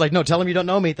 where Willis is like, "No, tell them you don't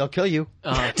know me; they'll kill you.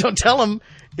 Don't tell them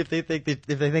if they think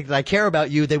that I care about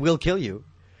you, they will kill you.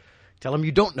 Tell them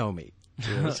you don't know me."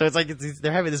 So it's like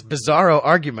they're having this bizarro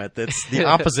argument that's the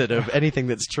opposite of anything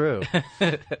that's true.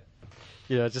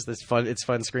 It's just this fun. It's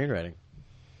fun screenwriting.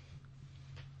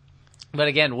 But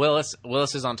again, Willis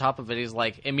is on top of it. He's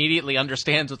like immediately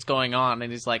understands what's going on,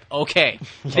 and he's like, "Okay,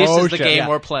 this is the shit. game Yeah.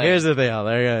 we're playing." Here's the deal: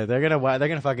 they're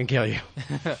gonna fucking kill you.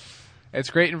 It's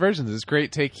great inversions. It's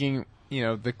great taking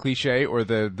the cliche or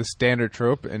the standard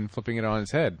trope and flipping it on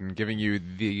its head and giving you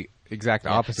the exact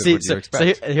opposite of what you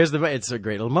expect. Here's it's a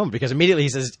great little moment because immediately he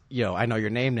says, "I know your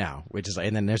name now," which is,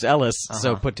 and then there's Ellis.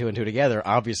 So put two and two together.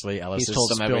 Obviously, Ellis He's has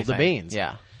told him spilled everything. the beans.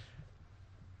 Yeah.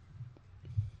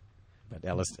 But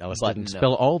Ellis But didn't no.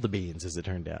 spill all the beans, as it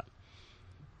turned out.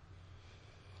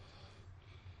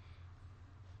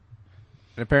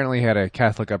 And apparently he had a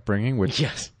Catholic upbringing, which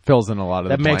Yes. fills in a lot of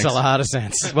That the makes blanks. a lot of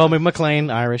sense. Well, McLean,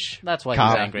 Irish. That's why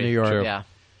cop, he's angry. New York. True. Yeah.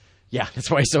 Yeah,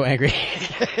 that's why he's so angry.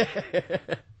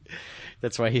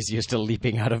 That's why he's used to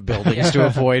leaping out of buildings to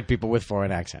avoid people with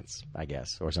foreign accents, I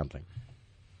guess, or something.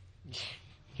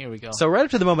 Here we go. So right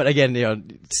up to the moment,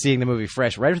 again, seeing the movie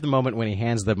fresh, right up to the moment when he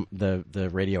hands the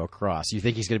radio across, you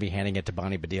think he's going to be handing it to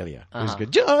Bonnie Bedelia. Who's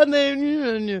good, John,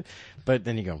 but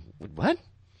then you go, what?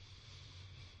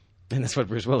 And that's what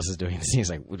Bruce Willis is doing. He's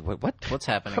like, what? What's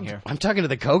happening here? I'm talking to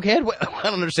the cokehead? I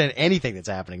don't understand anything that's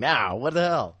happening now. What the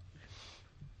hell?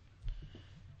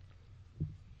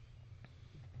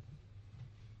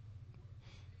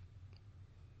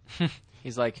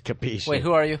 He's like, Capiche. wait,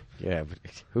 who are you? Yeah, but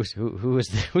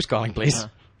who's calling, please?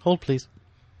 Hold, please.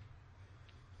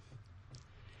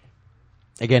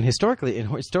 Again, historically, in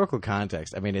historical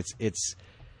context, I mean, it's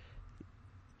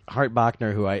Hart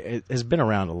Bochner, who has been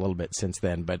around a little bit since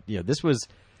then, but this was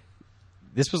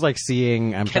like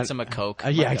seeing. Gets him a Coke.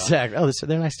 Yeah, My God. exactly. Oh,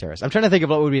 they're nice terrorists. I'm trying to think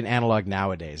of what would be an analog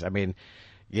nowadays. I mean,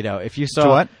 if you saw To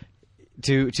what?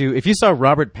 if you saw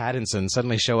Robert Pattinson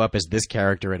suddenly show up as this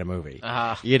character in a movie,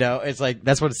 it's like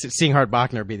that's what seeing Hart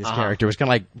Bochner be this character was kind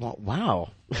of like, well, wow,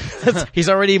 he's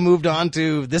already moved on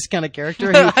to this kind of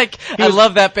character. I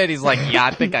love that bit. He's like, yeah,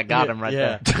 I think I got him right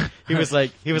Yeah. there. he was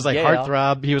like Yeah.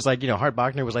 heartthrob. He was like, Hart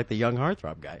Bochner was like the young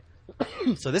heartthrob guy.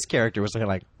 So this character was kind of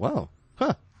like, whoa,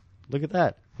 look at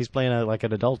that. He's playing like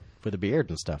an adult with a beard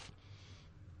and stuff.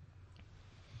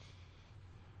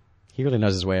 He really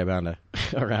knows his way around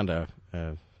a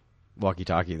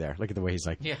walkie-talkie there. Look at the way he's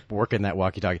working that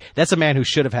walkie-talkie. That's a man who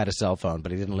should have had a cell phone,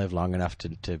 but he didn't live long enough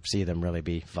to see them really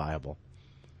be viable.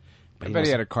 But I bet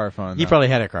he had a car phone. He though. probably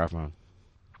had a car phone.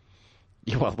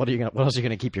 Yeah, well, what else are you going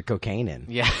to keep your cocaine in?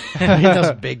 Yeah. In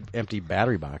those big empty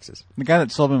battery boxes. The guy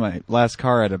that sold me my last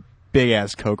car had a big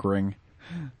ass coke ring.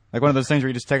 Like one of those things where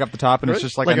you just take up the top and it's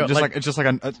just like it's just like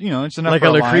a it's enough Like for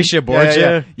a line. Lucretia Borgia?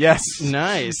 Yeah. Yes.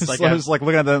 Nice. So I was like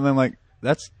looking at that and I'm like,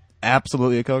 that's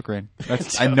absolutely a coke ring.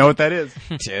 I know what that is.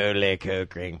 Totally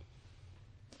coke ring.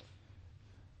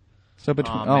 So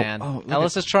between Oh, man.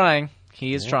 Ellis is trying.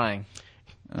 He is trying.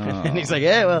 And he's like,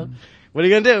 yeah, well, what are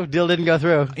you gonna do? Deal didn't go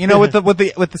through. with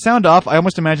the sound off, I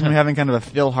almost imagine him having kind of a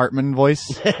Phil Hartman voice.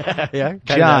 Yeah,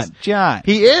 John,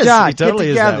 He is. John, He totally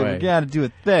get is that together. way. We gotta do a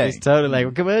thing. He's totally like,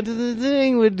 well, come on to the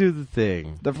thing, we'll do the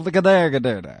thing. The flick-a-there.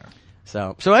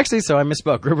 So I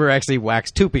misspoke. Gruber actually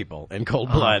waxed 2 people in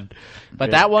cold blood.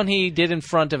 But that one he did in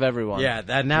front of everyone.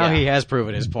 Yeah, he has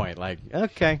proven his point. Like,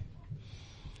 okay,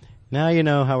 now you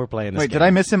know how we're playing this Wait, game. did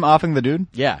I miss him offing the dude?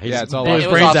 Yeah, it's all blew his It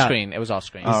was brains off out. screen. It was off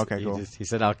screen. Oh, okay, cool. He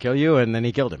said, I'll kill you, and then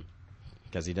he killed him.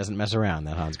 Because he doesn't mess around,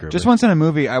 that Hans Gruber. Just once in a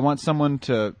movie, I want someone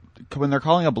to, when they're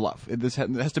calling a bluff, it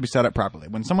has to be set up properly.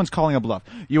 When someone's calling a bluff,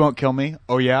 you won't kill me,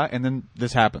 oh yeah, and then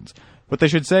this happens. What they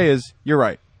should say is, you're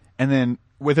right. And then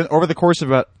over the course of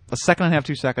about a second and a half,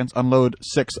 2 seconds, unload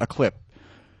 6 a clip.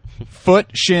 Foot,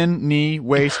 shin, knee,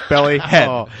 waist, belly, head.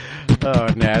 Oh,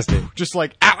 nasty. Just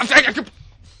like,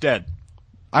 dead.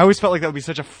 I always felt like that would be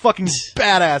such a fucking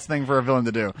badass thing for a villain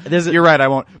to do. You're right, I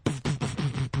won't.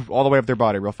 All the way up their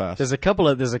body real fast. There's a couple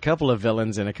of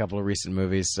villains in a couple of recent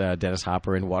movies. Dennis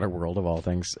Hopper in Waterworld, of all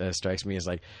things, strikes me as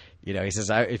like, he says,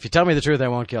 if you tell me the truth, I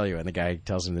won't kill you. And the guy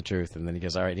tells him the truth, and then he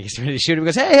goes, all right. And he's ready to shoot him. He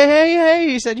goes,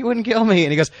 hey, you said you wouldn't kill me.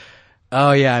 And he goes,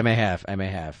 oh yeah, I may have. And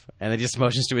then he just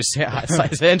motions to his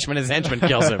henchman. His henchman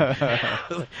kills him.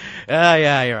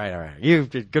 Yeah, you're right. All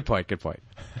right, good point.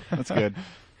 That's good.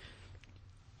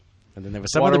 And then there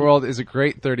was some other. Waterworld is a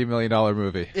great $30 million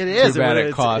movie. It is. Too bad it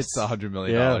It's- costs it's- $100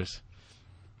 million. Yeah.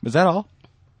 Was that all?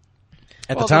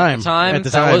 At Well, the time, that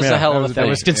was a hell of a that thing.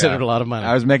 was considered Yeah. a lot of money.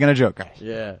 I was making a joke, guys.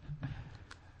 Yeah.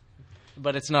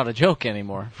 But it's not a joke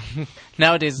anymore.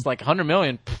 Nowadays, it's like 100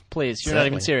 million. Please, you're not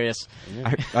even serious.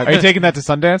 Are you taking that to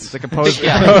Sundance? It's like a pose.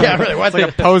 Yeah, really. What It's like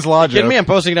a pose law kidding joke. me? I'm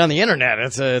posting it on the internet.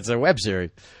 It's a web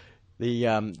series.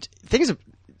 The thing is,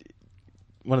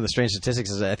 one of the strange statistics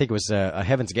is I think it was a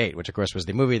Heaven's Gate, which of course was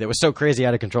the movie that was so crazy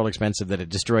out of control expensive that it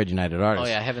destroyed United Artists.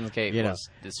 Oh yeah, Heaven's Gate You know.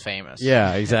 is famous.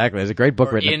 Yeah, exactly. There's a great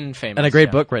book Or written infamous, and a great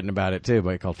yeah. book written about it too,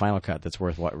 called Final Cut. That's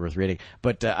worth reading.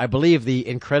 But I believe the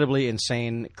incredibly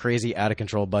insane, crazy, out of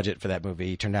control budget for that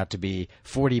movie turned out to be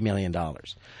 $40 million.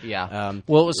 Yeah.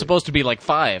 Well, it was supposed to be like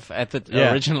 5 at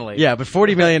the originally. Yeah, but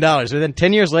 $40 million. But then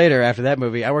 10 years later, after that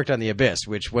movie, I worked on The Abyss,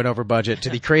 which went over budget to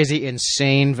the crazy,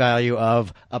 insane value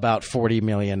of about $40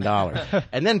 million.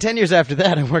 And then 10 years after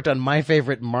that, I worked on My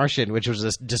Favorite Martian, which was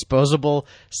this disposable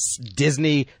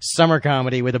Disney summer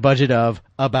comedy with a budget of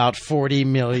about $40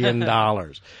 million.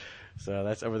 So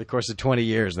that's over the course of 20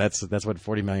 years. That's what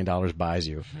 $40 million buys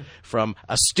you, from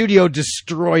a studio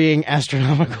destroying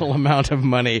astronomical amount of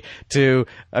money to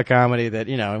a comedy that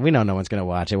we know no one's going to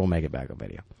watch. It will make it back on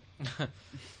video.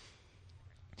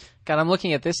 God, I'm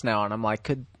looking at this now, and I'm like,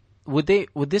 would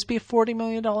this be a $40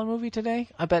 million movie today?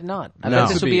 I bet not. I bet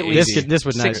this would be at least this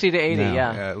would not, 60 to 80. no.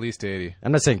 Yeah. Yeah, at least 80.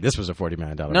 I'm not saying this was a $40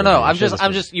 million movie. No. I'm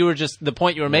just. You were just the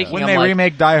point you were making. When I'm they like,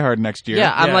 remake Die Hard next year.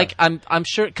 yeah, I'm like, I'm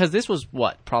sure because this was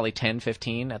what, probably 10,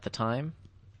 15 at the time.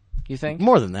 You think?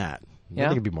 more than that. Yeah? I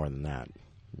think it'd be more than that.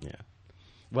 Yeah.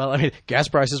 Well, I mean, gas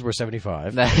prices were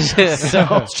 75.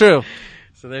 It's true.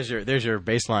 So there's your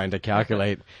baseline to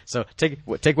calculate. So take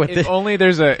what If only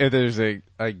there's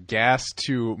a gas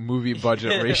to movie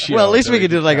budget ratio. well, at least we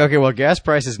could do like, okay, well, gas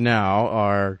prices now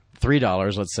are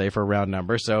 $3, let's say, for a round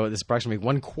number. So this is approximately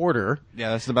one quarter.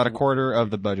 Yeah, that's about a quarter of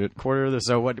the budget.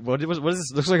 So what is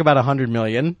this? Looks like about 100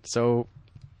 million. So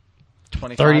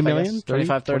 25, 30 I million? guess.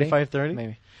 25, 30? 25, 30?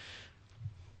 Maybe.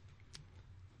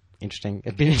 Interesting.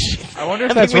 It'd be interesting. I wonder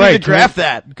if I think that's we right. need to graph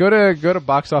that. Go to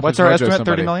box office. What's our Mojo, estimate?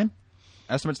 somebody. 30 million?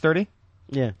 Estimate's 30?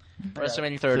 Yeah. We're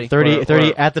estimating 30.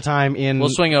 30 at the time in We'll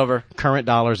swing over. current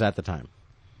dollars at the time.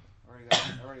 I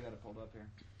already got it pulled up here.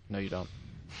 No, you don't.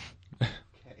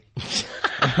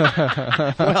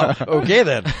 Well, okay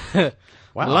then.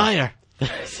 Wow. Liar.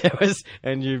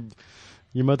 And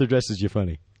your mother dresses you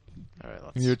funny. All right,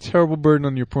 let's. You're a terrible burden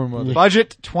on your poor mother.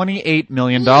 Budget $28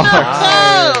 million.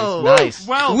 Nice.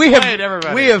 Well, we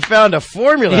have found a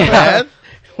formula, man.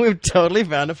 We've totally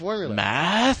found a formula.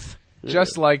 Math.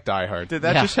 Just like Die Hard. Did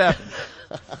that just happen?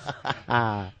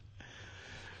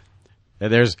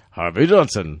 And there's Harvey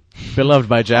Johnson, beloved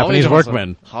by Japanese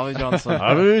workmen. Holly Johnson.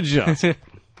 Harvey Johnson.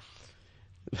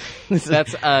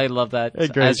 I love that.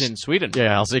 Great. As in Sweden. Yeah,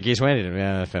 Helsinki, Sweden,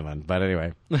 yeah, Finland. But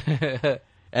anyway,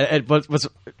 and what's a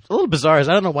little bizarre is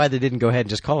I don't know why they didn't go ahead and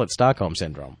just call it Stockholm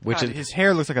syndrome, which God, is his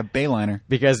hair looks like a Bayliner.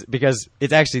 because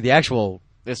it's actually the actual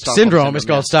It's Stockholm syndrome is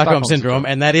syndrome, called yeah. Stockholm Stockholm syndrome,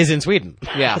 and that is in Sweden.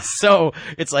 Yeah. So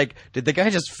it's like, did the guy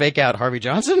just fake out Harvey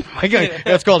Johnson? My guy,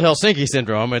 that's called Helsinki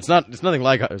syndrome. It's nothing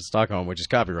like Stockholm, which is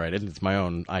copyrighted. It's my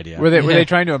own idea. Were they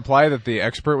trying to imply that the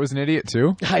expert was an idiot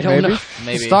too? I don't know.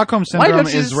 Maybe. Stockholm Why syndrome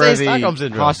don't you is just where say the Stockholm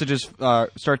syndrome? hostages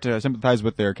start to sympathize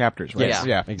with their captors, right? Yes.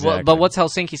 Yeah. exactly. Well, but what's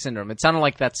Helsinki syndrome? It sounded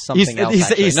like that's something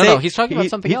else. Actually. No, he's talking about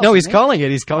something else. No, he's isn't he? calling it.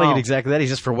 He's calling Oh. it exactly that. He's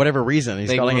just for whatever reason he's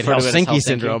They calling it refer to it as Helsinki Helsinki.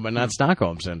 syndrome and not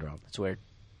Stockholm syndrome. It's weird.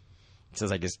 It says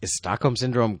like, is Stockholm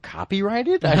syndrome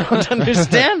copyrighted? I don't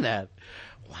understand that.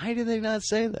 Why do they not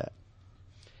say that?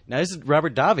 Now this is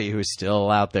Robert Davi, who's still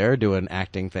out there doing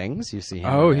acting things. You see him.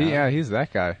 Oh, around. he's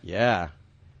that guy. Yeah.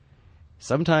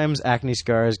 Sometimes acne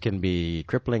scars can be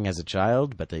crippling as a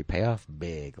child, but they pay off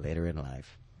big later in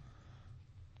life.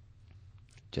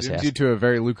 Just Due ask. to a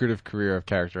very lucrative career of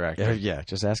character acting. Yeah,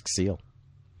 just ask Seal.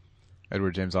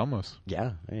 Edward James Olmos.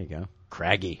 Yeah, there you go.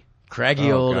 Craggy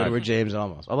Oh, old God. Edward James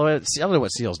Olmos. Although I don't know what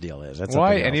Seal's deal is. That's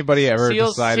Why something else. anybody ever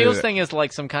decided? Seal's thing is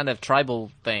like some kind of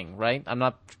tribal thing, right? I'm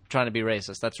not trying to be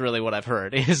racist. That's really what I've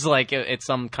heard. It's like it's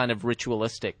some kind of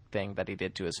ritualistic thing that he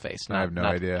did to his face. I have no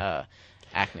idea.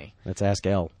 Acne. Let's ask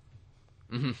L.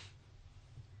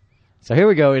 So here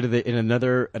we go into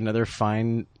another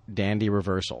fine dandy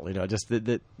reversal. You know, just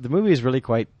the movie is really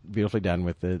quite beautifully done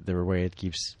with the way it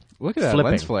keeps. Look at that flipping.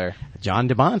 lens flare. John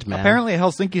DeBont, man. Apparently,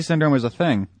 Helsinki syndrome is a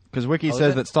thing. Because Wiki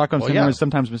says that Stockholm Well, syndrome yeah. is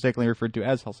sometimes mistakenly referred to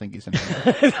as Helsinki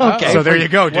syndrome. Okay. So there you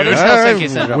go, dude. What is All right, Helsinki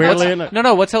syndrome? weirdly What's- enough-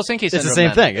 No, what's Helsinki syndrome? It's the same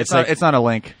then? thing. It's not a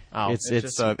link. Oh. It's It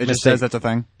just mistake- says that's a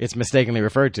thing. It's mistakenly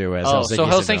referred to as Oh, Helsinki so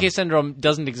Helsinki syndrome. syndrome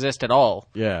doesn't exist at all.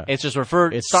 Yeah. It's just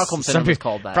referred. It's Stockholm some syndrome is pe-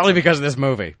 called that. Probably because of this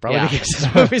movie. Probably Yeah. because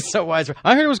this movie's so widespread.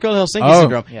 I heard it was called Helsinki Oh.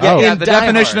 syndrome. Yeah. Yeah, in the Die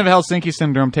definition Hard. of Helsinki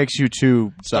syndrome takes you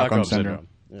to Stockholm syndrome.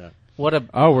 Yeah. What a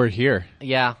Oh, we're here.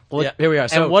 yeah. Yeah, here we are.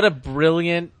 So- and what a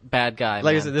brilliant bad guy.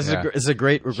 Like I man. said, this Yeah. is a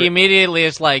great. He immediately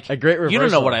is like, A great you don't know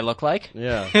reversal. what I look like.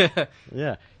 Yeah.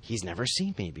 Yeah. He's never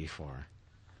seen me before.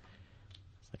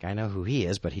 It's like I know who he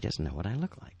is, but he doesn't know what I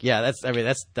look like. Yeah,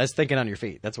 that's thinking on your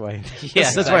feet. That's why. Yeah,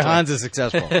 that's why exactly. Hans is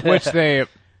successful. Which they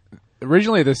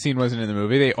originally this scene wasn't in the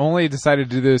movie. They only decided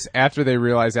to do this after they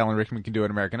realized Alan Rickman can do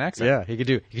an American accent. Yeah, he could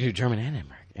do German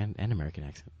and American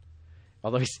accent.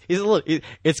 Although he's a little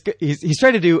he's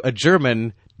trying to do a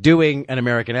German doing an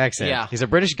American accent. Yeah. He's a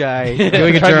British guy doing a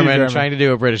Trying to do German German. trying to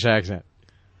do a British accent.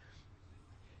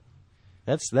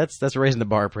 That's raising the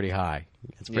bar pretty high.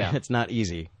 It's not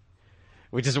easy.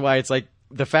 Which is why it's like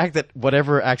the fact that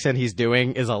whatever accent he's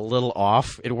doing is a little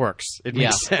off, it works. It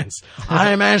makes sense.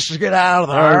 I managed to get out of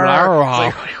there.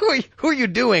 It's like, who are you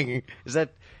doing? Is that?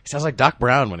 He sounds like Doc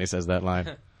Brown when he says that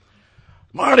line.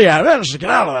 Marty, I managed to get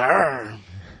out of there.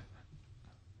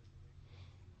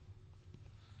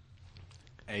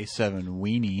 A7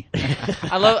 weenie.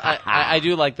 I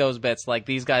do like those bits. Like,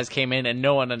 these guys came in and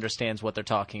no one understands what they're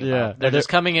talking Yeah. about. They're just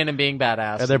coming in and being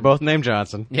badass. And they're both named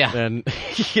Johnson. Yeah. And,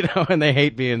 and they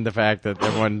hate being the fact that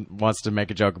everyone wants to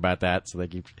make a joke about that, so they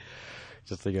keep...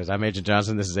 Just he goes, I'm Agent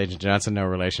Johnson, this is Agent Johnson, no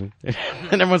relation. And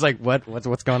everyone's like, what?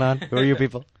 What's going on? Who are you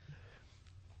people?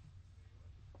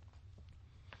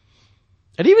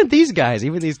 And even these guys.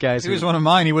 If he was one of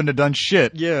mine, he wouldn't have done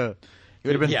shit. Yeah. He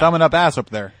would have been thumbing up ass up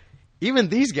there. Even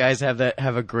these guys have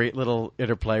a great little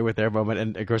interplay with their moment,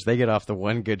 and of course they get off the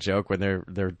one good joke when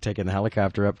they're taking the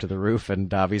helicopter up to the roof, and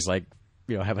Davi's like,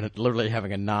 literally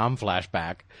having a Nam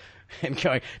flashback, and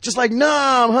going just like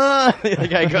Nam, huh? The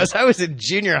guy goes, I was in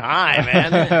junior high,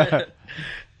 man.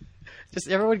 Just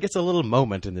everyone gets a little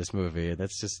moment in this movie.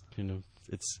 That's just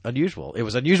it's unusual. It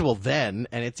was unusual then,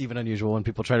 and it's even unusual when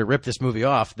people try to rip this movie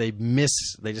off. They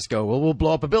just go, well, we'll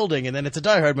blow up a building, and then it's a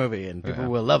Die Hard movie, and people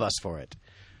will love us for it.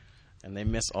 And they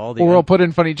miss all the... Or we'll put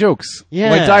in funny jokes.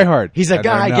 Yeah. Like Die Hard. He's a And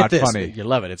guy, they're get not this. funny. You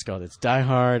love it. It's Die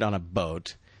Hard on a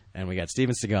boat. And we got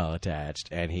Steven Seagal attached.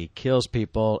 And he kills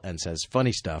people and says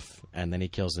funny stuff. And then he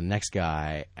kills the next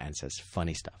guy and says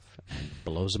funny stuff. And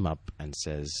blows him up and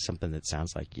says something that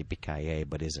sounds like Yippee-ki-yay,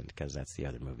 but isn't, because that's the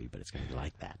other movie. But it's going to be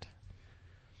like that.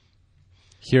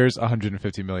 Here's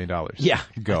 $150 million. Yeah.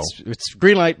 Go. It's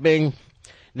green light, bing.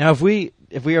 Now, if we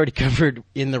already covered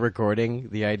in the recording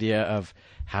the idea of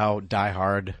how Die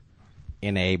Hard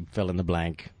in a fill in the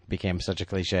blank became such a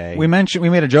cliche. We made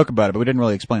a joke about it, but we didn't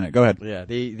really explain it. Go ahead.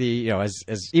 Yeah,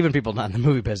 as even people not in the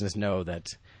movie business know that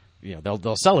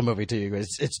they'll sell a movie to you.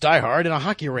 It's Die Hard in a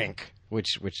hockey rink,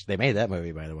 which they made that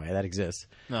movie, by the way. That exists.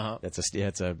 Uh-huh.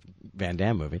 It's a Van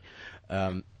Damme movie.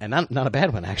 And not a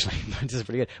bad one, actually. It's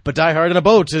pretty good. But Die Hard in a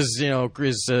boat is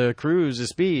Cruise is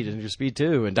Speed, and Speed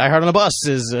 2, and Die Hard on a bus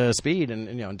is Speed,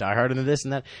 and Die Hard into this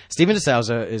and that. Steven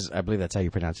DeSouza is, I believe that's how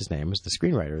you pronounce his name, is the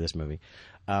screenwriter of this movie.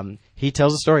 He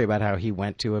tells a story about how he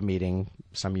went to a meeting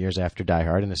some years after Die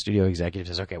Hard, and the studio executive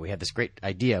says, okay, we have this great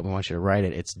idea, we want you to write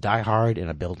it. It's Die Hard in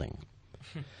a building.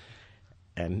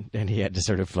 and he had to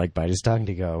sort of bite his tongue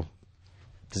to go,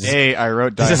 I wrote Die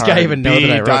Hard. Does this guy even know B,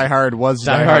 that I wrote Die Hard was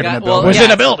Die Die Hard Hard in a in building? was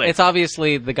in a building. It's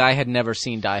obviously the guy had never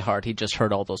seen Die Hard. He just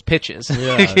heard all those pitches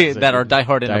Yeah, that are Die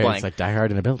Hard in a blank. It's like Die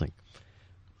Hard in a building.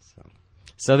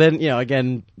 So then,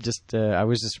 again, I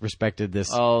always just respected this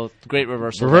great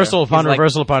reversal. reversal there. upon He's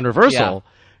reversal upon reversal.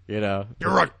 You're a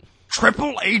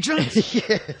triple agent?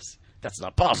 Yes, that's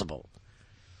not possible.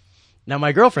 Now,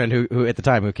 my girlfriend, who at the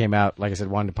time who came out, like I said,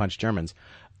 wanted to punch Germans.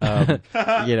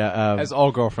 As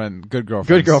all good girlfriends.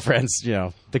 Good girlfriends,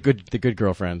 the good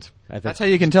girlfriend. That's how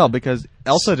you can tell, because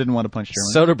Elsa didn't want to punch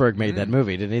Germans. Soderbergh made that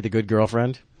movie, didn't he? The Good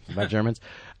Girlfriend about Germans.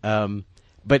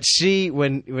 But she,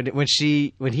 when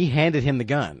he handed him the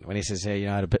gun, when he says, "Hey, you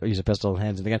know how to use a pistol," and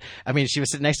hands him the gun. I mean, she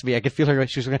was sitting next to me. I could feel her.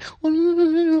 She was going,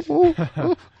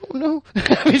 "Oh no!"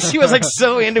 I mean, she was like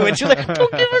so into it. She was like,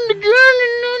 "Don't give him the gun!"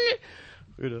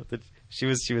 She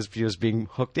was being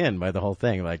hooked in by the whole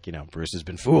thing. Like, Bruce has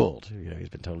been fooled. He's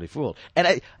been totally fooled. And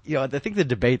I think the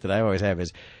debate that I always have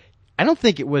is, I don't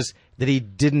think it was that he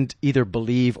didn't either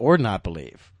believe or not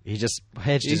believe. He just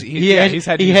hedged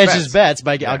his bets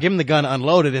by, I'll give him the gun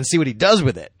unloaded and see what he does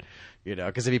with it.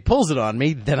 Because if he pulls it on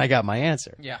me, then I got my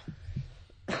answer. Yeah.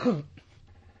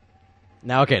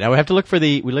 Now we have to look for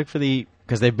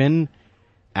because they've been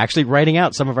actually writing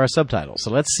out some of our subtitles. So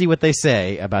let's see what they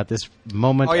say about this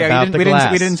moment about the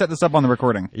glass. We didn't set this up on the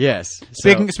recording. Yes.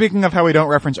 Speaking of how we don't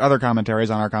reference other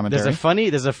commentaries on our commentary.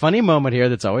 There's a funny moment here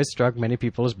that's always struck many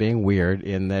people as being weird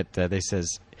in that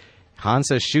Han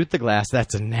says, shoot the glass.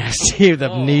 That's a nasty,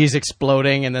 knees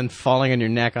exploding and then falling on your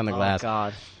neck on the glass. Oh,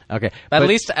 God. Okay. At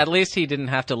least he didn't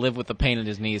have to live with the pain in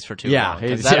his knees for too long.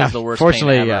 Because that is the worst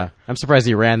fortunately, pain ever. I'm surprised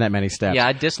he ran that many steps. Yeah,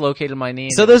 I dislocated my knee.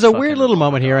 So there's a weird little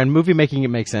moment here, and movie making it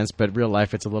makes sense, but real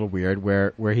life it's a little weird,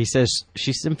 where he says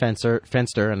she's in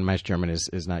Fenster, and my German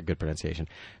is not good pronunciation.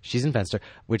 She's in Fenster,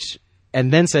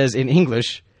 and then says in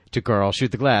English to Carl,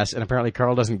 shoot the glass, and apparently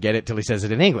Carl doesn't get it till he says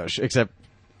it in English, except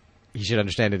he should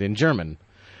understand it in German.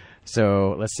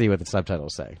 So let's see what the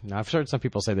subtitles say. Now, I've heard some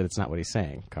people say that it's not what he's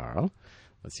saying, Carl.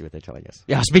 Let's see what they're telling us.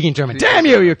 Yeah, speaking German. Damn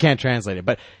you! You can't translate it.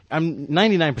 But I'm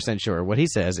 99% sure what he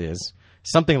says is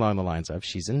something along the lines of,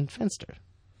 she's in Fenster,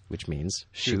 which means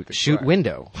shoot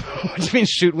window. Which means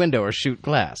shoot window or shoot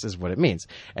glass is what it means.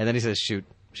 And then he says shoot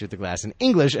the glass in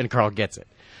English, and Carl gets it.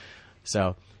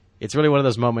 So it's really one of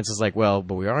those moments. It's like, well,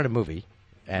 but we are in a movie.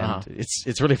 And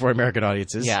it's really for American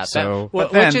audiences. Yeah,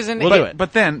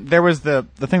 but then there was the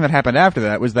thing that happened after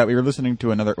that was that we were listening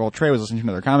to Trey was listening to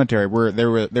another commentary where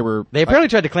they apparently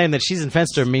tried to claim that she's in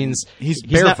Fenster means he's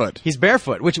barefoot. He's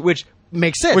barefoot, which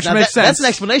makes sense. Which Now, makes That's sense. an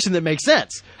explanation that makes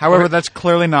sense. However, that's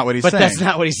clearly not what he's But saying. that's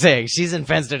not what he's saying.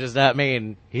 Schizenfenster does not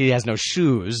mean he has no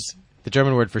shoes. The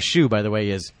German word for shoe, by the way,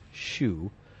 is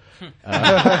shoe.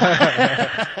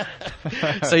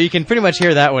 So you can pretty much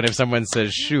hear that one if someone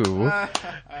says shoe.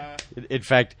 In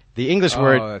fact, the English Oh,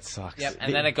 word, that sucks. Yep.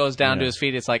 And then it goes down to his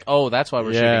feet. It's like, oh, that's why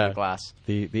we're shooting the glass.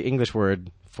 the English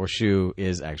word for shoe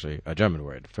is actually a German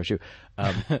word for shoe.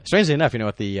 Strangely enough, you know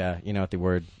what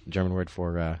the German word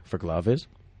for glove is?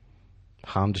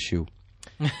 Handschuh.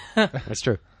 That's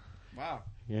true. Wow.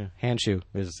 Yeah, handschuh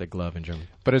is a glove in German.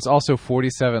 But it's also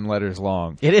 47 letters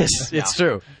long. It is. It's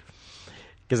true.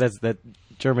 Because that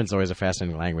German's always a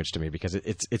fascinating language to me because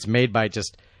it's made by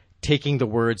just taking the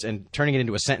words and turning it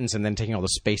into a sentence and then taking all the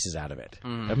spaces out of it.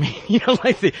 I mean,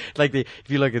 like the if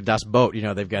you look at Das Boot,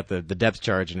 they've got the depth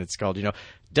charge and it's called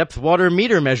depth water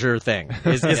meter measure thing.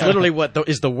 Is literally what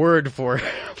is the word for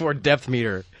depth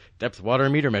water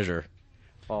meter measure,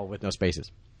 all with no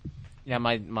spaces. Yeah,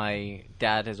 my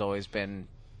dad has always been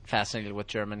fascinated with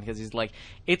German because he's like,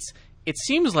 it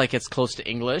seems like it's close to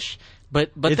English,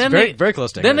 but It's then very, very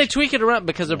close to then they English. tweak it around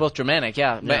because they're both Germanic,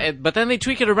 yeah. But then they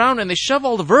tweak it around and they shove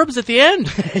all the verbs at the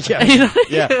end.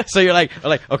 Yeah. So you're like,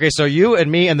 okay, so you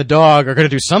and me and the dog are going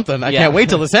to do something. I can't wait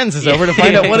till the sentence is over to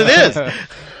find out what it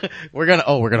is. we're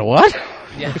gonna what?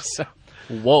 Yeah.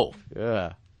 Whoa.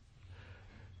 Yeah.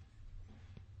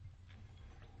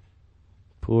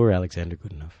 Poor Alexander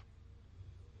Goodenough.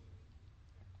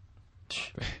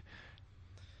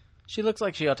 She looks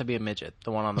like she ought to be a midget,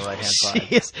 the one on the right hand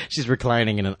side. She's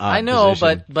reclining in an odd I know,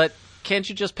 position. but can't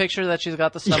you just picture that she's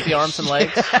got the stumpy arms and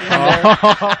legs?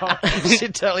 She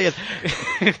totally is.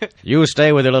 You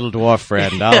stay with your little dwarf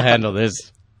friend. I'll handle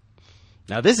this.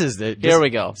 Now this is the Here we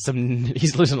go.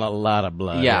 He's losing a lot of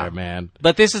blood Yeah. here, man.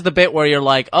 But this is the bit where you're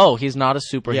like, oh, he's not a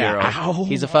superhero. Yeah. Ow.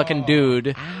 He's a fucking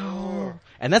dude.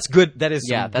 And that's good. That is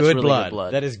Yeah, some that's good really blood. good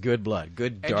blood. That is good blood.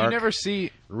 Good dark. And you never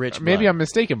see rich Maybe blood. I'm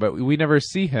mistaken, but we never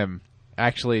see him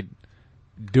actually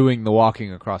doing the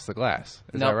walking across the glass.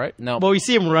 Is No, that right? No. Well, we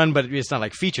see him run, but it's not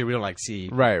like featured. We don't like see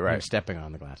Right. him stepping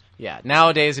on the glass. Yeah.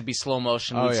 Nowadays it'd be slow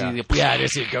motion. Oh, We'd yeah. see the Yeah,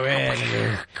 just see it go in.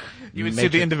 You would see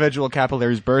the individual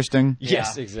capillaries bursting.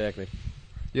 Yes, exactly.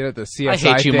 You know, the CSI I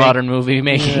hate you, thing. modern movie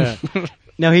making. Yeah.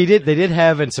 No, they did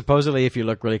have, and supposedly, if you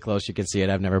look really close, you can see it.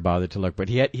 I've never bothered to look, but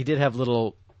he did have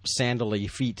little sandal-y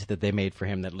feet that they made for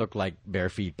him that looked like bare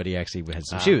feet, but he actually had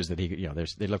some shoes that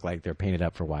they look like they're painted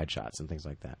up for wide shots and things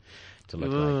like that to look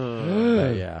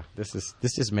like. But yeah, this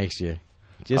just makes you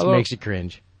makes you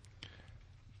cringe.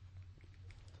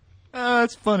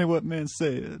 It's funny what man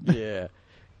said. Yeah.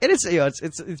 And it's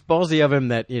it's ballsy of him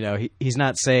that he's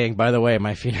not saying, by the way,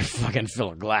 my feet are fucking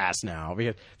full of glass now,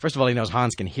 because first of all he knows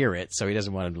Hans can hear it, so he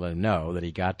doesn't want him to let him know that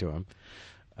he got to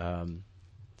him.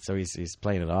 So he's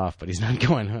playing it off, but he's not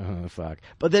going, oh, fuck.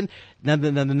 But then the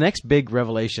next big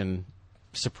revelation,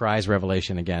 surprise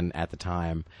revelation again at the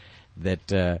time,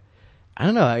 that I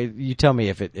don't know. You tell me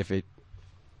if it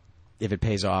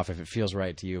pays off, if it feels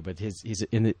right to you. But he's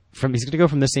going to go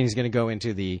from this scene. He's going to go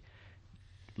into the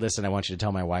listen. I want you to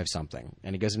tell my wife something,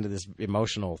 and he goes into this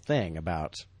emotional thing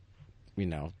about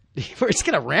where it's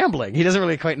kind of rambling. He doesn't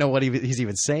really quite know what he's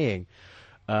even saying,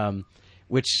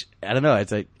 which I don't know.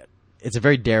 It's a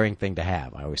very daring thing to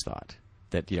have. I always thought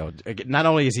that not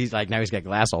only is he like now he's got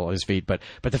glass all on his feet, but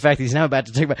the fact that he's now about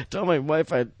to tell my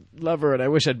wife I love her and I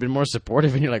wish I'd been more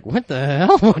supportive. And you're like, what the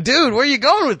hell, dude? Where are you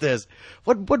going with this?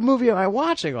 What movie am I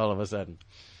watching? All of a sudden,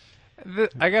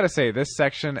 I gotta say, this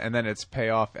section and then its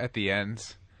payoff at the end,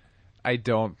 I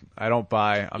don't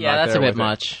buy. I'm Yeah, not that's there a bit with it.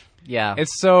 much. Yeah.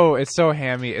 It's so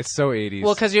hammy. It's so 80s.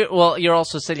 Well, because you're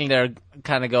also sitting there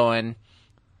kind of going,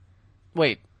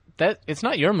 wait, it's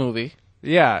not your movie.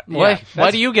 yeah. Why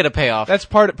do you get a payoff? That's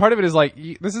part of it is like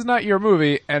this is not your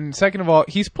movie, and second of all,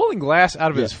 he's pulling glass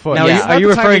out of his foot. Now, It's not are you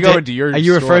the time referring to go to into your Are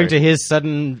you referring to story. his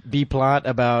sudden B plot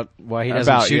about why he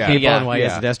doesn't shoot people Yeah. and why he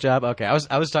has Yeah. a desk job? Okay, I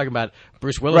was talking about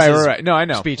Bruce Willis. Right. No, I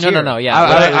know. Speech No, here. yeah.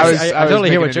 I was totally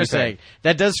hear making what a you're new saying. thing.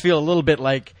 That does feel a little bit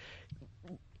like.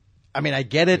 I mean, I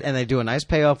get it, and they do a nice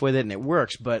payoff with it, and it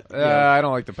works. But I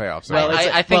don't like the payoff. So. Well, it's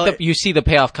I think that you see the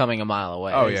payoff coming a mile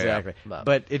away. Oh, yeah. exactly. But-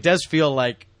 But it does feel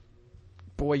like,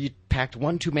 boy, you packed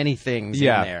one too many things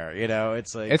Yeah. in there.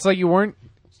 It's like It's like you weren't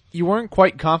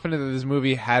quite confident that this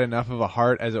movie had enough of a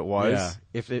heart as it was.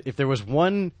 yeah. If there was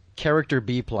one character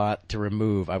B plot to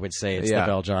remove, I would say it's the Yeah.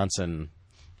 Bell Johnson.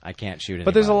 I can't shoot anybody.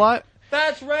 But there's a lot.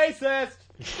 That's racist.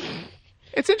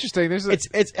 It's interesting. There's a,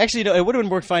 It's actually it would have been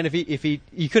worked fine if he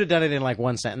could have done it in like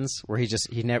one sentence where he's just.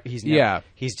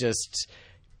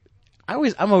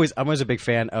 I'm always a big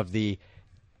fan of the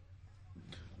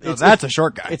that's a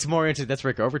short guy. It's more into that's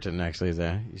Rick Overton actually. Is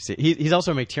you see, he's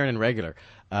also a McTiernan regular.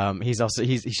 He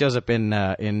shows up in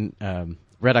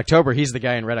Red October. He's the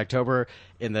guy in Red October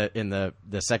in the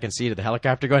second seat of the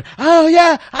helicopter going, "Oh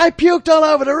yeah, I puked all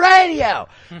over the radio."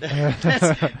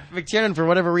 McTiernan, for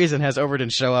whatever reason, has Overton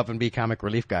show up and be comic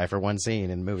relief guy for one scene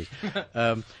in the movie.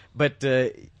 But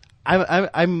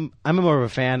I'm more of a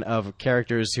fan of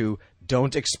characters who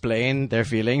don't explain their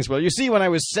feelings. Well, you see, when I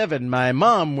was 7, my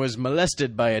mom was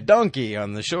molested by a donkey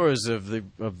on the shores of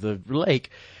the lake.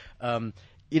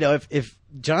 If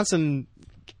Johnson.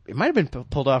 It might have been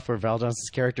pulled off where Val Johnson's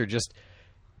character just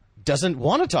doesn't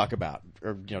want to talk about,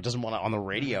 or doesn't want to on the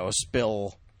radio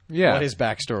spill what his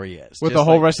backstory is. With the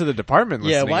whole rest of the department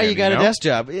listening. Yeah, why you got a desk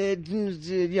job?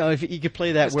 If you could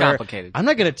play that, It's where complicated. I'm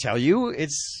not going to tell you.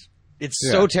 It's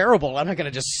so terrible. I'm not going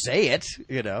to just say it,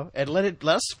 and let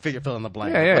us fill in the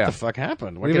blank. What the fuck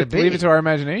happened? What leave could it be? Leave it to our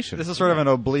imagination. This is sort of an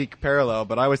oblique parallel,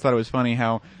 but I always thought it was funny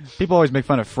how people always make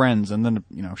fun of Friends, and then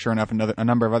sure enough, a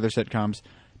number of other sitcoms.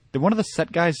 Did one of the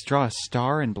set guys draw a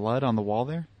star in blood on the wall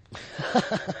there?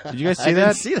 Did you guys see I that?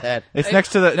 didn't see that. It's next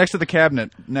to the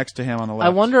cabinet next to him on the left.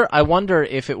 I wonder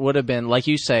if it would have been like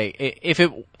you say, if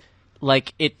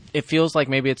it feels like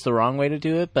maybe it's the wrong way to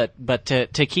do it, but to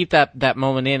keep that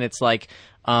moment in, it's like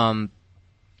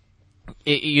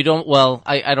you don't. Well,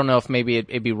 I don't know if maybe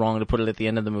it'd be wrong to put it at the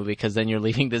end of the movie because then you're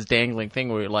leaving this dangling thing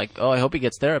where you're like, oh, I hope he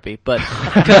gets therapy. But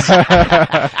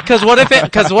because what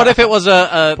if it was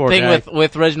a thing guy.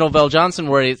 with Reginald Vell Johnson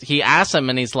where he asks him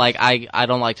and he's like, I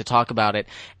don't like to talk about it,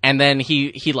 and then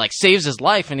he like saves his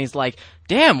life and he's like,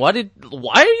 damn, why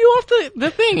are you off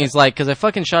the thing? He's like, because I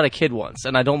fucking shot a kid once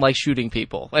and I don't like shooting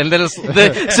people. And then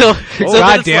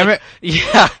God damn it.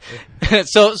 Yeah.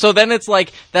 So then it's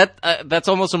like that's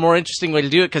almost a more interesting way to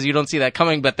do it because you don't see that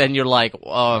coming, but then you're like,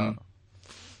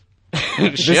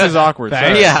 This is awkward.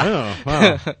 Sorry. yeah. Oh,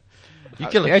 wow. You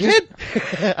kill a kid?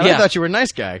 I thought you were a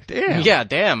nice guy. Damn. Yeah,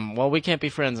 damn. Well, we can't be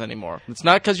friends anymore. It's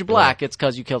not because you're black, it's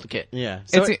because you killed a kid. Yeah.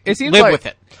 So It seems live like, with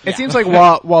it. It seems like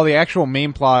while the actual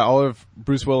main plot, all of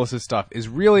Bruce Willis's stuff is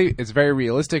it's very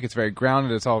realistic, it's very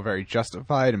grounded, it's all very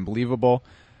justified and believable.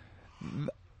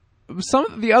 Some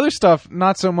of the other stuff,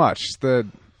 not so much. The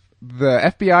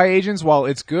FBI agents, while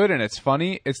it's good and it's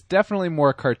funny, it's definitely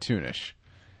more cartoonish.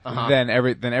 Than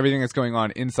everything that's going on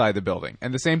inside the building.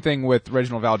 And the same thing with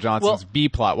Reginald Val Johnson's B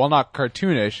plot. While not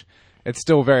cartoonish, it's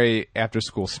still very after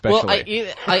school special. Well,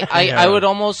 I would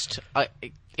almost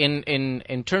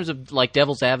in terms of like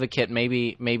devil's advocate,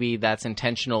 maybe that's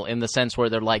intentional in the sense where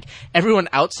they're like everyone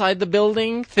outside the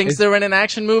building thinks they're in an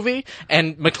action movie,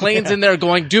 and McClane's in there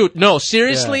going, "Dude, no,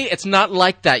 seriously, it's not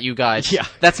like that, you guys. Yeah.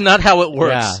 That's not how it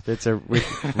works." Yeah,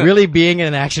 really being in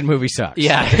an action movie sucks.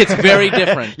 Yeah, it's very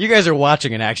different. You guys are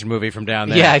watching an action movie from down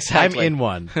there. Yeah, exactly. I'm in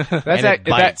one. That's and it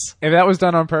bites. if that was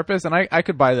done on purpose, and I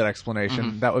could buy that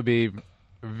explanation, that would be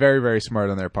very, very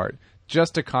smart on their part.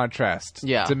 Just to contrast,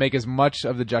 to make as much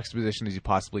of the juxtaposition as you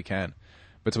possibly can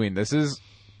between this is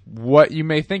what you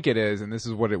may think it is and this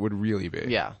is what it would really be.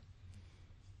 Yeah.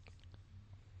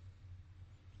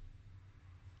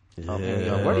 Oh, here we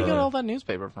go. Where do you get all that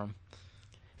newspaper from?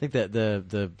 I think that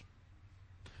the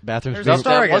bathroom's There's a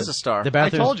star That again. was a star. the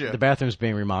bathroom's, I told you. the bathroom's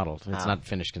being remodeled. It's not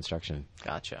finished construction.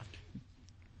 Gotcha.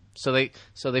 So they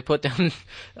put down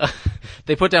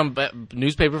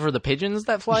newspaper for the pigeons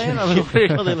that fly in. I mean,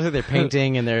 Well, they're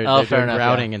painting and they're fair doing enough,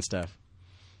 grouting and stuff.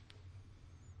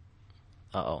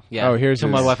 Yeah. Oh, here's Tell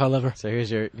my his- wife I love her. So here's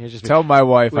just Tell my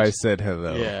wife I said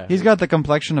hello. yeah. He's got the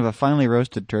complexion of a finely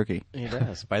roasted turkey. He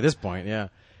does. By this point, yeah.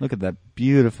 Look at that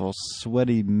beautiful,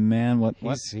 sweaty man. What?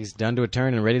 He's done to a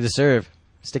turn and ready to serve.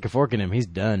 Stick a fork in him. He's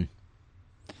done.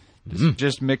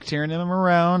 Just McTiernan him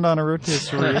around on a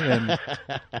rotisserie. And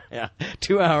Yeah.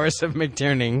 2 hours of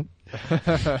McTiernan.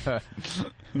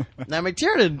 Now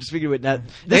McTiernan, speaking of it, now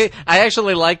I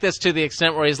actually like this to the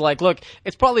extent where he's like, "Look,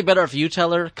 it's probably better if you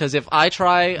tell her, because if I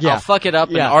try, I'll fuck it up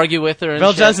and argue with her." And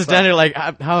Val shit, Johnson's but- down there like,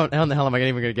 how in the hell am I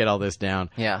even going to get all this down?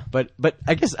 Yeah. But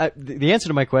I guess the answer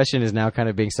to my question is now kind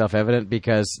of being self-evident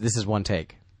because this is one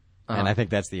take, and I think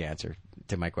that's the answer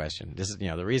to my question. This is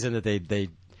the reason that they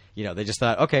just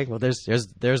thought, okay, well there's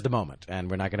the moment, and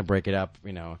we're not going to break it up.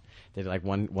 They did like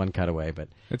one cutaway, but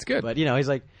It's good. But he's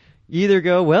like, you either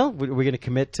go, well, we're going to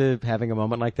commit to having a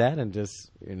moment like that, and just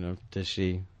does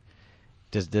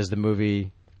the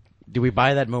movie, do we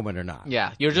buy that moment or not?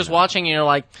 Yeah, you're just watching and you're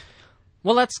like,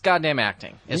 "Well, that's goddamn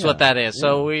acting." Is what that is.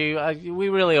 So we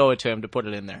really owe it to him to put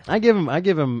it in there. I give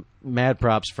him mad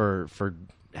props for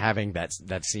having that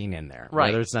scene in there. Right.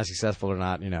 Whether it's not successful or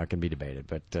not, it can be debated.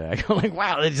 But I go like,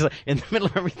 wow, it's like, in the middle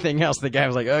of everything else, the guy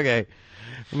was like, okay,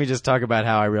 let me just talk about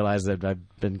how I realized that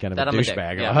I've been kind of That a I'm a dick.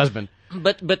 douchebag of Yeah. a husband.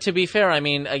 But to be fair, I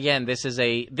mean, again, this is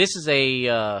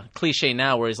a cliche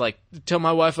now where he's like, tell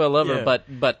my wife I love her,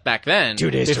 but back then,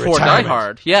 2 days to before Die retirement.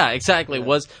 Hard, yeah, exactly.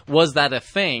 Yeah. Was that a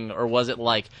thing, or was it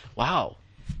like, wow,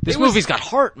 this movie's got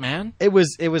heart, man? It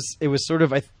was sort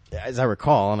of, as I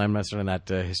recall, and I'm not certainly not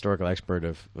a historical expert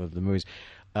of the movies.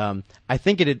 I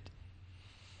think it had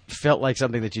felt like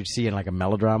something that you'd see in like a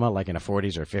melodrama, like in a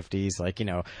 40s or 50s, like,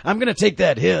 I'm going to take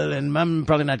that hill and I'm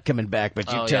probably not coming back, but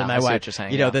you tell my I see wife, what you're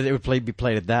saying, that it would be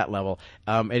played at that level.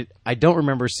 I don't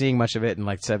remember seeing much of it in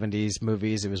like 70s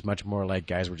movies. It was much more like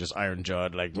guys were just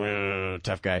iron-jawed, like,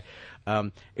 tough guy.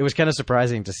 It was kind of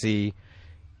surprising to see,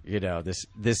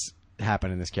 this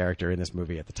happen in this character in this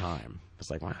movie at the time. It's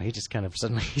like, wow, he just kind of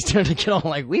suddenly he's starting to get all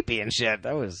like weepy and shit.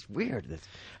 That was weird.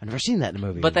 I've never seen that in a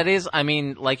movie. But that is, I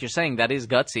mean, like you're saying, that is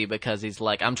gutsy because he's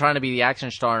like, I'm trying to be the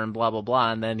action star and blah, blah,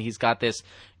 blah. And then he's got this,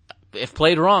 if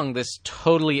played wrong, this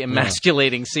totally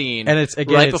emasculating scene. And it's,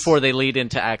 again, before they lead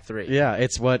into Act 3. Yeah,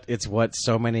 it's what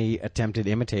so many attempted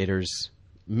imitators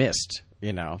missed,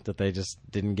 that they just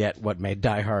didn't get what made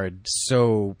Die Hard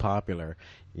so popular.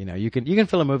 You can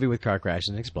fill a movie with car crashes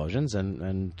and explosions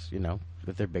and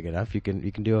if they're big enough, you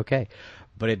can do okay.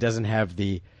 But it doesn't have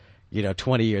the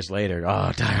 20 years later,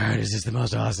 Die Hard is just the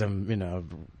most awesome,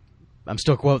 I'm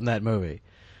still quoting that movie.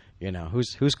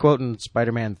 Who's quoting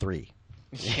Spider-Man 3?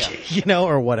 Yeah.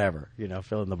 Or whatever.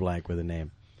 Fill in the blank with a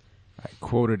name. I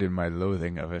quoted in my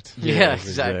loathing of it. Yeah,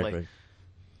 exactly.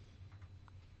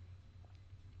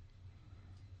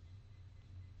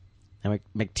 Now,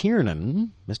 McTiernan,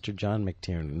 Mr. John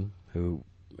McTiernan, who,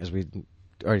 as we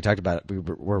already talked about, we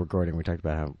were recording, we talked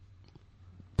about how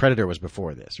Predator was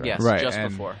before this, right? Yes, Right, just and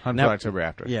before. Hunt Now- for October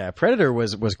after. Yeah, Predator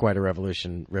was quite a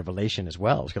revelation as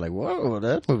well. It's kind of like, whoa,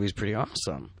 that movie's pretty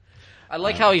awesome. I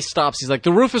like how he stops. He's like,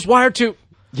 the roof is wired to...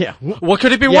 Yeah. What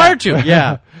could it be wired to?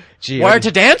 Yeah. Gee, Wired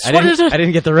to dance? I What didn't- is it? I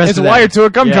didn't get the rest It's of that. wired to a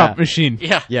gumdrop machine.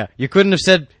 Yeah. Yeah. You couldn't have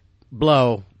said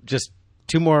blow just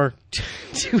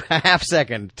 2.5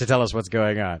 seconds to tell us what's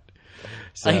going on.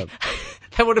 So,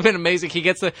 That would have been amazing. He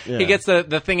gets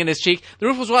the thing in his cheek. The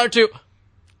roof was wired to...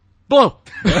 blow.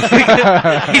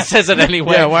 He says it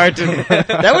anyway. yeah, wired to.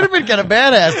 That would have been kind of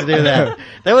badass to do that.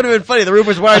 That would have been funny. The roof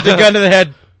was wired to gun to the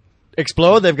head.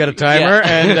 Explode. They've got a timer,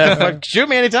 and shoot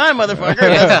me anytime, motherfucker.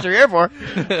 That's what you're here for.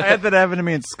 I had that happen to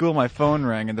me in school. My phone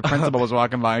rang, and the principal was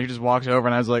walking by. He just walked over,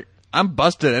 and I was like, I'm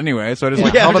busted anyway. So I just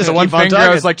held up just the one keep on finger. I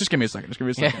talking. was like, just give me a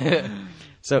second.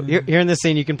 So here in this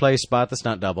scene, you can play Spot the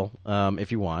Stunt Double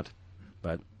if you want,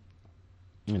 but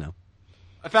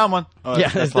I found one. Oh, Yeah,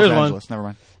 that's there's Los one. Angeles. Never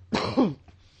mind.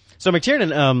 So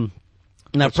McTiernan.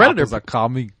 Now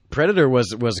Predator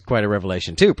was quite a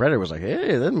revelation too. Predator was like,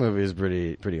 hey, that movie is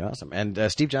pretty awesome.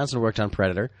 And Steve Johnson worked on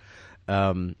Predator,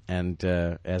 and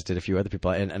as did a few other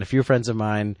people, and a few friends of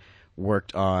mine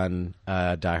worked on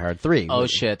Die Hard 3. Oh,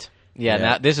 shit. Yeah,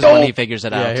 now this is when he figures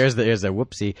it out. Yeah, here's the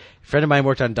whoopsie. A friend of mine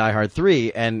worked on Die Hard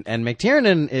 3, and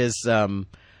McTiernan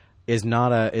is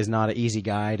not an easy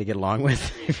guy to get along with.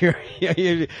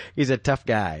 He's a tough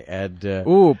guy, and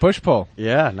Ooh, push pull.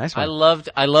 yeah, nice one.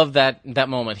 I love that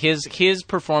moment. His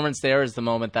performance there is the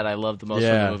moment that I love the most from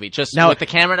Yeah. the movie. Just Now- with the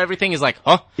camera and everything, he's like,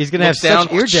 huh? He's gonna have Looks down,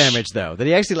 such ear damage though that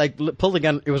he actually pulled the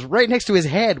gun. It was right next to his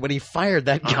head when he fired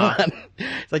that gun.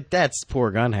 It's like that's poor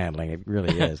gun handling. It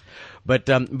really is. But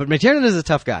McTiernan is a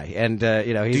tough guy, and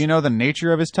he's Do you know the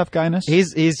nature of his tough guyness?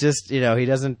 He's just he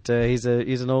doesn't he's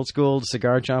an old school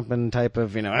cigar chomping type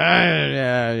of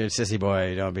sissy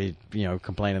boy. Don't be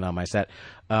complaining on my set.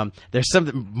 There's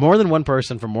something more than one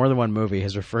person from more than one movie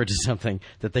has referred to something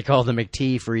that they call the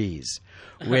McT freeze,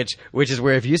 which is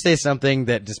where if you say something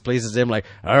that displeases him, like,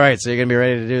 all right, so you're gonna be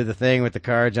ready to do the thing with the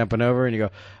car jumping over, and you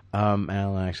go,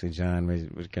 actually, John, we're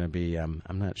going to be, I'm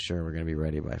not sure we're going to be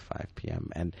ready by 5 p.m.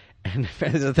 And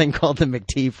there's a thing called the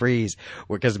McT freeze,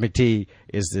 because McT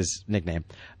is this nickname,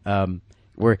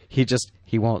 where he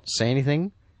won't say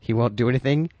anything, he won't do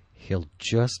anything, he'll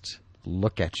just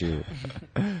look at you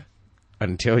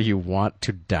until you want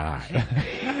to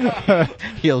die.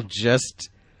 He'll just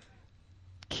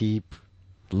keep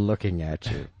looking at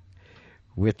you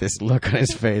with this look on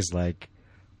his face like,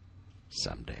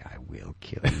 someday I will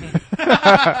kill you.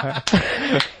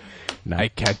 No. I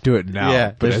can't do it now, Yeah,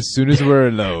 but there's- as soon as we're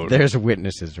alone. There's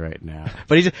witnesses right now.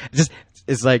 But he just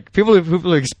it's like people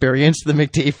who experience the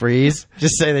McT freeze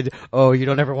just say that, oh, you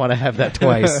don't ever want to have that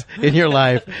twice in your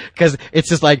life, because it's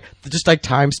just like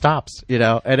time stops, and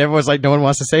everyone's like, no one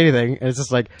wants to say anything, and it's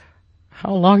just like,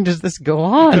 how long does this go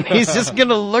on? He's just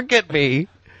gonna look at me,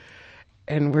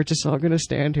 and we're just all gonna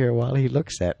stand here while he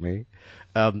looks at me.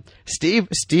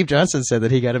 Steve Johnson said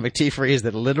that he got a McT freeze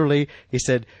that literally, he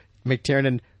said,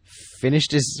 McTiernan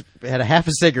had a half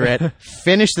a cigarette,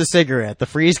 finished the cigarette. The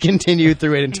freeze continued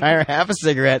through an entire half a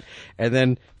cigarette, and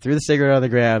then threw the cigarette on the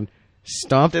ground,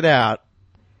 stomped it out,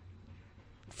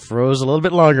 froze a little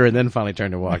bit longer, and then finally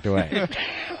turned and walked away.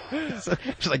 So,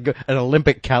 it's like an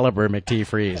Olympic caliber McTee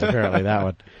freeze, apparently, that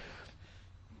one.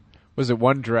 Was it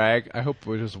one drag? I hope it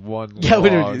was just one. Yeah, we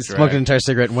long smoked drag. an entire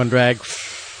cigarette in one drag.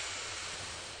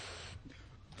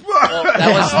 Well,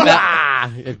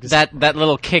 that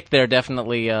little kick there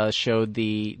definitely showed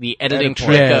the editing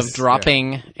trick Yes. of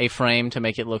dropping a frame to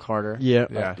make it look harder.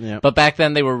 Yeah. But back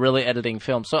then they were really editing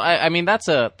film. So I mean that's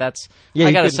Yeah, I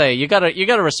you gotta could- say you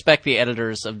gotta respect the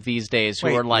editors of these days who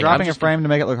Wait, are like dropping I'm a just frame to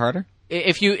make it look harder?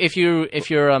 if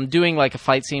you're doing like a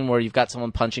fight scene where you've got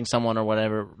someone punching someone or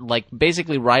whatever, like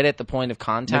basically right at the point of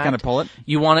contact, kinda pull it?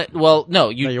 You want it? Well, no,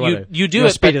 you you wanna- you do you wanna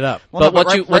it, speed but- it up. But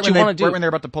what you want to do right when they're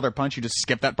about to pull their punch, you just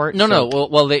skip that part. no, So- no.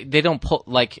 Well, they don't pull.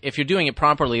 Like, if you're doing it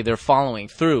properly, they're following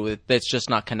through. That's just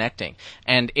not connecting.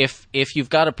 And if you've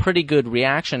got a pretty good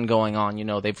reaction going on, you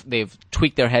know, they've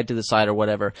tweaked their head to the side or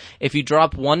whatever. If you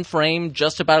drop one frame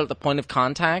just about at the point of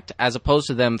contact, as opposed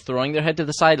to them throwing their head to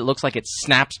the side, it looks like it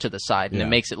snaps to the side, and Yeah. it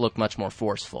makes it look much more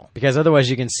forceful. Because otherwise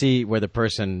you can see where the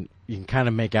person, you can kind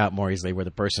of make out more easily where the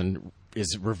person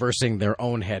is reversing their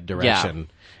own head direction.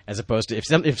 As opposed to, if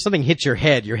something hits your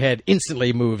head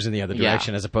instantly moves in the other Yeah.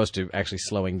 direction, as opposed to actually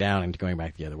slowing down and going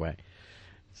back the other way.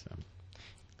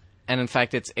 And in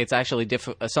fact, it's actually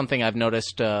something I've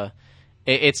noticed.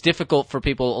 It's difficult for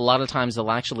people. A lot of times,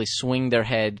 they'll actually swing their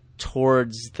head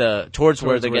towards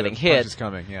where they're getting the punch hit, is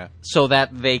coming. Yeah. so that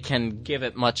they can give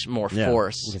it much more Yeah.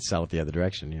 force. You can sell it the other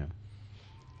direction, yeah.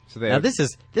 So they Now have, this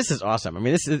is awesome. I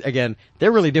mean, this is, again,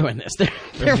 they're really doing this.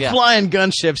 They're Yeah. flying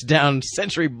gunships down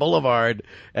Century Boulevard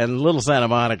and Little Santa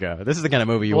Monica. This is the kind of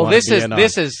movie you Well, want this to be is in on.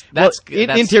 that's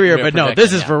interior, real but no, projection,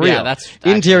 this is yeah. for real. Yeah, that's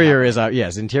interior is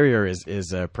yes, interior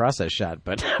is a process shot,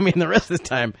 but I mean the rest of the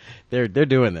time they're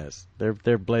doing this. They're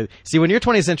See, when you're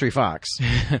 20th Century Fox,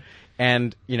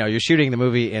 and you know you're shooting the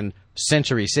movie in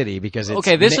Century City because it's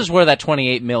Okay, this is where that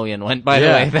 28 million went. By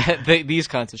Yeah. the way, these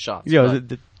kinds of shots. you know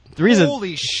but- the reason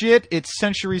Holy shit! It's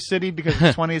Century City because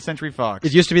it's 20th Century Fox.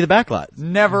 it used to be the backlot.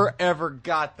 Never ever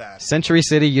got that. Century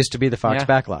City used to be the Fox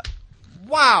Yeah. backlot.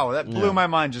 Wow, that blew my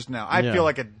mind just now. I Yeah. feel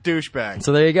like a douchebag.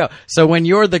 So there you go. So when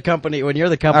you're the company right,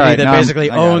 that now basically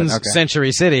I got it. owns Okay.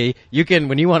 Century City, you can,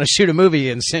 when you want to shoot a movie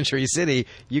in Century City,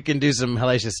 you can do some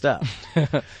hellacious stuff.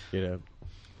 You know.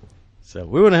 So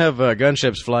we want to have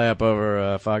gunships fly up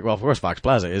over Fox. Well, of course, Fox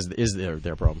Plaza is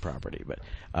their own property, but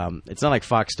it's not like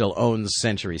Fox still owns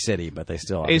Century City, but they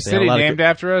still a obviously have city a lot of named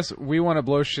after us. We want to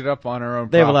blow shit up on our own.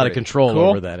 they have a lot of property. control Cool?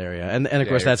 over that area, and of course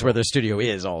you're that's where cool. their studio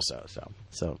is also.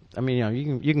 So I mean, you know,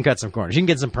 you can cut some corners, you can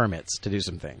get some permits to do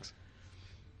some things.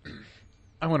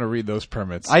 I want to read those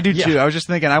permits. I do Yeah. too. I was just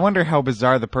thinking. I wonder how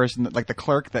bizarre the person, like the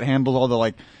clerk that handled all the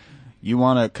like. You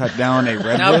want to cut down a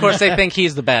redwood? Now, of course, they think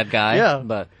he's the bad guy. Yeah.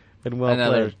 but And well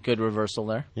another played. good reversal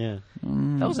there. Yeah.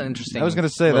 That was an interesting. I was gonna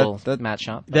say little that- match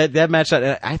shot. That match shot,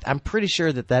 I'm pretty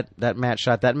sure that match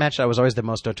shot was always the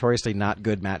most notoriously not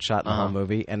good match shot in the whole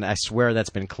movie, and I swear that's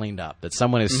been cleaned up. That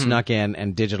someone has snuck in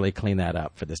and digitally cleaned that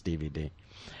up for this DVD.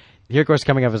 Here, of course,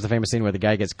 coming up is the famous scene where the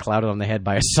guy gets clouded on the head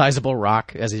by a sizable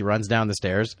rock as he runs down the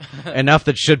stairs, enough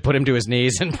that should put him to his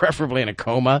knees and preferably in a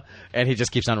coma, and he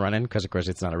just keeps on running because, of course,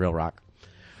 it's not a real rock.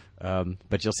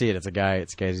 But you'll see it. It's a guy.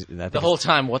 The whole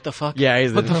time, what the fuck? Yeah,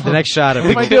 the next shot of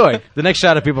What am I doing? The next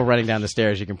shot of people running down the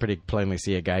stairs, you can pretty plainly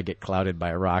see a guy get clouded by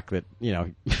a rock. That, you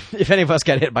know, if any of us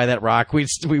got hit by that rock, we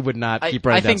would not keep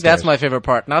running. I think downstairs. that's my favorite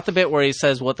part. Not the bit where he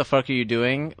says, "What the fuck are you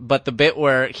doing?" but the bit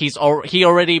where he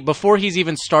already before he's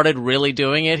even started really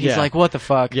doing it, he's Yeah. like, "What the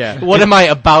fuck? Yeah. What am I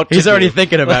about to He's already do?"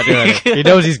 thinking about doing it. He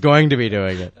knows he's going to be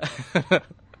doing it.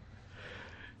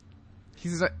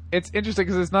 It's interesting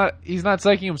because he's not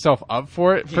psyching himself up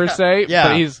for it per se, Yeah.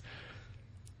 but he's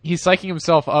psyching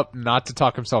himself up not to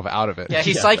talk himself out of it. Yeah,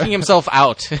 he's psyching himself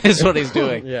out. Is what he's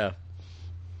doing. Yeah.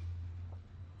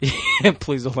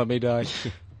 Please don't let me die.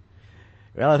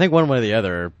 Well, I think one way or the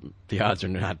other, the odds are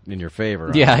not in your favor.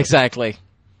 Yeah, exactly.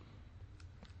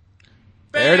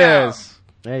 There it is.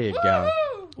 There you go.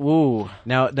 Ooh.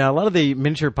 Now, a lot of the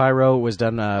miniature pyro was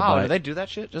done Oh, by did they do that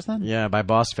shit just then? Yeah, by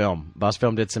Boss Film. Boss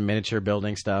Film did some miniature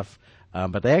building stuff,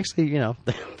 but they actually, you know,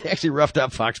 they actually roughed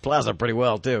up Fox Plaza pretty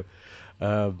well too.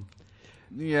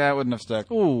 Yeah, it wouldn't have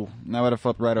stuck. Ooh. I would have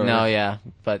flipped right over. No, yeah,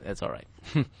 but it's all right.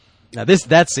 Now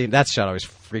that shot always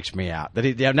freaks me out.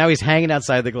 Now he's hanging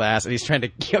outside the glass and he's trying to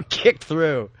kick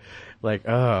through. Like,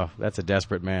 oh, that's a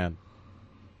desperate man.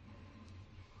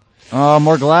 Oh,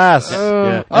 more glass.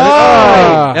 Yeah.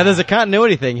 Oh! Now there's a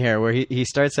continuity thing here where he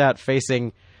starts out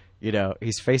facing, you know,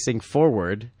 he's facing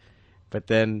forward, But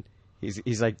then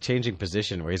he's like changing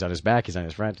position where he's on his back, he's on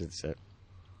his front.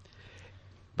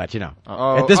 But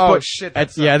at this point, shit,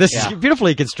 this is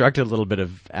beautifully constructed. A little bit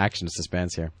of action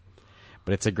suspense here,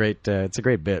 but it's a great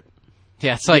bit.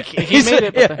 Yeah, it's like he made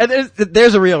it. Yeah, and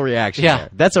there's a real reaction. Yeah. There.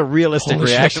 That's a realistic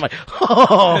Holy reaction. shit. Like,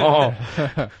 oh,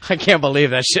 I can't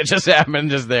believe that shit just happened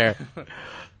just there.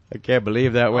 I can't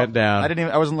believe that went down.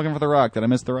 I wasn't looking for The Rock. Did I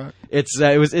miss The Rock? It's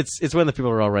when the people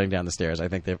are all running down the stairs. I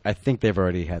think they've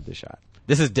already had the shot.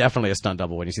 This is definitely a stunt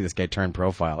double when you see this guy turn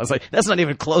profile. It's like that's not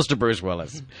even close to Bruce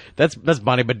Willis. That's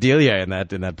Bonnie Bedelia in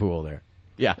that pool there.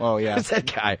 Yeah. Oh yeah. It's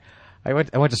that guy. I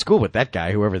went to school with that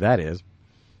guy, whoever that is.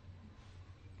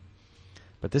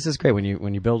 But this is great when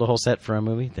you build a whole set for a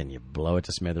movie, then you blow it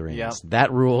to smithereens. Yeah.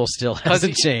 That rule still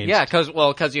hasn't changed. Yeah,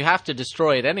 because you have to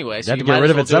destroy it anyway, so have you to get might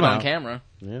rid as of well it do it somehow. on camera.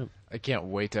 Yeah. I can't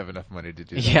wait to have enough money to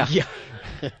do that. Yeah.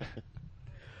 Yeah.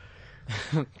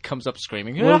 Comes up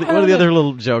screaming. One of the other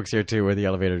little jokes here too, where the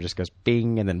elevator just goes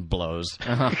bing and then blows.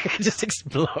 It just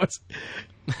explodes.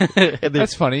 And then-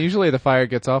 That's funny. Usually the fire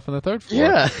gets off on the third floor.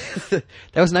 yeah, that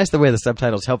was nice. The way the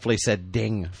subtitles helpfully said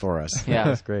 "ding" for us. Yeah.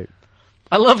 That's great.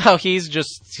 I love how he's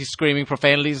screaming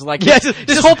profanities like, Yeah,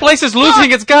 this whole place is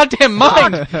losing its goddamn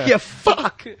mind. Yeah,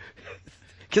 fuck.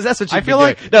 Because that's what you I feel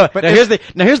doing. like- no. but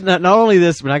Here's not only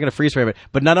this. We're not going to freeze frame it,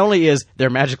 but not only is there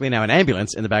magically now an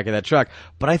ambulance in the back of that truck,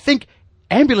 but I think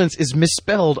ambulance is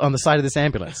misspelled on the side of this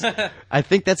ambulance. I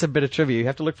think that's a bit of trivia. You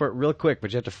have to look for it real quick,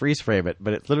 but you have to freeze frame it.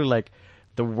 But it's literally like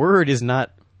the word is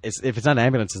not. If it's not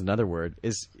ambulance, is another word.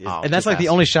 And that's like the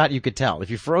only shot you could tell. If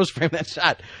you froze frame that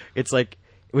shot, it's like.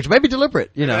 Which might be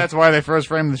deliberate, That's why they first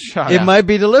framed the shot. It might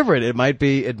be deliberate. It might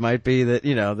be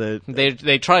that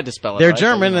They tried to spell it. they're right,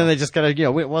 German but, and they just gotta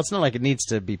well, it's not like it needs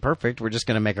to be perfect. We're just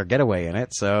gonna make our getaway in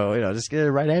it, so just get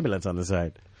a right ambulance on the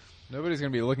side. Nobody's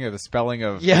going to be looking at the spelling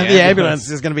of Yeah, the ambulance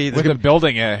is gonna be. with the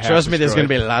building. Trust me, there's gonna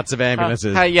be lots of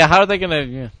ambulances. How are they gonna?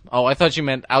 Yeah. Oh, I thought you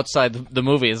meant outside the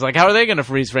movie. It's like, how are they gonna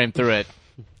freeze frame through it?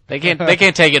 They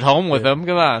can't take it home with them.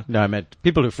 Come on. No, I meant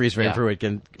people who freeze frame Yeah. through it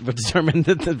can determine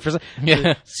that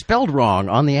Yeah. spelled wrong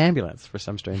on the ambulance for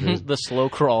some strange reason. The slow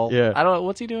crawl. Yeah. I don't know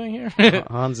what's he doing here.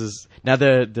 Hans is now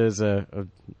there's a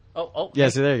Oh. yeah.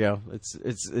 So there you go.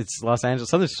 It's Los Angeles.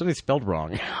 Something spelled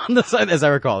wrong on the side, as I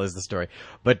recall, is the story.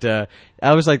 But I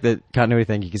always like the continuity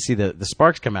thing. You can see the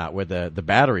sparks come out where the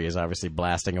battery is obviously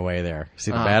blasting away there.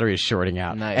 See the battery is shorting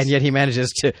out, Nice. and yet he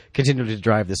manages to continue to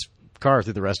drive this car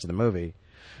through the rest of the movie.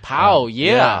 Pow!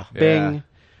 Yeah. Bing. Yeah.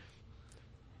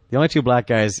 The only two black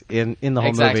guys in the whole movie,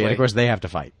 Exactly. and of course they have to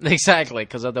fight. Exactly,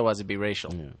 because otherwise it'd be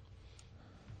racial.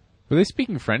 Were they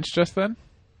speaking French just then?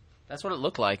 That's what it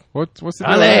looked like. What's the deal?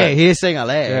 Allez, he is saying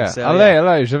allez. Yeah. So, Allez,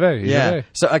 allez, je vais. Je Yeah. vais.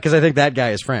 So because I think that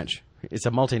guy is French. It's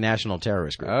a multinational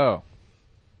terrorist group. Oh.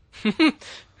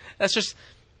 That's just.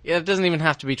 Yeah, it doesn't even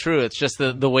have to be true. It's just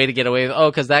the way to get away with.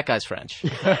 Oh, because that guy's French.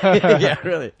 Yeah,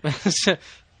 really.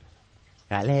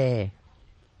 Allez.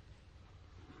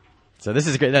 So this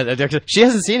is great. She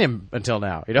hasn't seen him until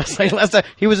now. It's like last time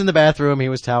he was in the bathroom, he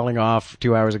was toweling off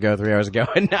 2 hours ago, 3 hours ago,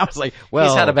 and now it's like, well,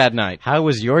 He's had a bad night. How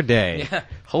was your day? Yeah.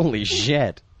 Holy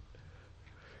shit.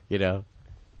 Her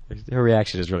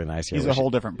reaction is really nice here. He's where a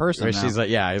whole different person where now. she's like,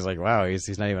 he's like, wow, he's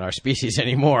not even our species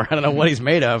anymore. I don't know what he's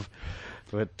made of.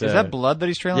 But Is that blood that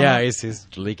he's trailing? Yeah, off? he's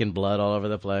leaking blood all over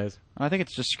the place. I think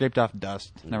it's just scraped off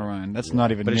dust. Never mind. That's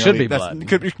not even. But it nearly- should be that's- blood.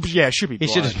 it should be. He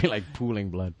blood. should just be like pooling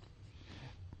blood.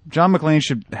 John McClane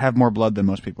should have more blood than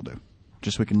most people do.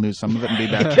 Just so we can lose some of it and be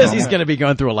back. to Because he's normal. going to be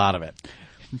going through a lot of it.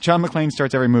 John McClane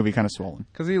starts every movie kind of swollen.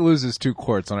 Because he loses 2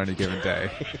 quarts on any given day.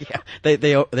 Yeah, they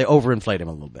overinflate him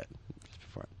a little bit.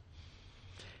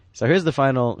 So here's the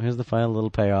final little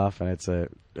payoff, and it's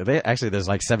there's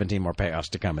like 17 more payoffs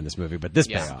to come in this movie, but this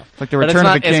payoff, It's like the But return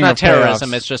of the king it's not of terrorism.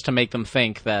 payoffs. It's just to make them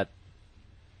think that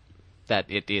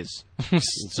it is,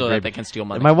 so that they can steal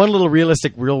money. my one little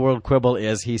realistic real world quibble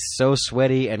is he's so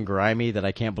sweaty and grimy that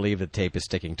I can't believe the tape is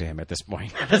sticking to him at this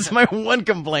point. That's my one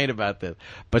complaint about this.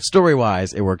 But story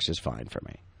wise, it works just fine for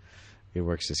me. It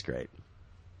works just great.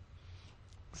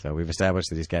 So we've established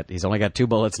that he's only got 2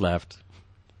 bullets left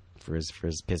for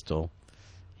his pistol.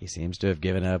 He seems to have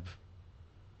given up.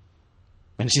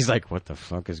 And she's like, what the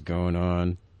fuck is going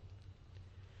on?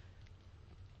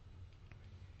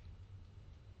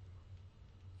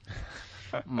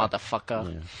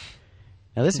 Motherfucker. Yeah.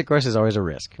 Now this, of course, is always a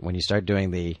risk. When you start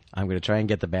doing I'm going to try and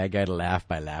get the bad guy to laugh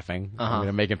by laughing. I'm going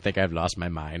to make him think I've lost my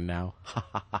mind now.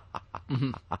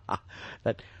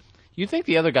 That, You'd think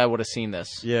the other guy would have seen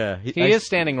this. yeah. He is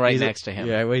standing right next to him.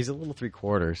 Yeah, well, he's a little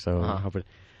 3/4, so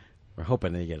we're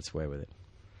hoping that he gets away with it.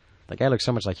 The guy looks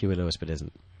so much like Huey Lewis, but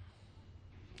isn't.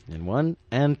 And 1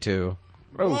 and 2.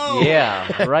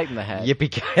 Yeah, right in the head.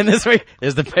 Yippee! And this way,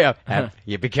 there's the payoff.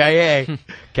 Yippee ki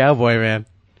cowboy man.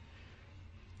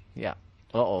 Yeah.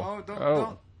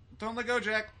 Uh-oh. Don't let go,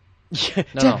 Jack.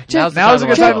 No. Now's a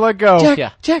good time to let go. Jack,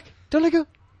 Yeah. Jack, don't let go.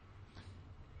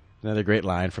 Another great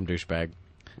line from douchebag.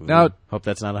 Now- hope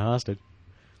that's not a hostage.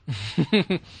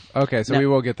 Okay, so Now- we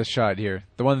will get the shot here,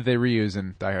 the one that they reuse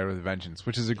in Die Hard with a Vengeance,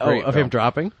 which is a great of film. him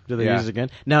dropping? Do they Yeah. use it again?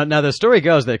 Now the story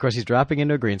goes that, of course, he's dropping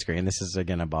into a green screen. This is,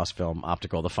 again, a Boss Film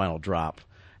optical, the final drop.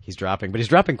 He's dropping, but he's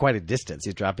dropping quite a distance.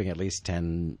 He's dropping at least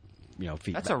 10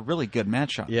 feet That's back. a really good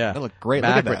match shot. Yeah, That looked great.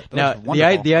 Backward. Look at that. Now That was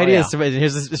wonderful. the idea Oh,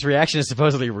 is his reaction is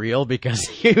supposedly real because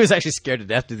he was actually scared to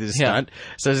death to do the stunt.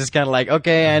 So it's just kind of like,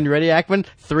 okay, and ready, Ackman?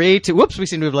 3, 2. Whoops, we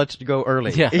seem to have let you go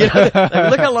early. Yeah. You know, I mean,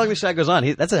 look how long the shot goes on.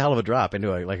 That's a hell of a drop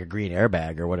into a green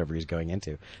airbag or whatever he's going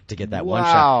into to get that one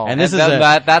shot. And this is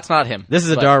that's not him. this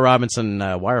is a But- Dar Robinson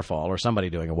wirefall or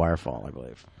somebody doing a wirefall, I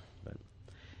believe.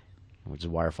 Which is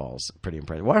wirefall's pretty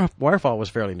impressive. Wirefall was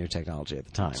fairly new technology at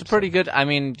the time. It's pretty good. I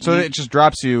mean, So it just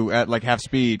drops you at like half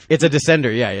speed. It's a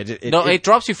descender, yeah. it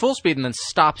drops you full speed and then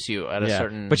stops you at a Yeah.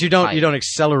 certain. But you don't height.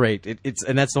 accelerate.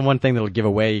 And that's the one thing that'll give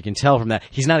away. You can tell from that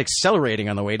he's not accelerating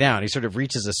on the way down. He sort of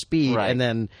reaches a speed Right. and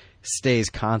then stays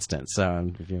constant.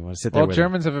 So if you want to sit there, Well, with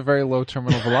Germans have a very low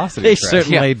terminal velocity. they threat.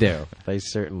 certainly do. They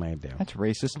certainly do. That's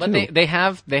racist But too. they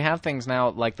have things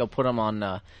now like they'll put them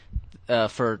on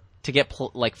to get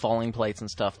like falling plates and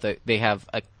stuff. They have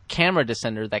a camera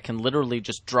descender that can literally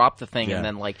just drop the thing Yeah. and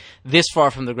then like this far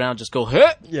from the ground just go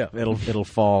hit. Yeah, it'll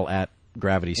fall at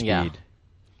gravity speed. Yeah.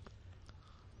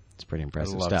 It's pretty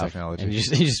impressive love stuff. technology. And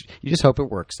you just hope it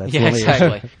works. That's Yeah,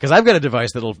 exactly. Because I've got a device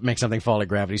that'll make something fall at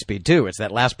gravity speed too. It's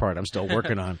that last part I'm still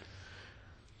working on.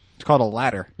 It's called a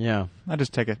ladder. Yeah. I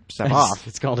just take a step off.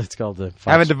 It's called the.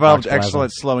 I haven't developed Fox Plaza.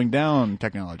 excellent slowing down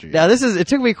technology. Now it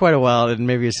took me quite a while, and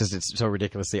maybe it's just it's so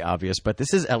ridiculously obvious, but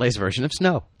this is LA's version of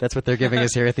snow. That's what they're giving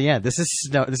us here at the end. This is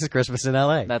snow. This is Christmas in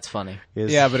LA. That's funny.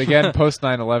 Yeah, but again, post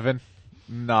 9/11,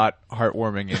 not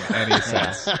heartwarming in any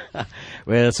sense.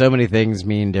 Well, so many things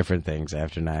mean different things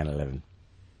after 9/11.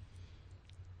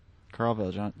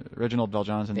 Reginald Bell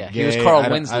Johnson. Yeah, he was Carl I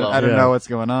don't- Winslow. I don't Yeah. know what's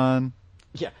going on.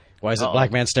 Yeah. Why is a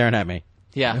black man staring at me?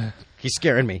 Yeah. He's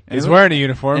scaring me. He's wearing a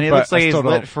uniform, And he but looks like I he's still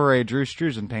lit don't. for a Drew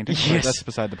Struzan painting. but Yes. That's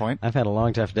beside the point. I've had a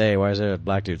long, tough day. Why is there a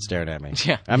black dude staring at me?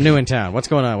 Yeah. I'm new in town. What's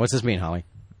going on? What's this mean, Holly?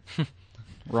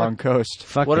 Wrong coast.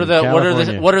 Fucking What are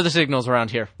the signals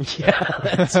around here?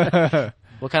 Yeah.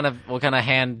 What kind of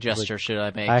hand gesture should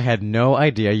I make? I had no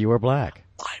idea you were black.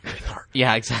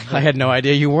 Yeah, exactly. I had no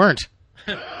idea you weren't.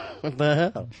 What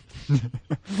the hell?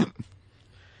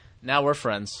 Now we're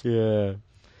friends. Yeah.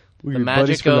 The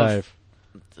magic of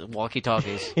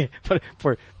walkie-talkies.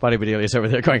 Poor Bonnie Bedelia's over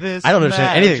there going, This I don't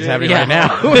understand anything that's magic. happening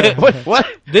Yeah. right now. what?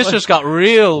 This just got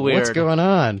real weird. What's going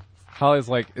on? Holly's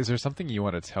like, is there something you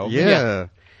want to tell me? Yeah.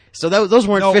 So those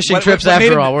weren't fishing what- trips what made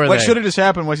after it- all, were What they? should have just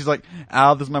happened was he's like,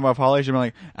 Al, this is my wife Holly. She'd be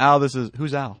like, Al,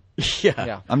 who's Al? Yeah.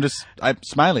 Yeah. I'm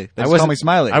Smiley. They just call me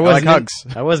Smiley. I wasn't like in-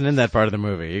 hugs. I wasn't in that part of the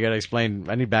movie. You got to explain.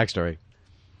 I need backstory.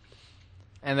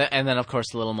 And then of course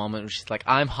the little moment where she's like,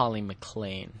 "I'm Holly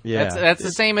McClane." Yeah. that's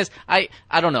the same as I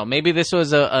don't know. Maybe this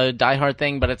was a Die Hard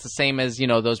thing, but it's the same as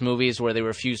those movies where they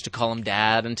refuse to call him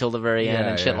Dad until the very end Yeah,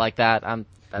 and shit yeah. like that. I'm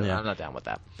Yeah. not down with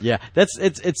that. Yeah, that's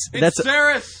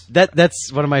Saris!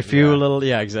 that's one of my few little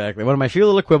exactly one of my few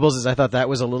little quibbles is I thought that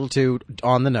was a little too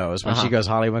on the nose when she goes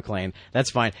Holly McClane. That's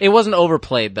fine. It wasn't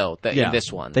overplayed though. In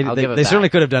this one, they, I'll they, give it they that. certainly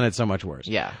could have done it so much worse.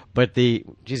 Yeah. but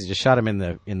Jesus just shot him in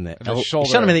the shoulder.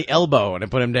 shot him in the elbow and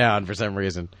put him down for some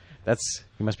reason.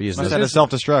 He must be using Must those, have a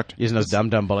self-destruct. using those dumb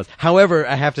bullets. However,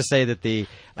 I have to say that the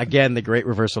great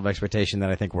reversal of expectation that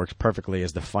I think works perfectly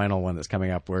is the final one that's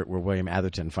coming up where William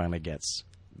Atherton finally gets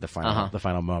the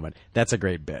final moment. That's a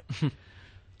great bit.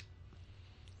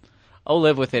 Oh,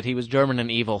 live with it. He was German and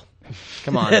evil.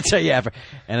 Come on, That's and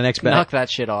an ex-bat. knock that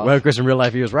shit off. Well, of course, in real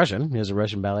life, he was Russian. He was a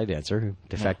Russian ballet dancer who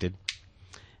defected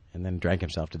and then drank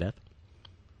himself to death.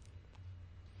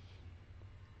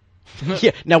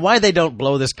 Yeah. Now, why they don't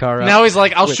blow this car up? Now he's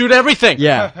like, "I'll shoot everything."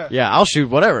 yeah, I'll shoot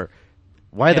whatever.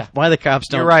 Why the cops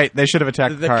don't? You're right. They should have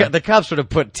attacked the car. The cops would have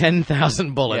put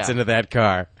 10,000 bullets Yeah. into that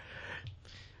car.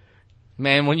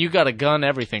 Man, when you got a gun,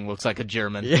 everything looks like a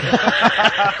German.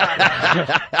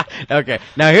 Okay.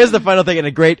 Now here's the final thing, and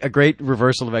a great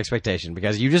reversal of expectation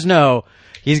because you just know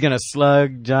he's gonna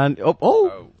slug John.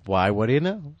 Oh! Why? What do you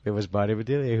know? It was Bonnie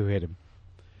Bedelia who hit him.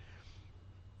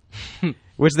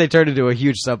 Which they turned into a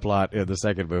huge subplot in the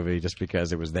second movie just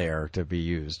because it was there to be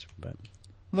used. But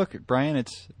Look, Brian,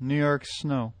 it's New York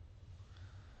snow.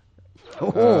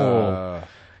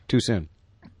 too soon.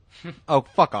 Oh,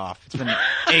 fuck off. It's been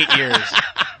 8 years.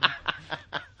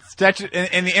 Statute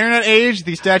in the internet age,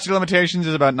 the statute of limitations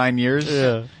is about 9 years.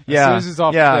 Yeah. Yeah. As soon as it's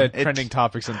off yeah, the trending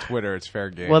topics on Twitter, it's fair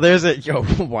game. Well, there's a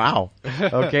wow.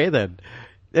 Okay then.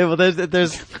 Yeah, well,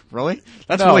 there's Really?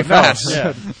 That's No, really no. fast.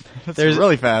 yeah. That's There's-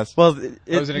 really fast. Well,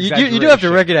 was an you do have to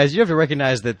exaggeration.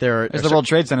 recognize that there are There's the World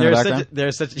Trade Center in the background.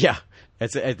 There's such yeah,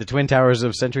 it's at the Twin Towers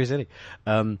of Century City.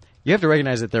 You have to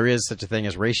recognize that there is such a thing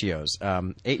as ratios.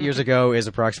 8 years ago is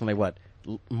approximately what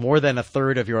more than a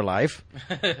third of your life.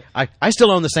 I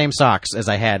still own the same socks as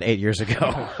I had 8 years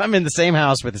ago. I'm in the same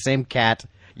house with the same cat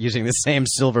using the same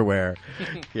silverware.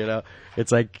 You know,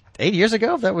 it's like 8 years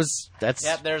ago. That's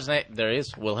Yeah, there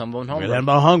is Wilhelm von Humboldt. Wilhelm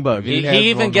von Humboldt. He Wilhelm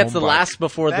even von gets the Humboldt. last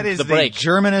before That is the break.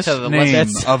 Germanist To the name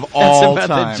left. of That's all about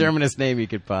time. the Germanest name you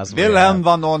could possibly Wilhelm have.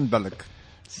 von Humboldt.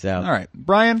 So, All right,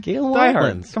 Brian. Gil Die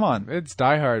Hard. Wildlands. Come on. It's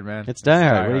Die Hard, man. It's Die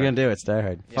Hard. What are you gonna do? It's Die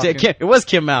Hard. See, Fucking- it was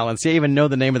Kim Allen. See, I even know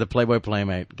the name of the Playboy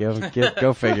Playmate.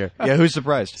 Go figure. Yeah, who's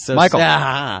surprised? So, Michael.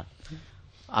 ah,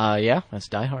 Yeah, that's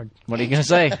Die Hard. What are you gonna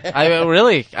say?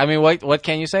 I mean, what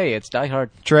can you say? It's Die Hard.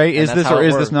 Trey, is And that's this how or it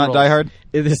is this not rolls. Die Hard?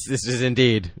 this is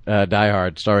indeed Die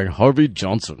Hard, starring Harvey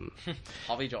Johnson.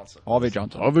 Harvey Johnson. Harvey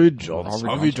Johnson. Harvey Johnson.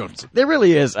 Harvey Johnson. There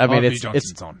really is. I mean, Harvey it's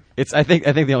Johnson's on. I think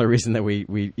the only reason that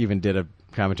we even did a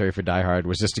commentary for Die Hard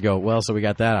was just to go, well, so we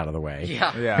got that out of the way.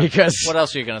 Yeah. Yeah. Because What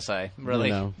else are you gonna say? Really?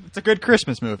 you know, It's a good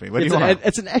Christmas movie. What do it's you want? an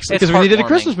excellent It's because we needed a heartwarming.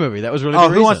 Christmas movie. That was really Oh,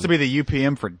 the who wants to reason. be the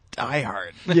UPM for Die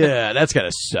Hard? Yeah, that's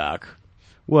gonna suck.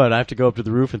 What? I have to go up to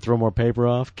the roof and throw more paper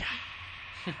off.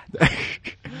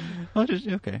 Oh, just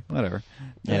okay, whatever.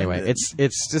 Anyway, it's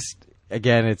just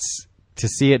again, it's to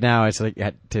see it now. It's like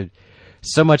to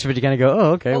so much of it. You kind of go,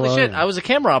 oh, okay. Holy well, shit! I was a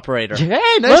camera operator. hey,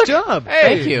 nice Look. job.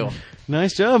 Thank you.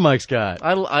 Nice job, Mike Scott.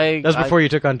 That was before you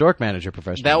took on Dork Manager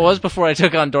professionally. That was before I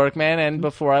took on Dorkman and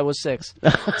before I was 6.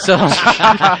 So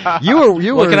you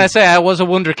were. what can I say? I was a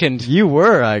wunderkind. You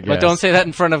were, I guess. But don't say that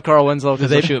in front of Carl Winslow because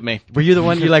they'll shoot me. Were you the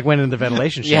one you like went in the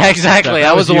ventilation shaft? Yeah, exactly.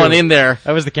 That I was the you. one in there.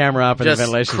 I was the camera op in the Just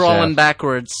ventilation crawling shaft.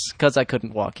 backwards because I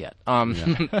couldn't walk yet.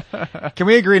 Can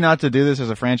we agree not to do this as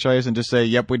a franchise and just say,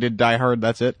 "Yep, we did Die Hard.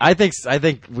 That's it." I think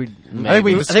we. I think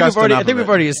we I discussed enough of think we've it.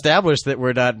 already established that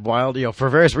we're not wild. You know, for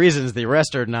various reasons, the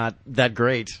rest are not that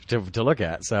great to look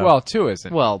at. So Well, 2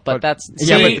 isn't. Well, but that's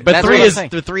yeah, see, but that's 3 what I'm is saying.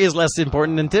 3 is less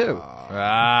important than 2.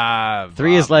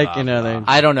 3 is like you know. They,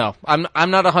 I don't know. I'm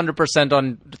not 100%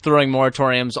 on throwing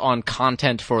moratoriums on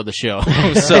content for the show.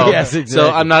 So Yes, exactly. so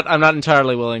I'm not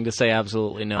entirely willing to say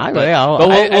absolutely no. I, but, I'll,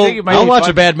 but I think it might I'll be watch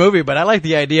fun. a bad movie, but I like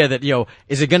the idea that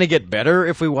is it going to get better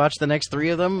if we watch the next 3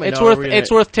 of them? it's You know, are worth we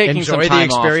gonna taking enjoy some time the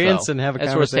experience off, though. and have a It's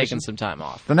worth conversation. taking some time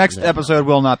off. The next episode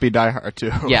will not be Die Hard 2.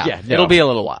 Yeah, Yeah, no. it'll be a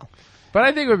little while. But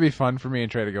I think it would be fun for me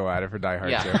and Trey to go at it for Die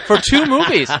Hard Yeah, 2. for 2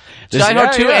 movies, Die Hard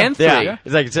yeah, 2 yeah. and 3. Yeah,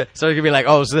 it's like so it could be like,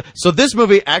 oh, so this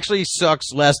movie actually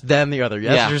sucks less than the other.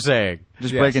 That's Yeah. what you're saying.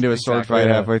 Just Yes, break into a sword exactly.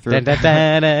 fight halfway through. Dun, dun,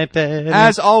 dun, dun, dun.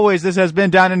 As always, this has been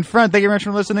Down in Front. Thank you very much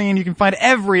for listening, and you can find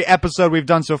every episode we've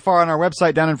done so far on our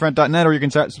website, downinfront.net, or you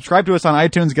can subscribe to us on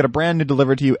iTunes, get a brand new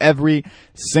delivered to you every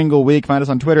single week. Find us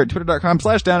on Twitter at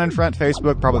twitter.com/downinfront,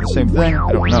 Facebook, probably the same thing.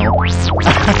 I don't know.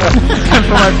 And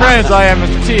for my friends, I am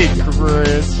Mr. T.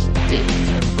 Chris.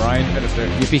 And Brian Editor.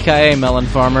 Yippee-ki-yay, melon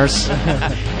farmers.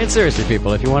 And seriously,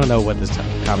 people, if you want to know what this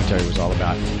commentary was all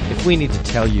about, if we need to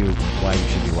tell you why you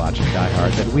should be watching Die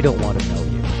Hard, then we don't want to know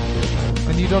you.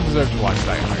 And you don't deserve to watch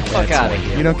Die Hard. Fuck out of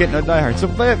here. You don't get no Die Hard. So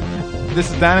this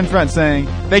is Down in Front saying,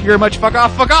 thank you very much, fuck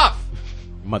off, fuck off!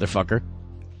 Motherfucker.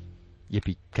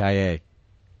 Yippee-ki-yay.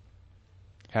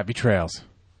 Happy trails.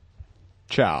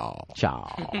 Ciao. Ciao.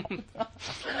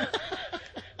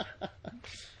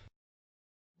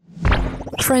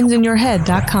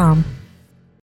 Trendsinyourhead.com.